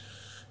who's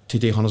to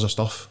do hundreds of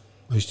stuff,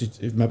 who's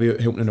maybe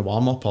helping in the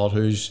warm up, or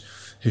who's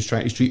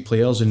trying to treat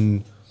players,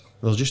 and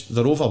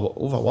they're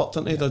overworked,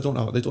 aren't they? They don't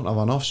have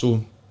enough.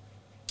 So,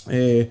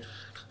 and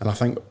I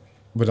think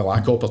with the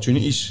lack of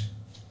opportunities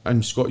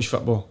in Scottish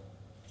football,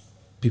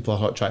 people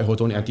are trying to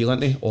hold on to a deal,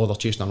 aren't they? Or they're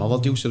chasing another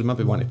deal, so they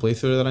maybe want to play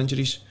through their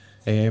injuries,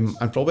 and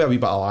probably a wee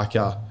bit of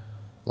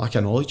lack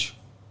of knowledge.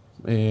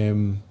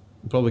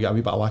 Probably got a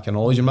wee bit of lack of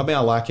knowledge, and maybe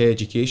a lack of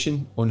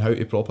education on how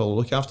to properly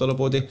look after a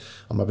body.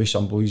 Or maybe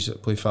some boys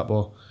that play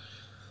football,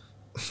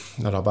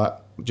 they're a bit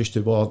just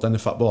too bored in the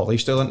football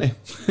lifestyle, aren't they?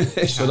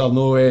 So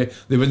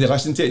they wouldn't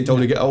listen to it until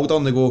they get older,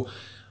 and they go.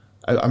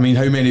 I mean,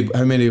 how many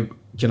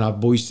kind of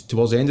boys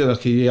towards the end of their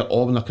career,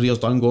 or when their career's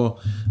done, go,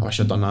 I wish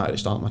I'd done that at the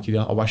start of my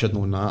career. I wish I'd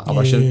known that.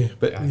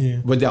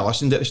 Would they have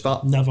listened at the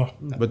start? Never.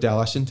 Would they have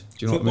listened?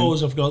 Do you know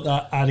Footballers what I mean? have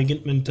got that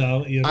arrogant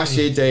mentality. I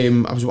said I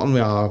was working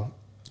with a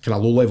kind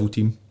of low-level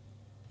team.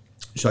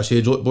 So I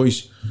said, look,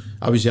 boys,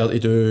 I was there to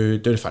do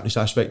the fitness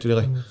aspect,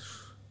 really.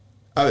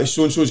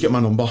 So-and-so's get my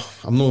number.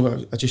 I'll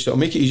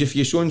make it easy for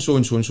you.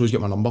 So-and-so's get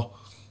my number.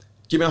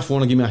 Give me a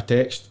phone or give me a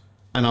text,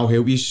 and I'll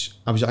help you.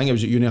 I think I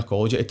was at uni or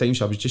college at the time,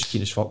 so I was just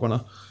keen as fuck,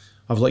 wasn't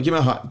I was like,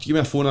 give me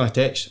a phone or a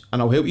text,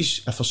 and I'll help you.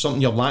 If there's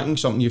something you're lacking,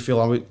 something you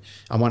feel I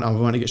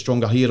want to get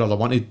stronger here,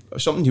 or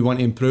something you want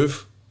to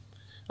improve,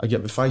 I get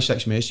about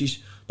 5-6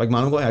 messages. Big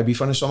man, I'm going to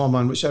Ibiza in the summer,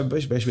 man. What's the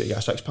best way to get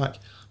a six pack?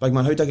 Big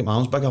man, how do I get my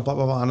arms bigger? Blah,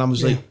 blah, blah. And I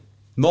was like,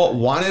 not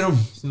one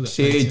of them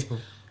said,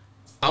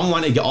 I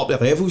want to get up the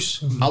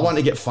levels. I want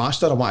to get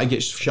faster. I want to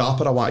get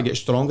sharper. I want to get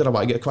stronger. I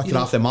want to get quicker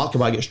off the mark. I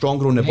want to get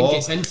stronger on the ball.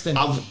 It's instant.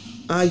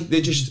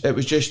 It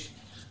was just,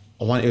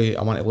 I want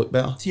to look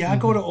better. See, I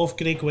got it off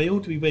Greg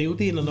Wild,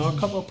 Wildy, and another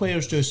couple of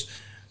players just,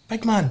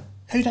 big man,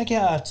 how do I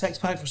get a six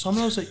pack for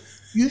summer? I was like,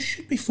 you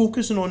should be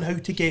focusing on how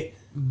to get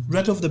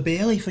rid of the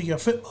belly for your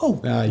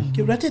football.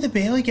 Get rid of the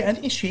belly, get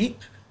into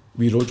shape.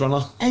 Wee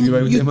roadrunner. And you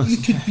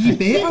could be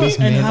better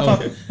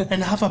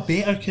and have a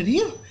better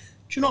career. Do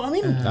you know what I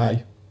mean?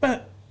 Aye.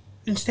 But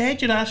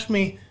instead you ask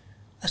me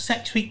a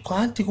 6-week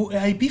plan to go to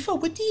Ibiza.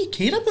 What do you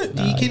care about?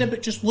 Do you care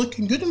about just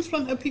looking good in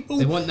front of people?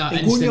 They want that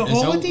and going instant to your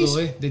result, holidays?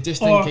 though, They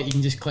just think that you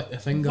can just click the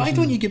fingers. Why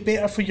don't you get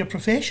better for your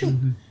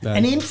profession?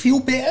 And then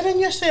feel better in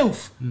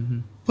yourself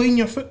playing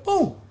your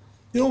football?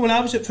 You know, when I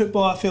was at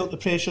football, I felt the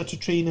pressure to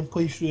train and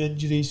play through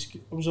injuries.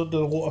 I was under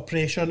a lot of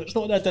pressure, and it's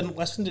not that I didn't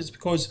listen, it's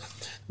because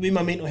the way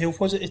my mental health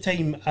was at the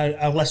time,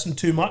 I listened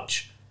too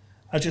much.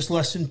 I just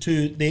listened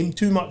to them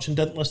too much and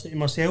didn't listen to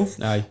myself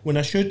when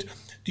I should.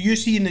 Do you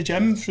see in the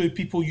gym, through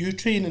people you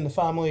train and the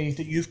family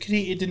that you've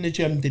created in the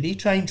gym, do they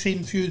try and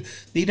train through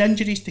their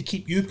injuries to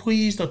keep you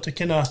pleased, or to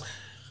kind of...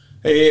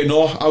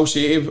 No, I'll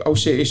say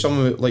to some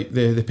of like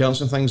the parents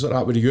and things like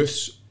that with the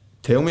youths,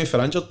 tell me if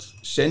they're injured,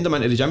 send them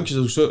into the gym,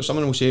 because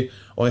someone will say,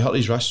 oh, he hurt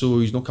his wrist, so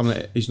he's not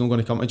going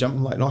to come to the gym.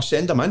 I'm like, no,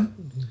 send them in,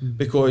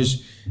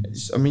 because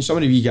I mean, some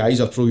of the wee guys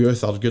are pro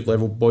youth, are good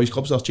level boys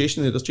clubs, they're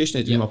chasing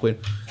the dream of playing.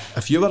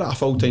 If you were at a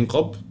full-time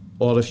club,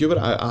 or if you were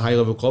at a high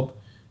level club,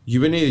 you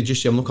wouldn't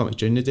just say, I'm not coming to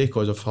train today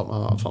because I've hurt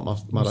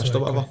my wrist or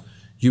whatever.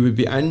 You would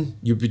be in,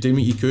 you'd be doing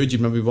what you could, you'd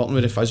maybe be working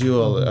with a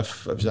physio, or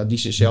if it was a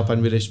decent setup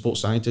in with a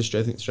sports scientist,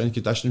 strength and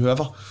conditioning,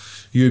 whoever,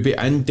 you'd be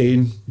in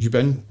doing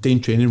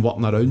training,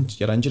 working around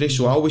your injury.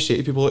 So I always say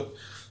to people, look,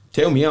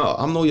 tell me,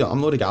 I'm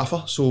not the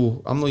gaffer,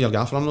 so I'm not your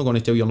gaffer, I'm not going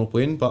to tell you you're not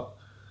playing, but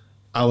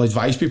I'll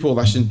advise people,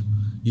 listen,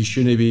 you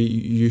shouldn't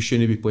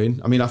be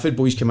playing. I mean, I've had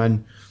boys come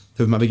in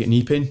who've maybe got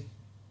knee pain,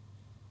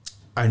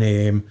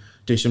 and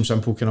do some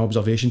simple kind of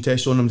observation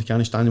tests on them. They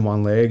can't stand on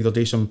one leg, they'll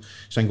do some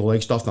single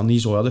leg stuff, their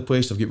knees all over the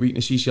place, they've got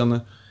weaknesses here and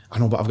there. I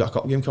know, but I've got a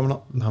cup game coming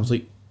up, and I was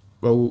like,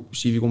 well,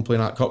 see if you go and play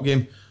in that cup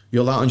game,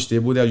 you're that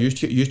unstable there,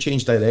 you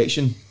change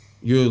direction,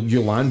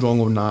 you land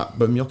wrong on that,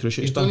 but your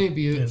cruciate's done. You're going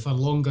to be out for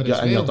longer as well.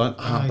 And you're done.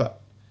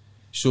 But,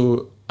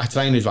 so I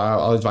try and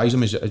advise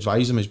them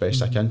as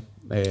best I can.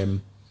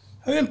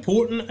 How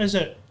important is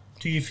it,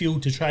 do you feel,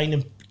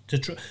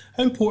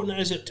 how important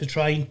is it to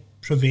try and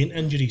prevent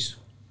injuries?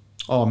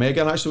 Oh,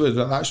 mega! That's what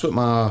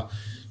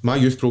my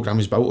youth programme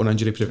is built on,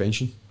 injury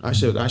prevention.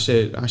 That's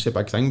a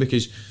big thing,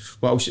 because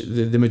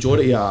the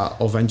majority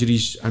of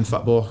injuries in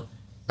football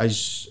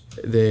is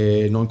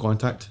the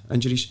non-contact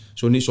injuries.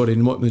 So the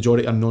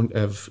majority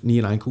of knee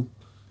and ankle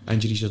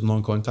injuries is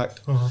non-contact.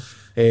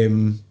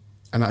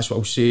 And that's what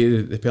I'll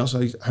say. The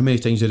person, like, how many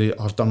times did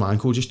I have done my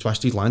ankle, just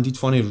twisted, landed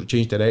funny,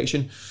 changed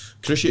direction.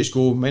 Cruciates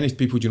go, many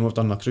people have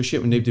done a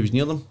cruciate when nobody was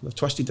near them, they've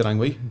twisted the wrong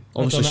way.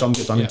 Obviously some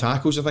get done in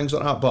tackles and things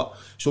like that, but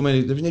so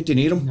many, there was nobody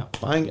near them.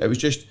 Bang, it was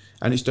just,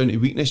 and it's down to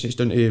weakness, it's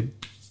down to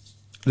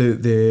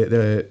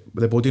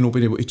the body not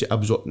being able to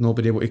absorb, not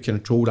being able to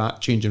control that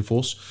change in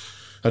force,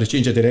 or the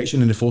change of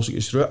direction and the force that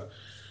gets through it.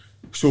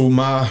 So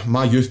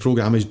my youth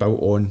programme is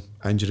built on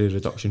injury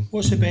reduction.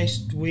 What's the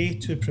best way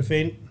to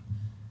prevent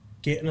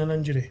getting an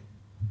injury?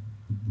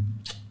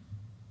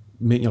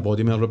 Making your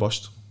body more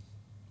robust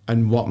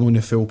and working on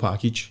the full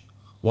package,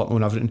 working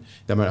on everything.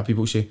 The amount of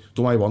people say,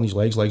 don't worry about his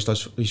legs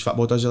does, his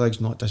football does his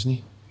legs. No, it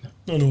doesn't.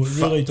 No, it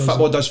really does.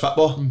 Football does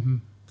football.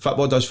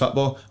 Football does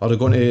football. Or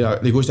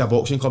they goes to a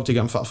boxing club to get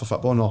him fit for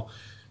football. No,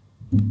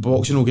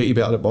 boxing will get you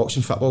better at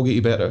boxing, football will get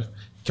you better.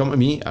 Come to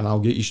me and I'll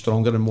get you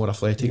stronger and more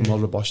athletic and more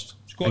robust.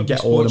 And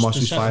get all the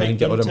muscles firing and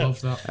get all them.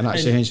 And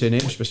that's hence the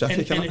name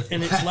specific.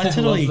 And it's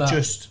literally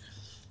just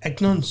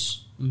ignorance.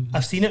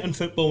 I've seen it in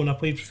football when I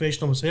played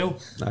professional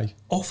myself.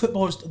 All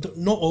footballers,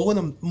 not all of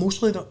them,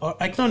 mostly are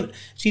ignorant.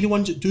 See the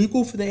ones that do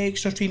go for the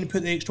extra training,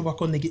 put the extra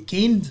work on, they get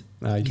caned.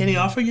 Kenny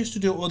Arthur used to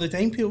do it all the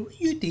time. People, what are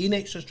you doing,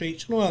 extra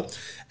stretch and all that?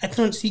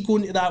 Ignorant, see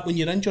going to that when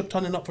you're injured,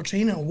 turning up for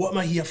training, what am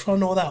I here for,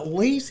 and all that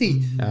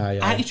lazy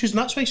attitudes. And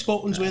that's why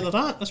Scotland's where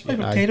they're at. That's why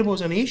we're terrible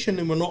as a nation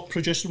and we're not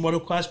producing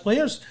world class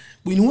players.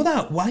 We know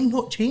that. Why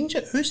not change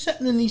it? Who's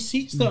sitting in these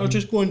seats that are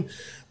just going,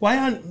 why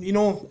aren't,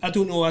 I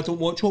don't know, I don't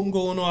watch Open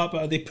Goal and all that,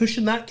 but are they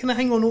pushing that kind of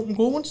thing on Open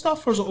Goal and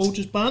stuff, or is it all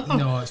just banter?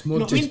 No, it's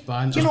more just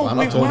banter.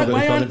 Why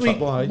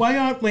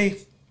aren't we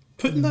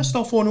putting this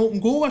stuff on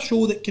Open Goal, a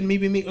show that can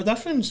maybe make a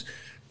difference?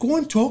 Go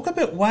and talk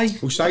about why.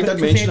 Well, Si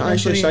did mention,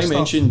 actually, Si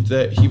mentioned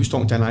that he was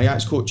talking to an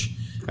Ajax coach,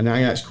 and the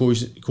Ajax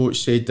coach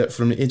said that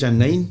from the age of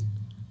 9,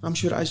 I'm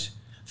sure it is,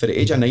 for the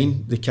age of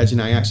 9, the kids in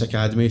the Ajax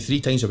Academy 3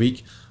 times a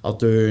week are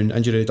doing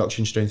injury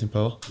reduction, strength and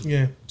power.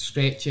 Yeah.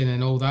 Stretching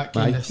and all that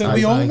kind of stuff. But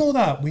we all know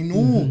that. We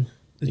know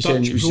the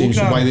Dutch programme.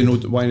 So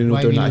why they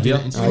not doing that here?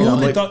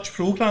 The Dutch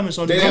programme is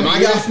on. He's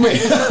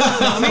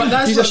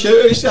a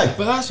shooter, you say.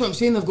 But that's what I'm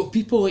saying. They've got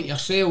people like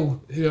yourself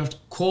who are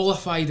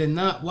qualified in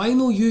that. Why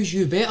not use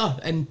you better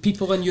and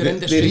people in your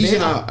industry better? The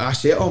reason I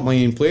set up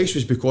my own place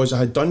was because I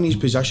had done these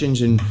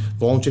positions and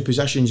voluntary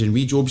positions and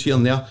wee jobs here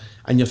and there,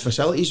 and your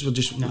facilities were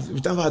just,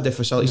 we've never had the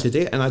facilities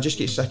today, and I just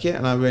get sick of it,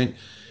 and I went,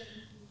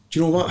 do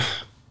you know what?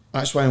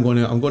 That's why I'm going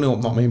to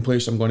open up my own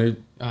place. I'm going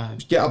to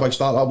get a big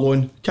start-up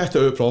loan, kit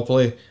it out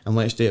properly, and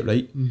let's do it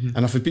right. And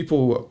if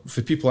people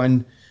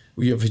in,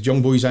 we have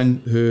young boys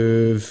in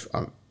who've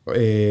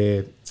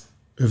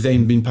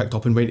then been picked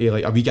up and went to,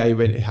 like, a wee guy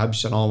went to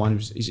Hibs and all one,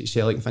 he's at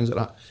Celtic and things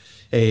like that.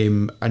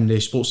 And the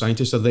sports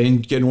scientists are then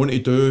getting on to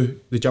do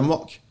the gym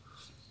work.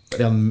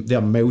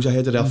 They're miles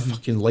ahead of their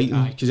fucking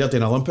lighting, because they're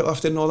doing Olympic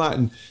lifting and all that,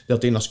 and they're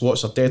doing their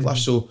squats or deadlifts,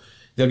 so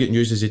they're getting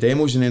used as the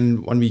demos. And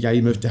then one wee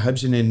guy moved to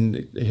Hibs, and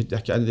then the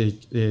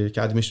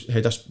academy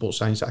head of sports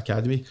science at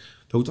academy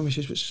pulled him. He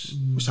says,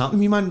 what's happening to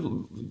me,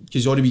 man?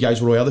 Because all the wee guys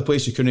were all over the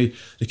place, they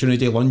couldn't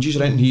do lunges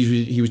right, and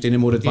he was doing a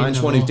more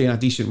advanced one, he was doing a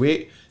decent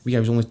weight. The wee guy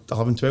was only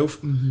 11,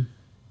 12.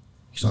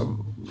 He's like,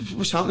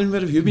 what's happening,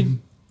 where have you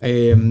been?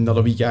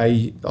 Another wee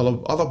guy,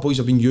 other boys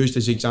have been used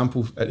as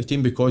example at the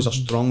team because they're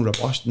strong,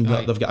 robust, and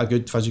they've got a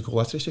good physical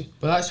literacy.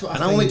 But that's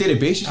what I only do the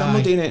basics. I'm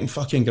not doing it in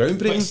fucking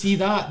groundbreaking. But see,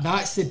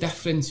 that's the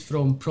difference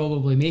from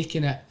probably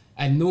making it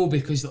and no,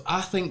 because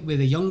I think with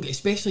the young,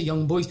 especially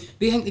young boys,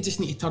 they think they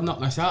just need to turn up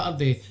on a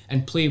Saturday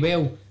and play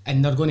well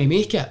and they're going to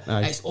make it.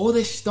 It's all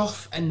this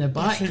stuff in the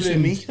background.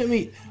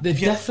 The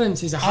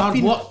difference is hard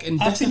work and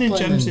discipline. I've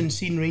been in gyms and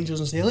seen Rangers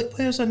and Celtic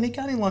players and they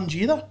can't lunge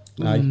either.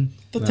 They're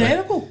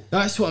terrible.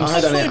 That's what I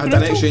had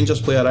an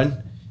ex-Rangers player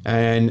in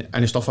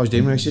and the stuff I was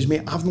doing with him, he says,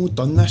 mate, I've not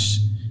done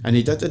this. And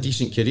he did a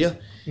decent career.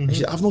 He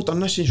said, I've not done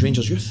this since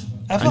Rangers youth.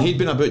 Ever? And he'd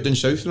been about down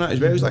south and that as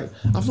well. He's like,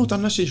 I've not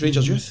done this since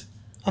Rangers youth.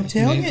 I'm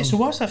telling you, it's the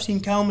worst. I've seen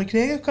Cal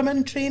McGregor come in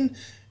and train.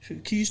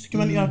 He used to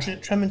come into our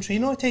trim and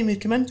train all the time. He'd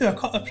come in, do a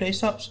couple of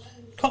press-ups,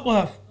 a couple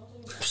of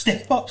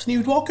step-ups, and he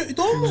would walk out the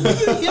door.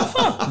 What are you in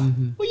for?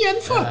 What are you in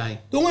for?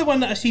 The only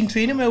one that I seen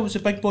training well was the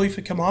big boy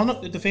for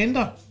Kilmarnock, the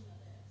defender.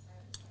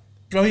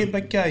 Brilliant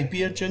big guy,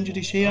 beard,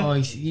 gingery hair. Oh,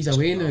 he's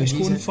away now. He's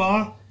going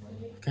far.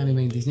 Can't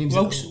mind his name.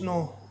 Wilson,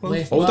 no.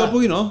 Older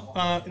boy, no?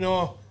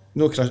 No.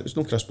 No, it's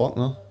no Chris Buck,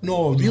 no.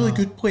 No, really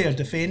good player,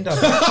 defender. No,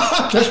 a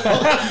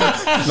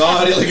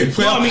really good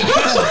player. No, I mean,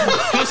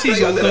 Chris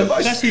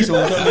is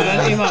older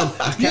than he, man.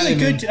 Really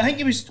good. I think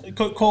he was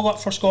got called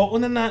up for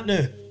Scotland and that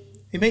now.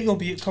 He might not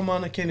be at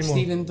Kilmarnock anymore.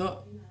 Stephen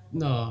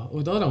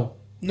O'Donnell?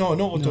 No,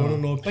 not O'Donnell,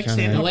 no. Big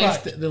centre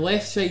back. The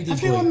left side.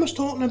 Everyone was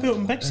talking about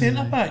him, big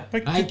centre back.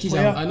 Big I think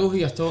I know who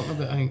you're talking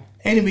about, I think.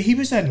 Anyway, he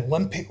was in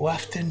Olympic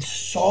lifting,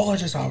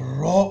 solid as a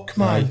rock,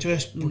 man.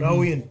 Just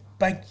brilliant.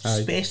 Big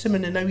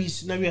specimen, and now I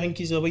think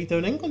he's away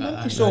down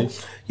England. So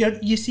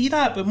you see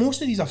that, but most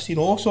of these I've seen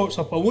all sorts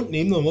of, I won't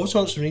name them, all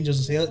sorts of Rangers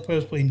and Celtic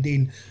players playing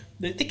Dane.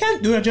 They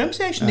can't do a gym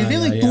session. They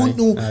really don't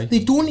know. They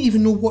don't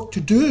even know what to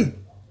do.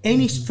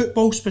 Any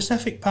football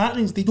specific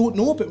patterns they don't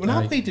know. But when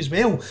I played as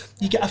well,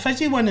 you get a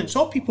physio one, and it's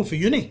all people for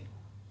uni.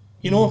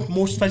 You know,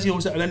 most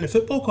physios that are in the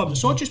football clubs,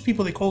 it's not just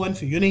people they call in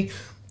for uni.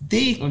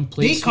 They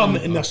come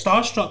and they're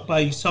starstruck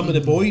by some of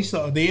the boys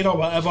that are there or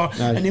whatever,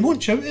 and they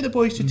won't shout at the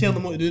boys to tell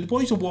them what to do. The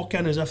boys will walk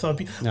in as if they're...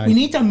 We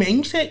need a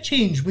mindset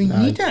change. We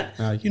need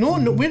it. You know,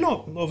 we're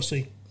not,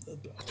 obviously,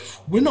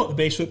 we're not the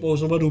best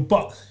footballers in the world,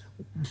 but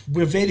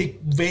we're very,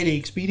 very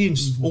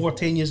experienced, over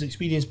 10 years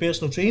experience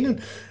personal training,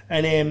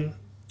 and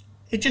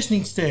it just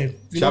needs to...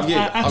 I've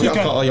got a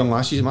couple of young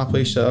lasses in my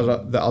place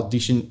that are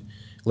decent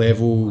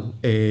level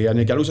in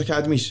the girls'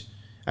 academies.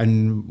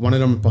 And one of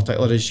them in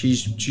particular is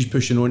she's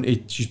pushing on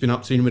to, she's been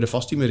up training with the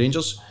first team with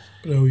Rangers.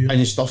 Brilliant. And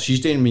the stuff she's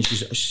doing, I mean,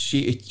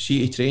 she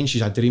to train,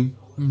 she's a dream.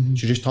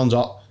 She just turns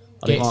up,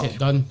 gets it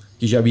done.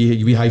 Gives you a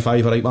wee high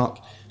five, right, Mark?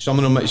 Some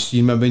of them,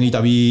 you maybe need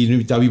a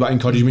wee bit of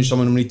encouragement. Some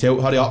of them need to tell,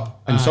 hurry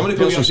up. And some of the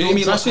players will say to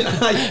me, listen,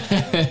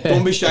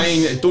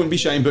 don't be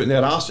shying about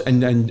their arse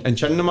and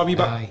chinning them a wee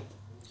bit.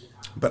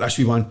 But this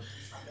wee one,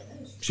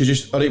 she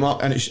just, alright, Mark,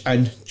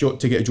 and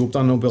to get a job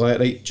done, they'll be like,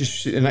 right,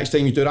 just the next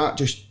time you do that,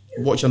 just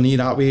watch your knee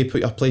that way,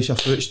 place your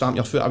foot, stamp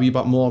your foot a wee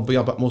bit more, be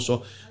a bit more,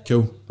 so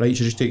cool, right,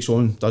 she just takes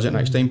on, does it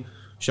next time,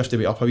 shift the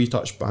weight up a wee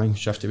touch, bang,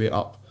 shift the weight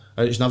up.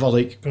 And it's never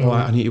like,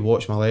 I need to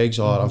watch my legs,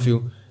 or I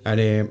feel,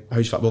 and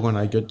how's football going?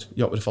 Aye, good.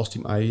 You up with the first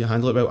team? Aye, you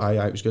handle it well?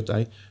 Aye, it was good.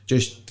 Aye,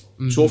 just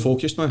so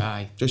focused,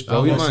 man. Just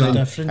brilliant, man.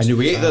 And the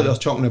weight that they're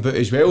talking about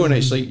as well, and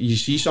it's like, you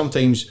see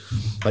sometimes,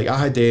 like I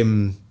had,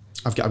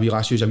 I've got a wee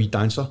lass who's a wee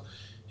dancer,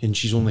 and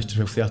she's only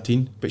 12,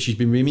 13, but she's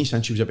been with me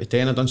since she was about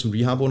 10. I'd done some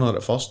rehab on her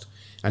at first,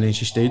 and then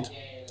she stayed,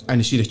 and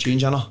you see the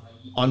change in her,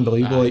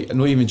 unbelievable. Like,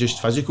 not even just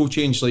physical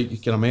change, like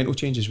kind of mental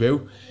change as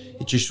well.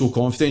 It's just so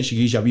confident. She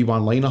gives you a wee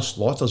one-liner,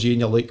 slaughters you,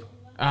 and you're like,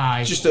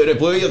 just out of the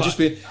blue, you're just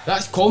be...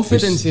 That's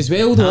confidence as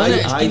well, though, isn't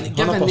it? It's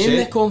giving them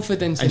the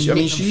confidence and making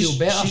them feel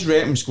better. She's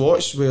repping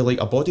squats with like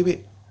a body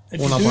weight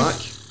on her back.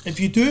 If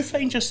you do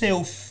find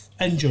yourself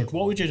injured,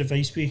 what would your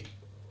advice be?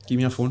 Give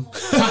me a phone.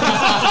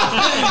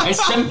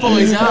 As simple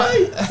as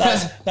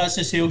that. That's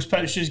the sales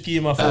pitch. Just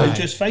give him a phone.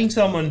 Just find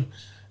someone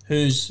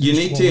who's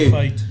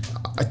qualified.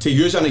 To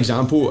use an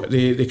example,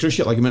 the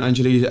cruciate ligament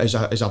injury is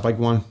a big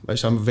one.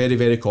 It's a very,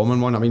 very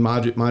common one. I mean, my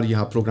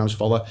rehab program's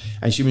for that.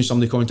 And see, when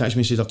somebody contacts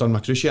me and says I've done my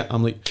cruciate,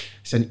 I'm like,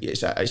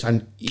 it's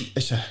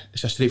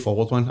a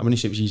straightforward one. I wouldn't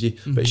say it was easy,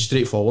 but it's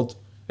straightforward.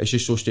 It's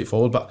just so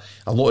straightforward. But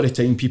a lot of the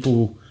time,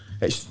 people,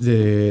 it's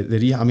the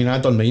rehab. I mean, I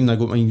done mine. I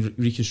got mine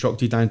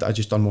reconstructed, and I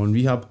just done my own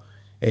rehab.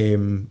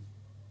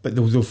 But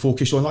they'll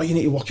focus on, you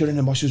need to work around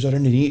the muscles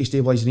around the knee to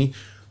stabilise the knee.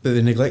 But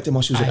they neglect the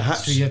muscles at the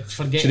hips.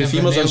 So the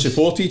femur's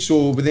unsupported.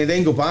 So when they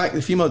then go back,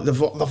 the femur, they've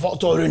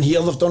worked all around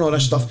here, they've done all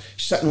this stuff,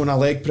 sitting on a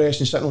leg press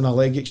and sitting on a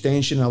leg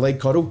extension and a leg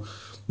curl.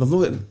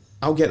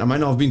 I'll get them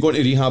in. I've been going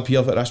to rehab here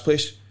at this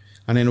place,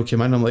 and then I'll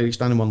come in, I'm like,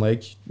 stand on one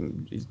leg,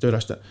 do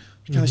this,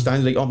 can I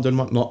stand right up and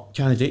down? No,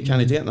 can I do it?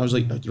 And I was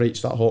like, right,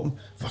 start hopping.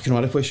 Fucking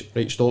all the place.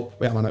 Right,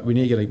 stop. Wait a minute, we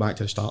need to get right back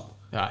to the start.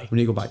 We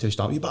need to go back to the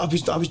start.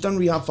 But I was done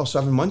rehab for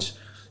 7 months.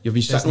 You've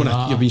been sitting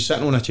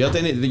on a chair,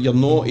 then you're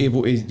not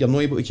able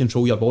to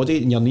control your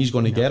body, and your knee's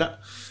going to get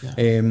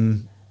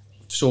it.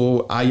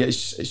 So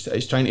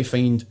it's trying to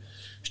find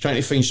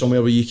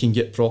somewhere where you can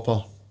get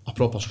proper a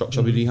proper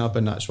structure with rehab,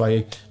 and that's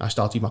why I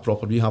started my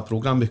proper rehab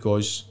programme,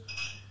 because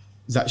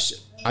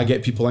I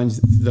get people in,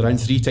 they're in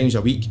 3 times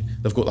a week,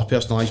 they've got their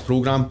personalised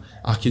programme,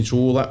 I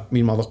control it,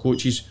 me and my other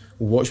coaches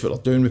will watch what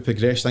they're doing, we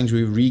progress things,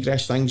 we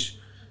regress things.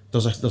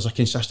 There's a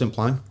consistent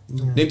plan.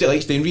 Nobody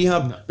likes doing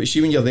rehab, but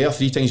see when you're there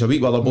 3 times a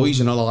week with other boys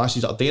and other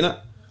lasses that are doing it,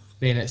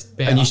 then it's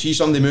better. And you see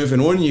somebody moving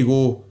on, and you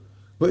go,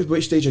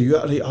 what stage are you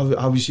at? Right,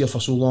 I was here for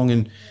so long,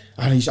 and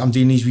I'm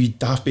doing these wee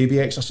daft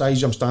baby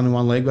exercises, I'm standing on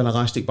one leg with an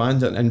elastic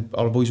band, and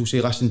our boys will say,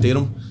 listen, do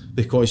them,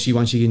 because see,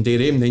 once you can do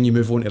them, then you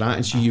move on to that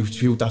and see you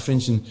feel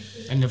difference. And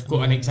they've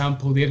got an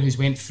example there who's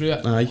went through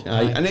it. Aye.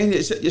 And then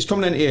it's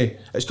coming into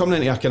a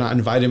kind of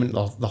environment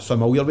they're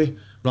familiar with,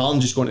 rather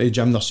than just going to the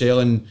gym, they're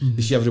selling,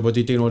 they see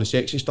everybody doing all the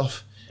sexy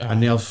stuff,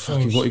 and they're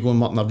fucking got to go and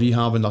work in their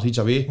rehab and their heads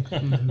away.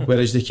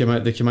 Whereas they come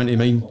into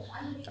mine,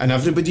 and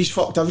everybody's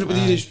fucked, but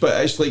it's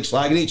like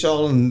slagging each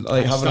other and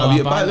like having a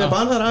wee banter,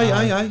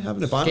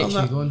 having a banter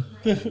on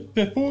that.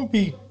 Before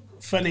we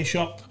finish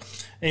up,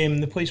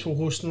 the place we're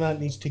hosting that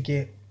needs to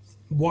get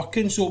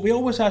working, so we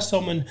always ask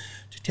someone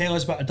to tell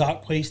us about a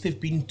dark place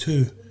they've been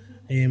to,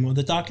 or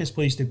the darkest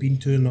place they've been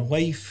to in their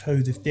life, how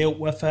they've dealt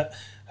with it,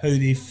 how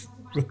they've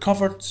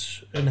recovered,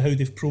 and how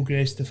they've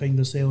progressed to find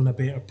themselves in a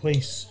better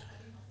place.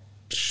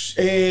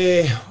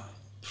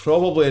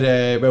 Probably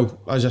well,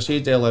 as I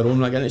said earlier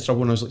on, I got into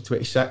trouble when I was like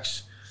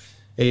 26.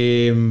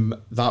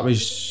 That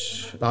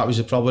was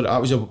probably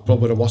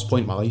the worst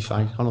point in my life.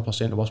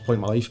 100% the worst point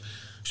in my life.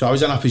 So I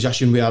was in a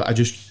position where I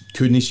just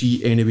couldn't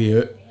see any way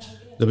out.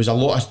 There was a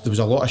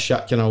lot of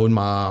shit kind of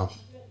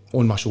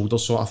on my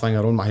shoulders, sort of thing,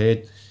 or on my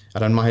head,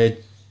 around my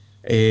head,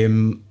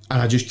 and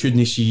I just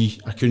couldn't see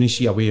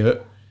a way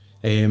out.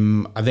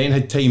 I then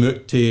had time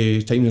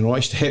the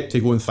naughty step to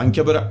go and think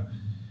about it.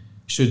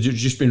 So you've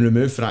just been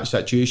removed from that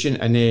situation,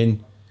 and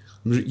then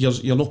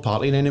you're not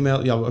partying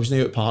anymore. I was not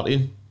out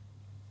partying.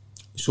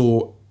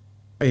 So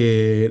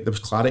there was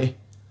clarity.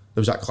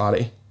 There was that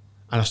clarity,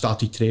 and I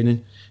started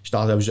training.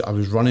 I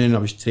was running, I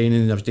was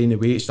training, I was doing the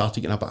weight,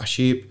 started getting a bit of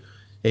shape,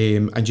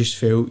 and just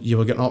felt you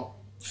were getting up,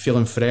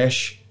 feeling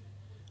fresh,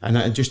 and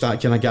I just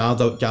that kind of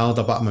gathered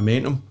a bit of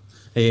momentum.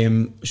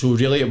 So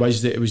really, it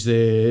was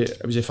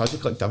the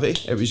physical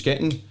activity. It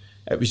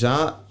was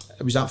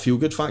that feel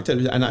good factor,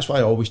 and that's why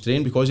I always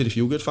train, because of the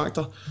feel good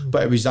factor.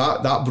 But it was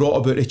that brought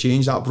about the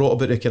change, that brought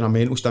about the kind of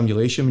mental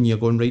stimulation when you're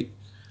going, right,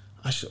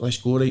 let's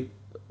go, right.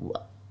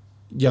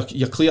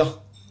 You're clear,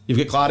 you've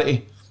got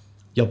clarity,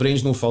 your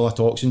brain's no full of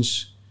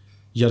toxins,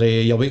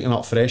 you're waking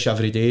up fresh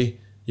every day,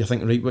 you're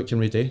thinking, right, what can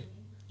we do?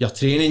 You're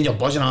training, you're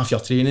buzzing off your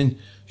training,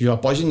 you're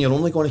buzzing, you're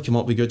only going to come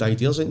up with good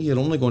ideas, aren't you? You're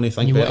only going to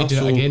think better. Want to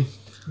do it again.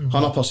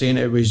 100%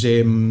 it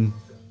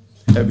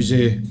was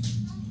a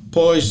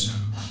pause,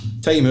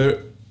 time out,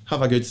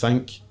 have a good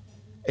think,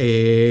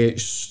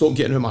 stop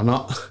getting out my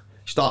nut,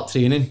 start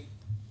training,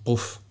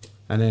 poof,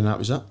 and then that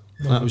was it.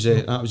 That was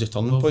a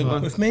turning point,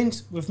 man.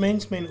 With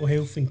men's mental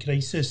health in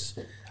crisis,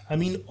 I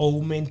mean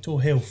all mental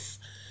health,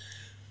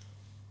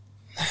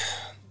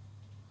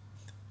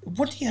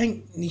 what do you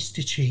think needs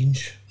to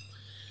change?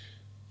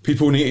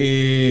 People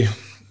need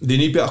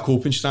better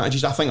coping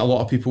strategies. I think a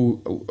lot of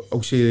people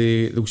will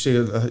say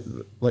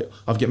like,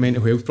 I've got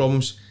mental health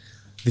problems.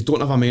 They don't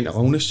have a mental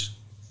illness.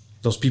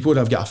 There's people that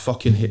have got a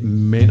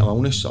fucking mental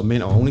illness or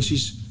mental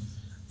illnesses.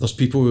 There's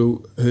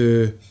people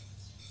who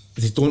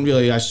they don't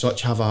really as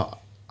such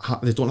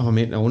they don't have a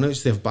mental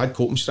illness. They have bad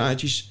coping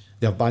strategies.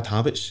 They have bad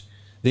habits.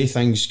 They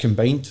things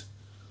combined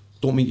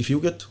don't make you feel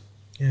good.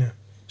 Yeah.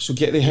 So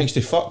get the things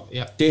to fuck.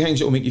 Yeah. Do things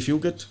that will make you feel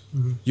good.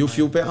 You'll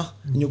feel better,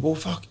 and you'll go,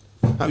 fuck,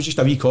 that was just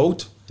a wee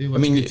cold. Do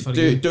what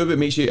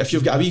makes you. If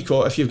you've got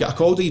a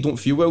cold or you don't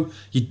feel well,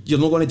 you're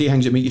not going to do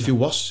things that make you feel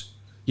worse.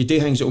 You do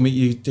things that will make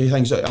you do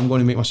things that I'm going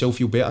to make myself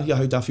feel better. Yeah,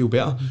 how do I feel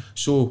better?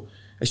 So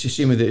it's the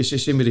same with the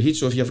head.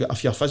 So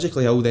if you're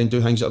physically ill, then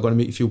do things that are going to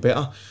make you feel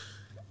better.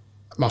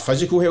 My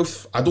physical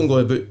health, I don't go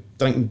about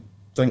drinking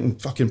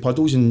fucking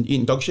puddles and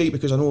eating dog shit,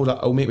 because I know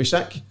that will make me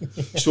sick.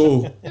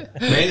 So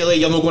mentally,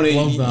 you're not going to.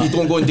 You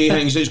don't go and do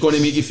things that's going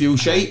to make you feel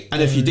shite.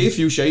 And if you do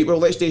feel shite, well,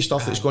 let's do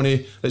stuff that's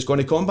going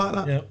to combat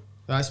that. Yep.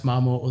 That's my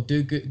motto.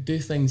 Do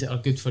things that are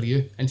good for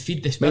you and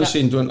feed the spirit. I'm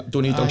saying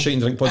don't eat dog shit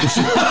and drink puddles.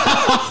 Don't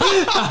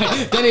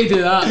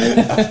do that. I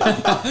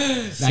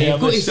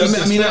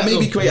mean, that may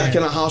be quite a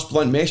kind of harsh,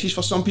 blunt message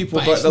for some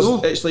people, but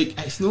it's like,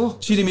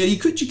 see the mere you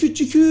could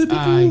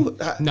people.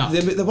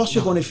 The worse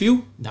you're going to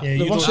feel.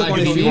 The worse you're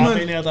going to feel, man.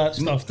 Any of that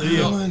stuff, do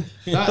you? Man.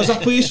 There's a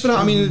place for it.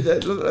 I mean,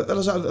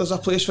 there's a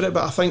place for it,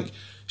 but I think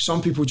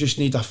some people just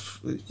need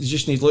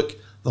look.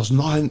 There's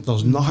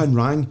nothing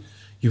wrong.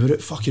 You were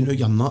fucking out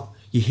your nut.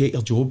 You hate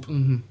your job.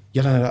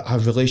 You're in a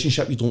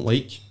relationship you don't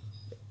like.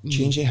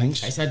 Change your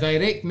things. It's a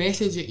direct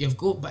message that you've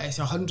got, but it's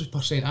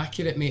 100%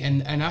 accurate, mate.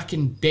 And I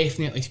can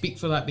definitely speak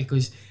for that,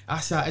 because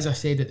as I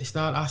said at the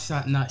start, I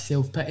sat in that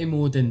self-pity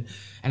mode and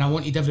I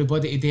wanted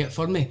everybody to do it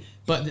for me.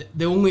 But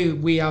the only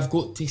way I've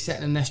got to sit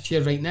in this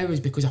chair right now is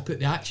because I put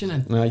the action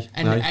in.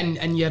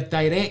 And you're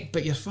direct,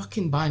 but you're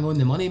fucking bang on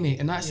the money, mate.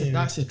 And that's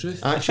the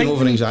truth. Action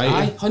over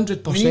anxiety.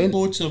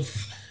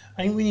 100%.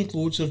 I think we need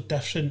loads of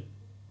different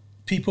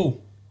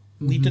people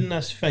leading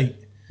this fight.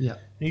 Yeah.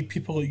 We need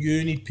people like you,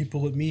 we need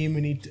people like me, and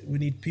we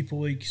need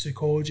people like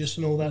psychologists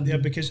and all that there,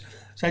 because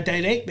it's a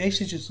direct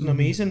message, it's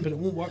amazing, but it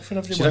won't work for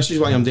everyone. So this is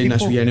why I'm doing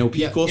this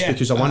NLP course,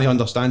 because I want to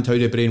understand how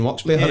the brain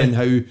works better and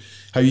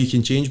how you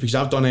can change, because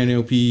I've done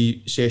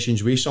NLP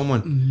sessions with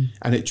someone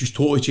and it just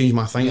totally changed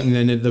my thinking.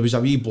 And then there was a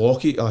wee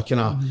block,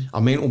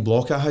 a mental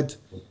block I had,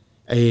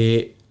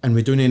 and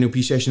we doing an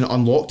NLP session, it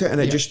unlocked it,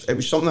 and it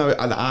was something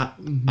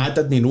I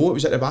didn't know, it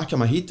was at the back of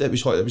my head, it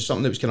was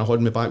something that was kind of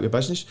holding me back with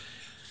business.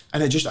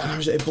 And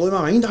it blew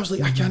my mind. I was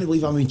like, I can't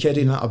believe I'm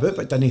carrying that about,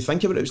 but didn't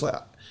think about it. It was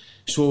like,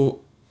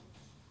 so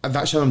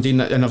that's how I'm doing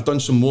it. And I've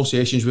done some more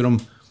sessions with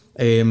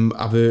them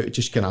about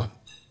just kind of,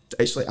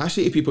 it's like, I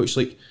say to people, it's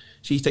like,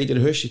 see, you tidy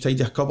the house, you tidy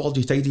your cupboard,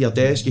 you tidy your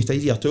desk, you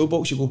tidy your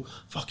toolbox, you go,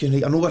 fucking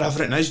right, I know where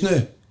everything is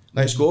now.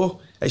 Let's go.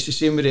 It's the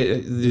same with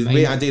the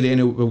way I do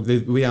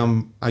the way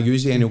I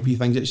use the NLP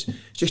things. It's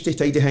just to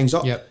tidy things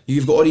up. Yep.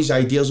 You've got all these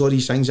ideas, all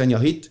these things in your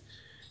head.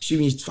 See,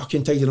 when you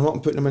fucking tidy them up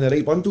and put them in the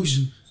right bundles.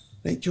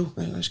 Right, Joe,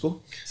 let's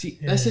go. See,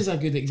 this is a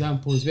good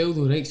example as well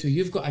though, right? So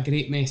you've got a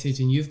great message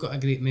and you've got a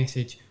great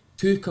message.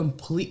 Two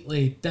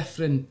completely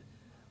different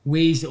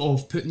ways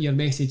of putting your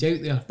message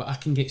out there, but I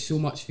can get so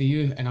much for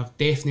you, and I've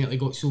definitely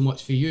got so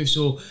much for you.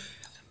 So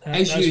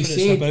as you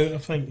said,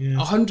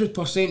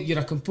 100%, you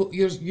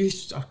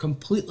are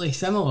completely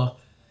similar.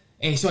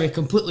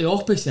 Completely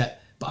opposite.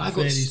 But I got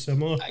very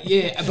similar.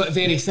 Yeah, but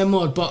very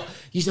similar. But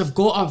you've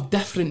got a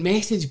different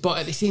message. But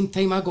at the same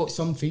time, I got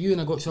some for you,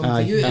 and I got some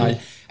for you,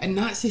 and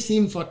that's the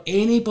same for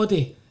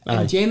anybody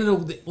in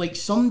general. Like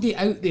somebody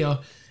out there,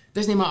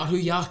 doesn't matter who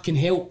you are, can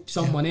help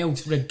someone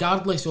else,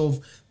 regardless of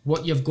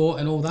what you've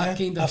got and all that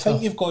kind of stuff. I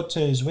think you've got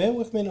to, as well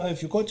with mental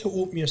health, you've got to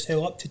open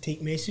yourself up to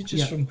take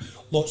messages from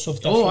lots of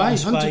different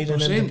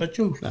inspiring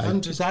individuals.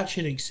 It's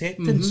actually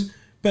acceptance.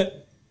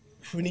 But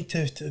we need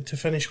to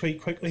finish quite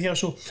quickly here.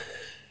 So,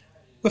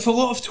 with a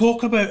lot of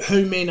talk about how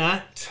men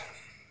act,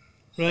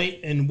 right,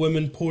 and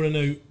women pouring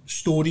out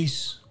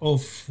stories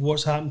of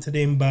what's happened to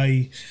them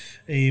by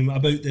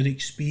about their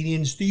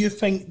experience, do you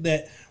think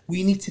that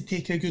we need to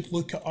take a good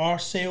look at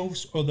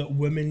ourselves, or that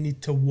women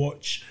need to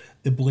watch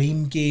the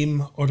blame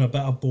game, or a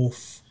bit of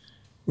both?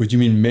 What do you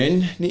mean,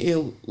 men need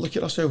to look at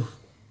themselves?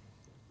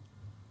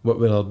 What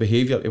with their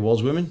behaviour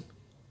towards women?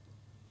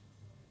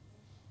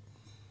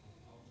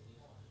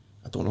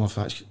 I don't know if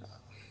that's...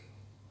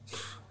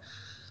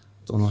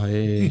 don't know how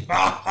you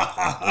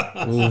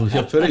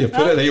put it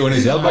right on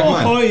his head, big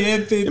man. Oh yeah,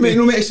 baby. You might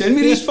not make send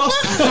me these first.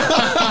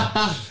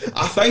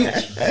 I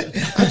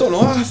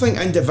think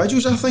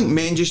individuals, I think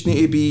men just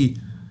need to be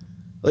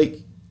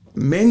like,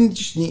 men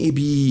need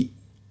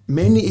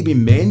to be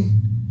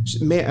men.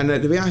 And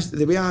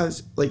the way I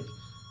like,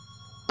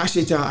 I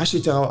said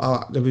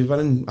to they were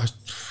running a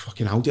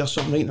fucking Aldi or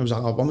something, right? And there was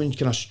a woman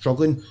kind of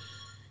struggling.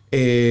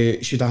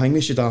 She'd hang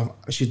me, she'd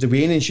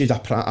weigh and she'd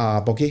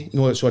a buggy,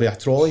 a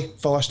trolley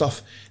full of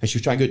stuff, and she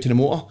was trying to get to the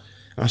motor.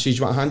 And I said, do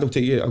you want a hand? I'll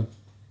take you, I'll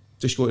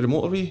just go to the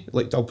motorway,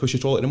 like I'll push the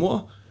trolley to the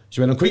motor.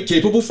 She went, I'm quite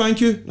capable, thank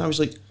you. And I was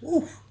like,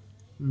 oh,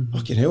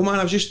 fucking hell, man,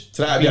 I was just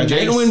trying to be a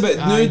gentleman, but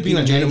now being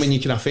a gentleman,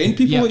 you can offend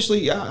people. Yep. It's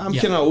like, I'm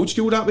kind of old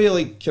school that way,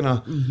 like kind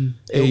of,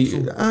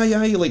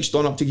 like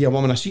standing up to give a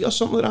woman a seat or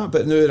something like that,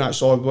 but now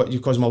that's all,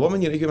 because I'm a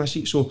woman, you need to give me a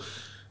seat. So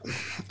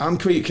I'm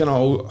quite kind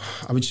of,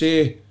 I would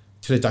say,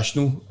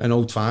 traditional and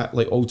old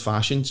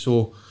fashioned.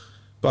 So,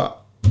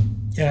 but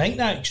yeah, I think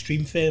that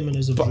extreme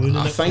feminism ruining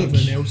it for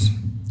everyone else.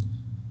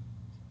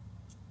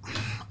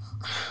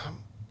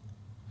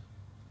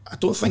 I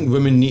don't think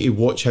women need to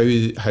watch how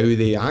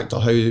they act,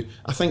 or how.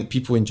 I think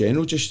people in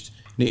general just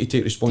need to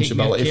take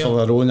responsibility for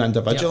their own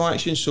individual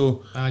actions.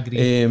 So I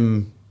agree.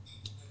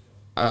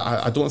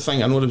 I don't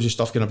think, I know there was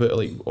stuff going about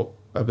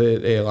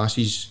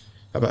lassies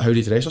about how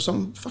they dress or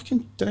something.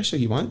 Fucking dress how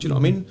you want. Do you know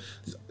what I mean?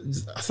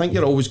 I think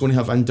you're always going to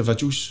have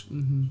individuals,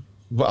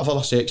 whatever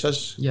their sex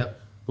is. Yep.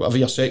 Whatever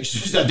your sex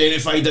is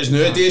identified as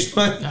nowadays,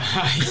 man.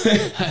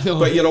 I know.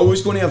 But you're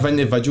always going to have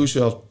individuals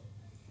who are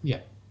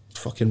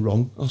fucking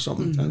wrong or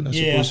something.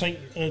 I think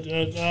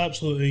I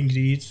absolutely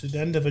agree.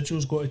 The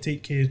individual's got to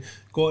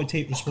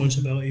take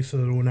responsibility for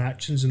their own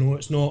actions. You know,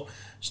 it's not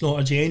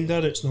a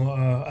gender, it's not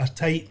a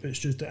type, it's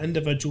just the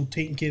individual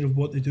taking care of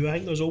what they do. I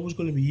think there's always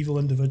going to be evil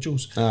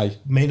individuals,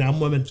 men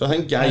and women. So I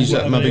think guys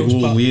that maybe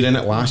go leering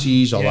at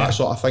lassies or that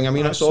sort of thing, I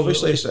mean, it's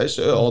obviously it's out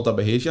of order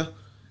behaviour.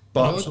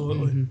 But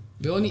absolutely.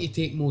 We all need to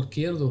take more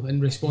care though, and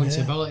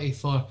responsibility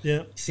for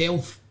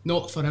self,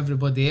 not for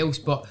everybody else,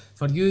 but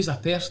for you as a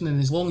person.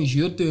 And as long as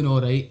you're doing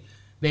all right,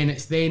 then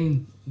it's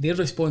their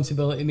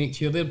responsibility to make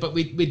sure they're. But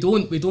we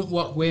don't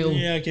work well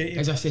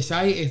as a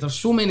society. There's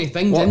so many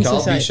things in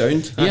society. Be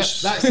sound.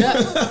 That's it.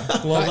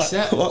 That's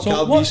it.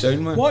 Be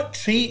sound, man. What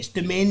traits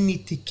do men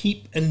need to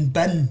keep in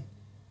bin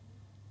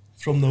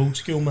from the old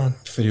school, man?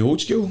 For the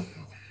old school,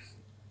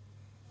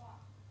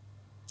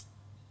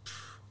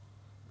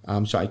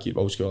 I'm trying to keep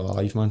old school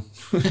alive, man.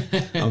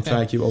 I'm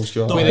trying to keep old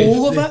school alive. The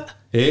whole of it?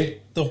 Eh?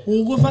 The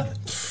whole of it?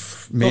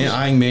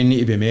 I think men need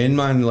to be men,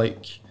 man.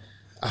 Like,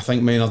 I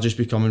think men are just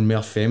becoming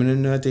more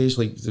feminine nowadays.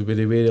 Like, the way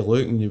they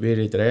look and the way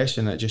they dress,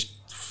 and it just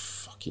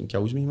fucking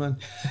kills me, man.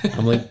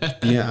 I'm like,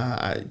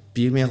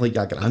 be me like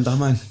a granda,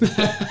 man.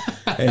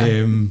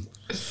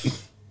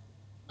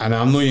 And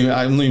I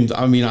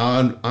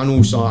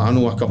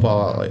know a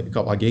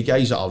couple of gay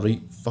guys that are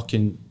right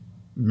fucking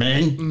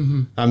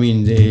men. I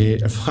mean,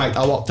 in fact,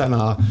 I was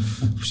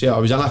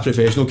in a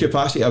professional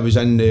capacity. I was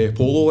in the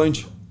polo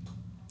lounge,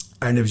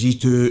 and there was these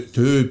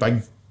two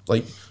big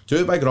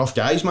rough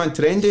guys, man,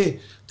 trendy,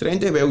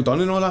 well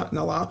done and all that. And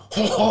they're like,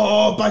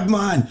 oh, big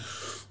man,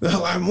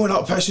 I'm going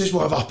up pisses,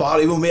 we'll have a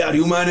party, we'll make a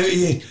real man out of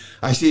you.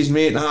 I says,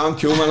 mate, nah, I'm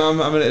cool, man,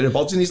 I'm into the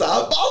birds. And he's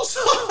like, birds?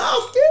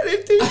 I'm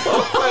getting to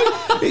fuck,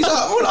 man. He's like,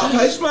 I'm going up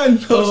piss, man.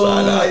 I was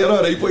like, nah, you're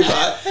alright, boy.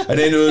 And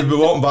then we were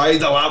walking by,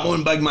 they're like, I'm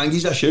on big man,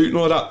 he's a shout and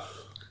all that.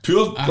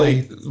 Pure,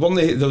 they were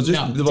men,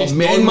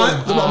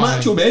 man, they were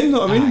macho men, you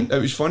know what I mean?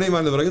 It was funny,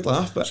 man, they were a good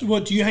laugh. But so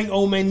what, do you think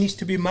all men needs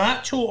to be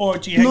macho, or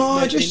do you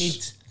think they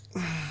need...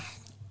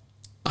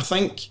 I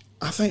think,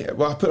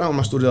 well, I put that on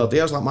my story the other day,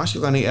 I was like,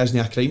 masculinity isn't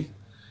a crime.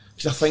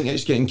 Because I think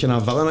it's getting kind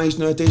of villainised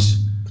nowadays.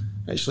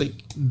 It's like,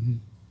 you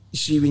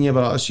see when you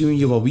were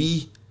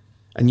wee,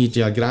 and you had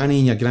your granny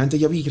and your granda,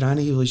 your wee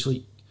granny, it was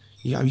like,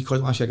 you got a wee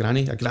cuddle off your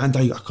granny, your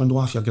granda, you got a cuddle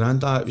off your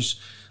granda. It was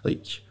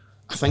like,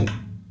 I think,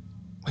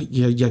 like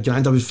your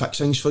granda would fix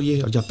things for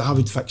you, or your dad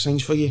would fix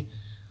things for you. I'm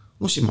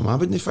not saying my mum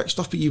wouldn't fix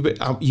stuff, but you went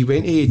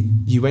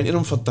to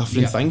them for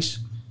different things.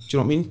 Do you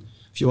know what I mean?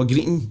 If you were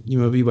greeting, you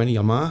maybe went to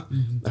your ma.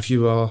 If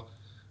you were,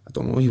 I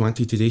don't know, you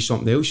wanted to do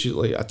something else,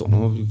 like, I don't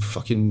know,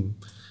 fucking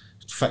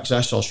fix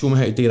this or show me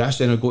how to do this,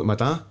 then I'd go to my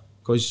dad,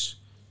 because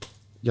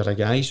you're a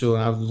guy, so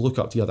I would look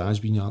up to your dad as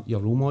being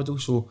your role model.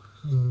 So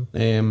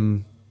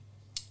I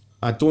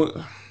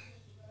think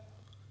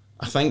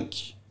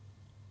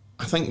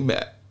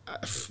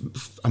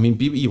I mean,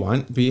 be what you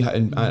want, be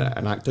an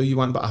actor you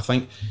want, but I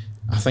think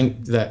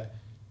that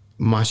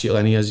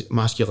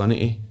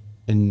masculinity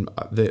in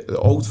the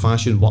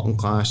old-fashioned working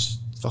class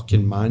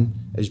fucking man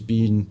is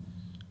being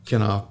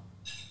kind of,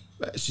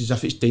 it's as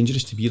if it's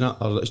dangerous to be that,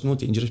 or it's not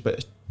dangerous, but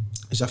it's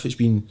as if it's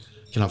been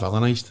kind of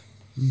villainised.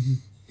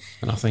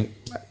 And I think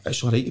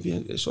it's alright to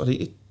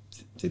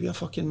be a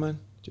fucking man.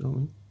 Do you know what I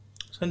mean?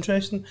 It's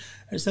interesting.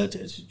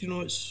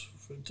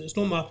 It's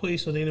not my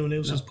place or anyone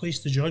else's place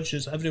to judge.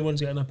 It's everyone's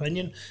got an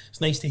opinion.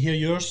 It's nice to hear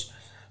yours.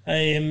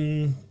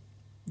 And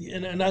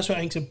that's what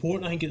I think is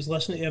important. I think it's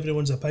listening to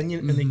everyone's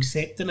opinion and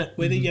accepting it.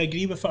 Whether you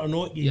agree with it or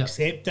not, you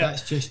accept it.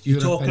 That's just your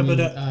talk opinion.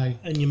 About it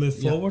and you move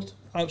forward.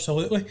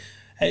 Absolutely.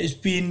 It's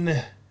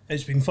been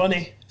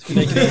funny. It's been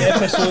a great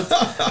episode.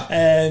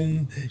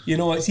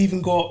 It's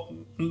even got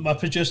my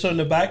producer in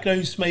the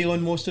background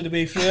smiling most of the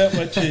way through it,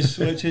 which is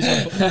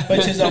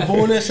a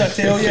bonus, I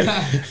tell you.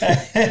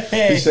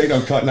 He's saying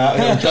I'm cutting at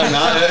it.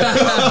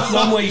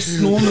 Normally he's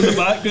snoring in the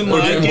background.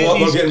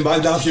 We're getting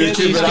banned off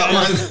YouTube for that,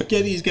 man.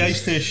 Get these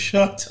guys to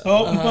shut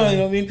up, man, you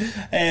know what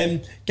I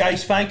mean?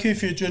 Guys, thank you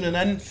for tuning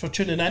in.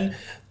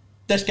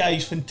 This guy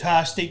is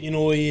fantastic,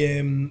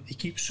 he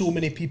keeps so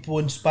many people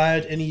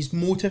inspired, and he's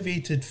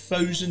motivated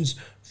thousands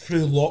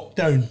through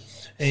lockdown.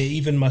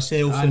 Even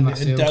myself and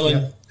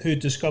Dylan, who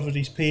discovered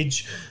his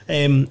page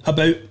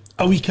about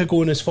a week ago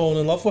and has fallen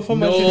in love with him.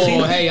 No,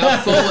 hey,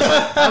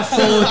 I've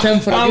followed him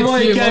for a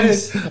good few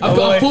months. I've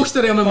got a poster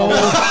of him in my wall.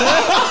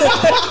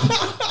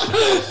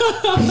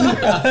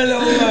 I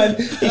know, man.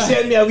 He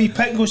sent me a wee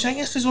pic and goes, I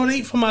think this is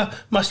alright for my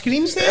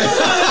screens there.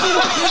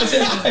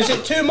 Is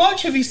it too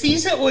much? If he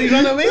sees it, will he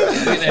run away?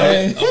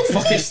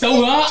 Fuck, it's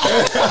still that.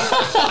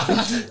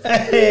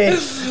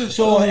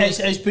 So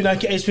it's been a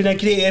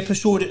great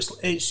episode.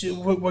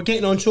 We're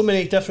getting on so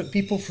many different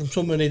people from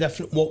so many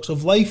different walks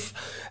of life,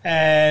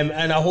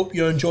 and I hope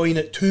you're enjoying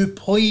it too.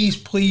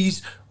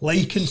 Please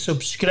like and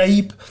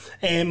subscribe.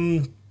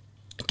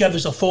 Give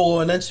us a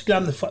follow on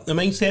Instagram, the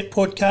Mindset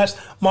Podcast.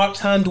 Mark's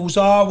handles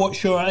are,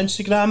 what's your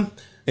Instagram?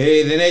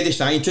 The Neddy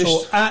Scientist.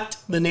 So at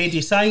the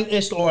Neddy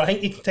Scientist, or I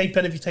think you can type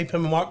in, if you type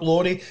in Mark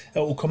Laurie, it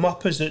will come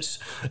up as it's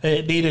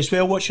there as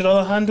well. What's your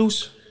other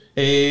handles?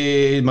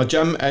 My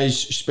gym is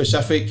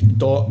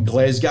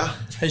specific.glasgow.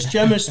 His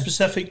gym is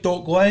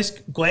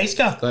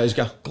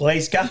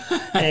specific.glasgow.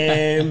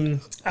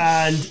 And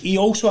he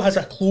also has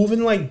a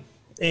clothing line.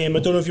 I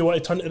don't know if you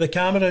want to turn to the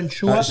camera and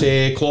show it. That's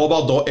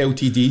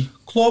Clobber.ltd.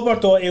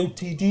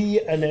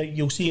 Clobber.ltd, and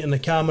you'll see it in the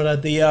camera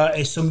there.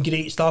 It's some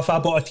great stuff. I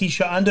bought a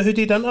t-shirt and a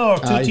hoodie, didn't I? Or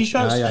two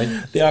t-shirts.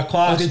 Aye. They are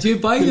class. Did you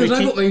buy yours?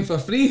 I got mine for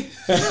free.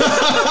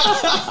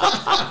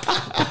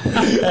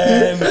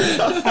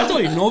 I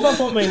don't even know if I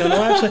bought mine or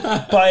not, actually.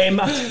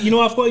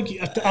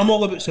 But I'm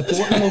all about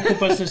supporting local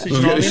businesses.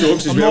 We've got the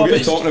socks as well.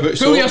 We're talking about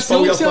socks.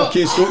 Fill your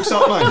fucking socks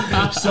up,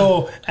 man.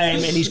 So,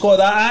 and he's got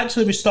that. I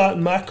actually was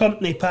starting my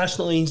company,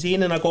 Passionately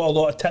Insane, and I got a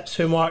lot of tips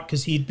from Mark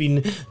because he'd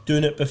been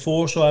doing it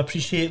before, so I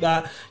appreciate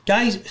that.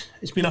 Guys,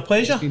 it's been a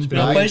pleasure. It's been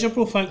a pleasure,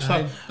 bro. Thanks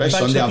for Best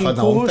Sunday I've had in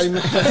a long time.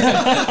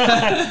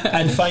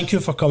 And thank you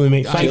for coming,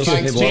 mate. Thank you.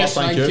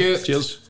 Thank you. Cheers.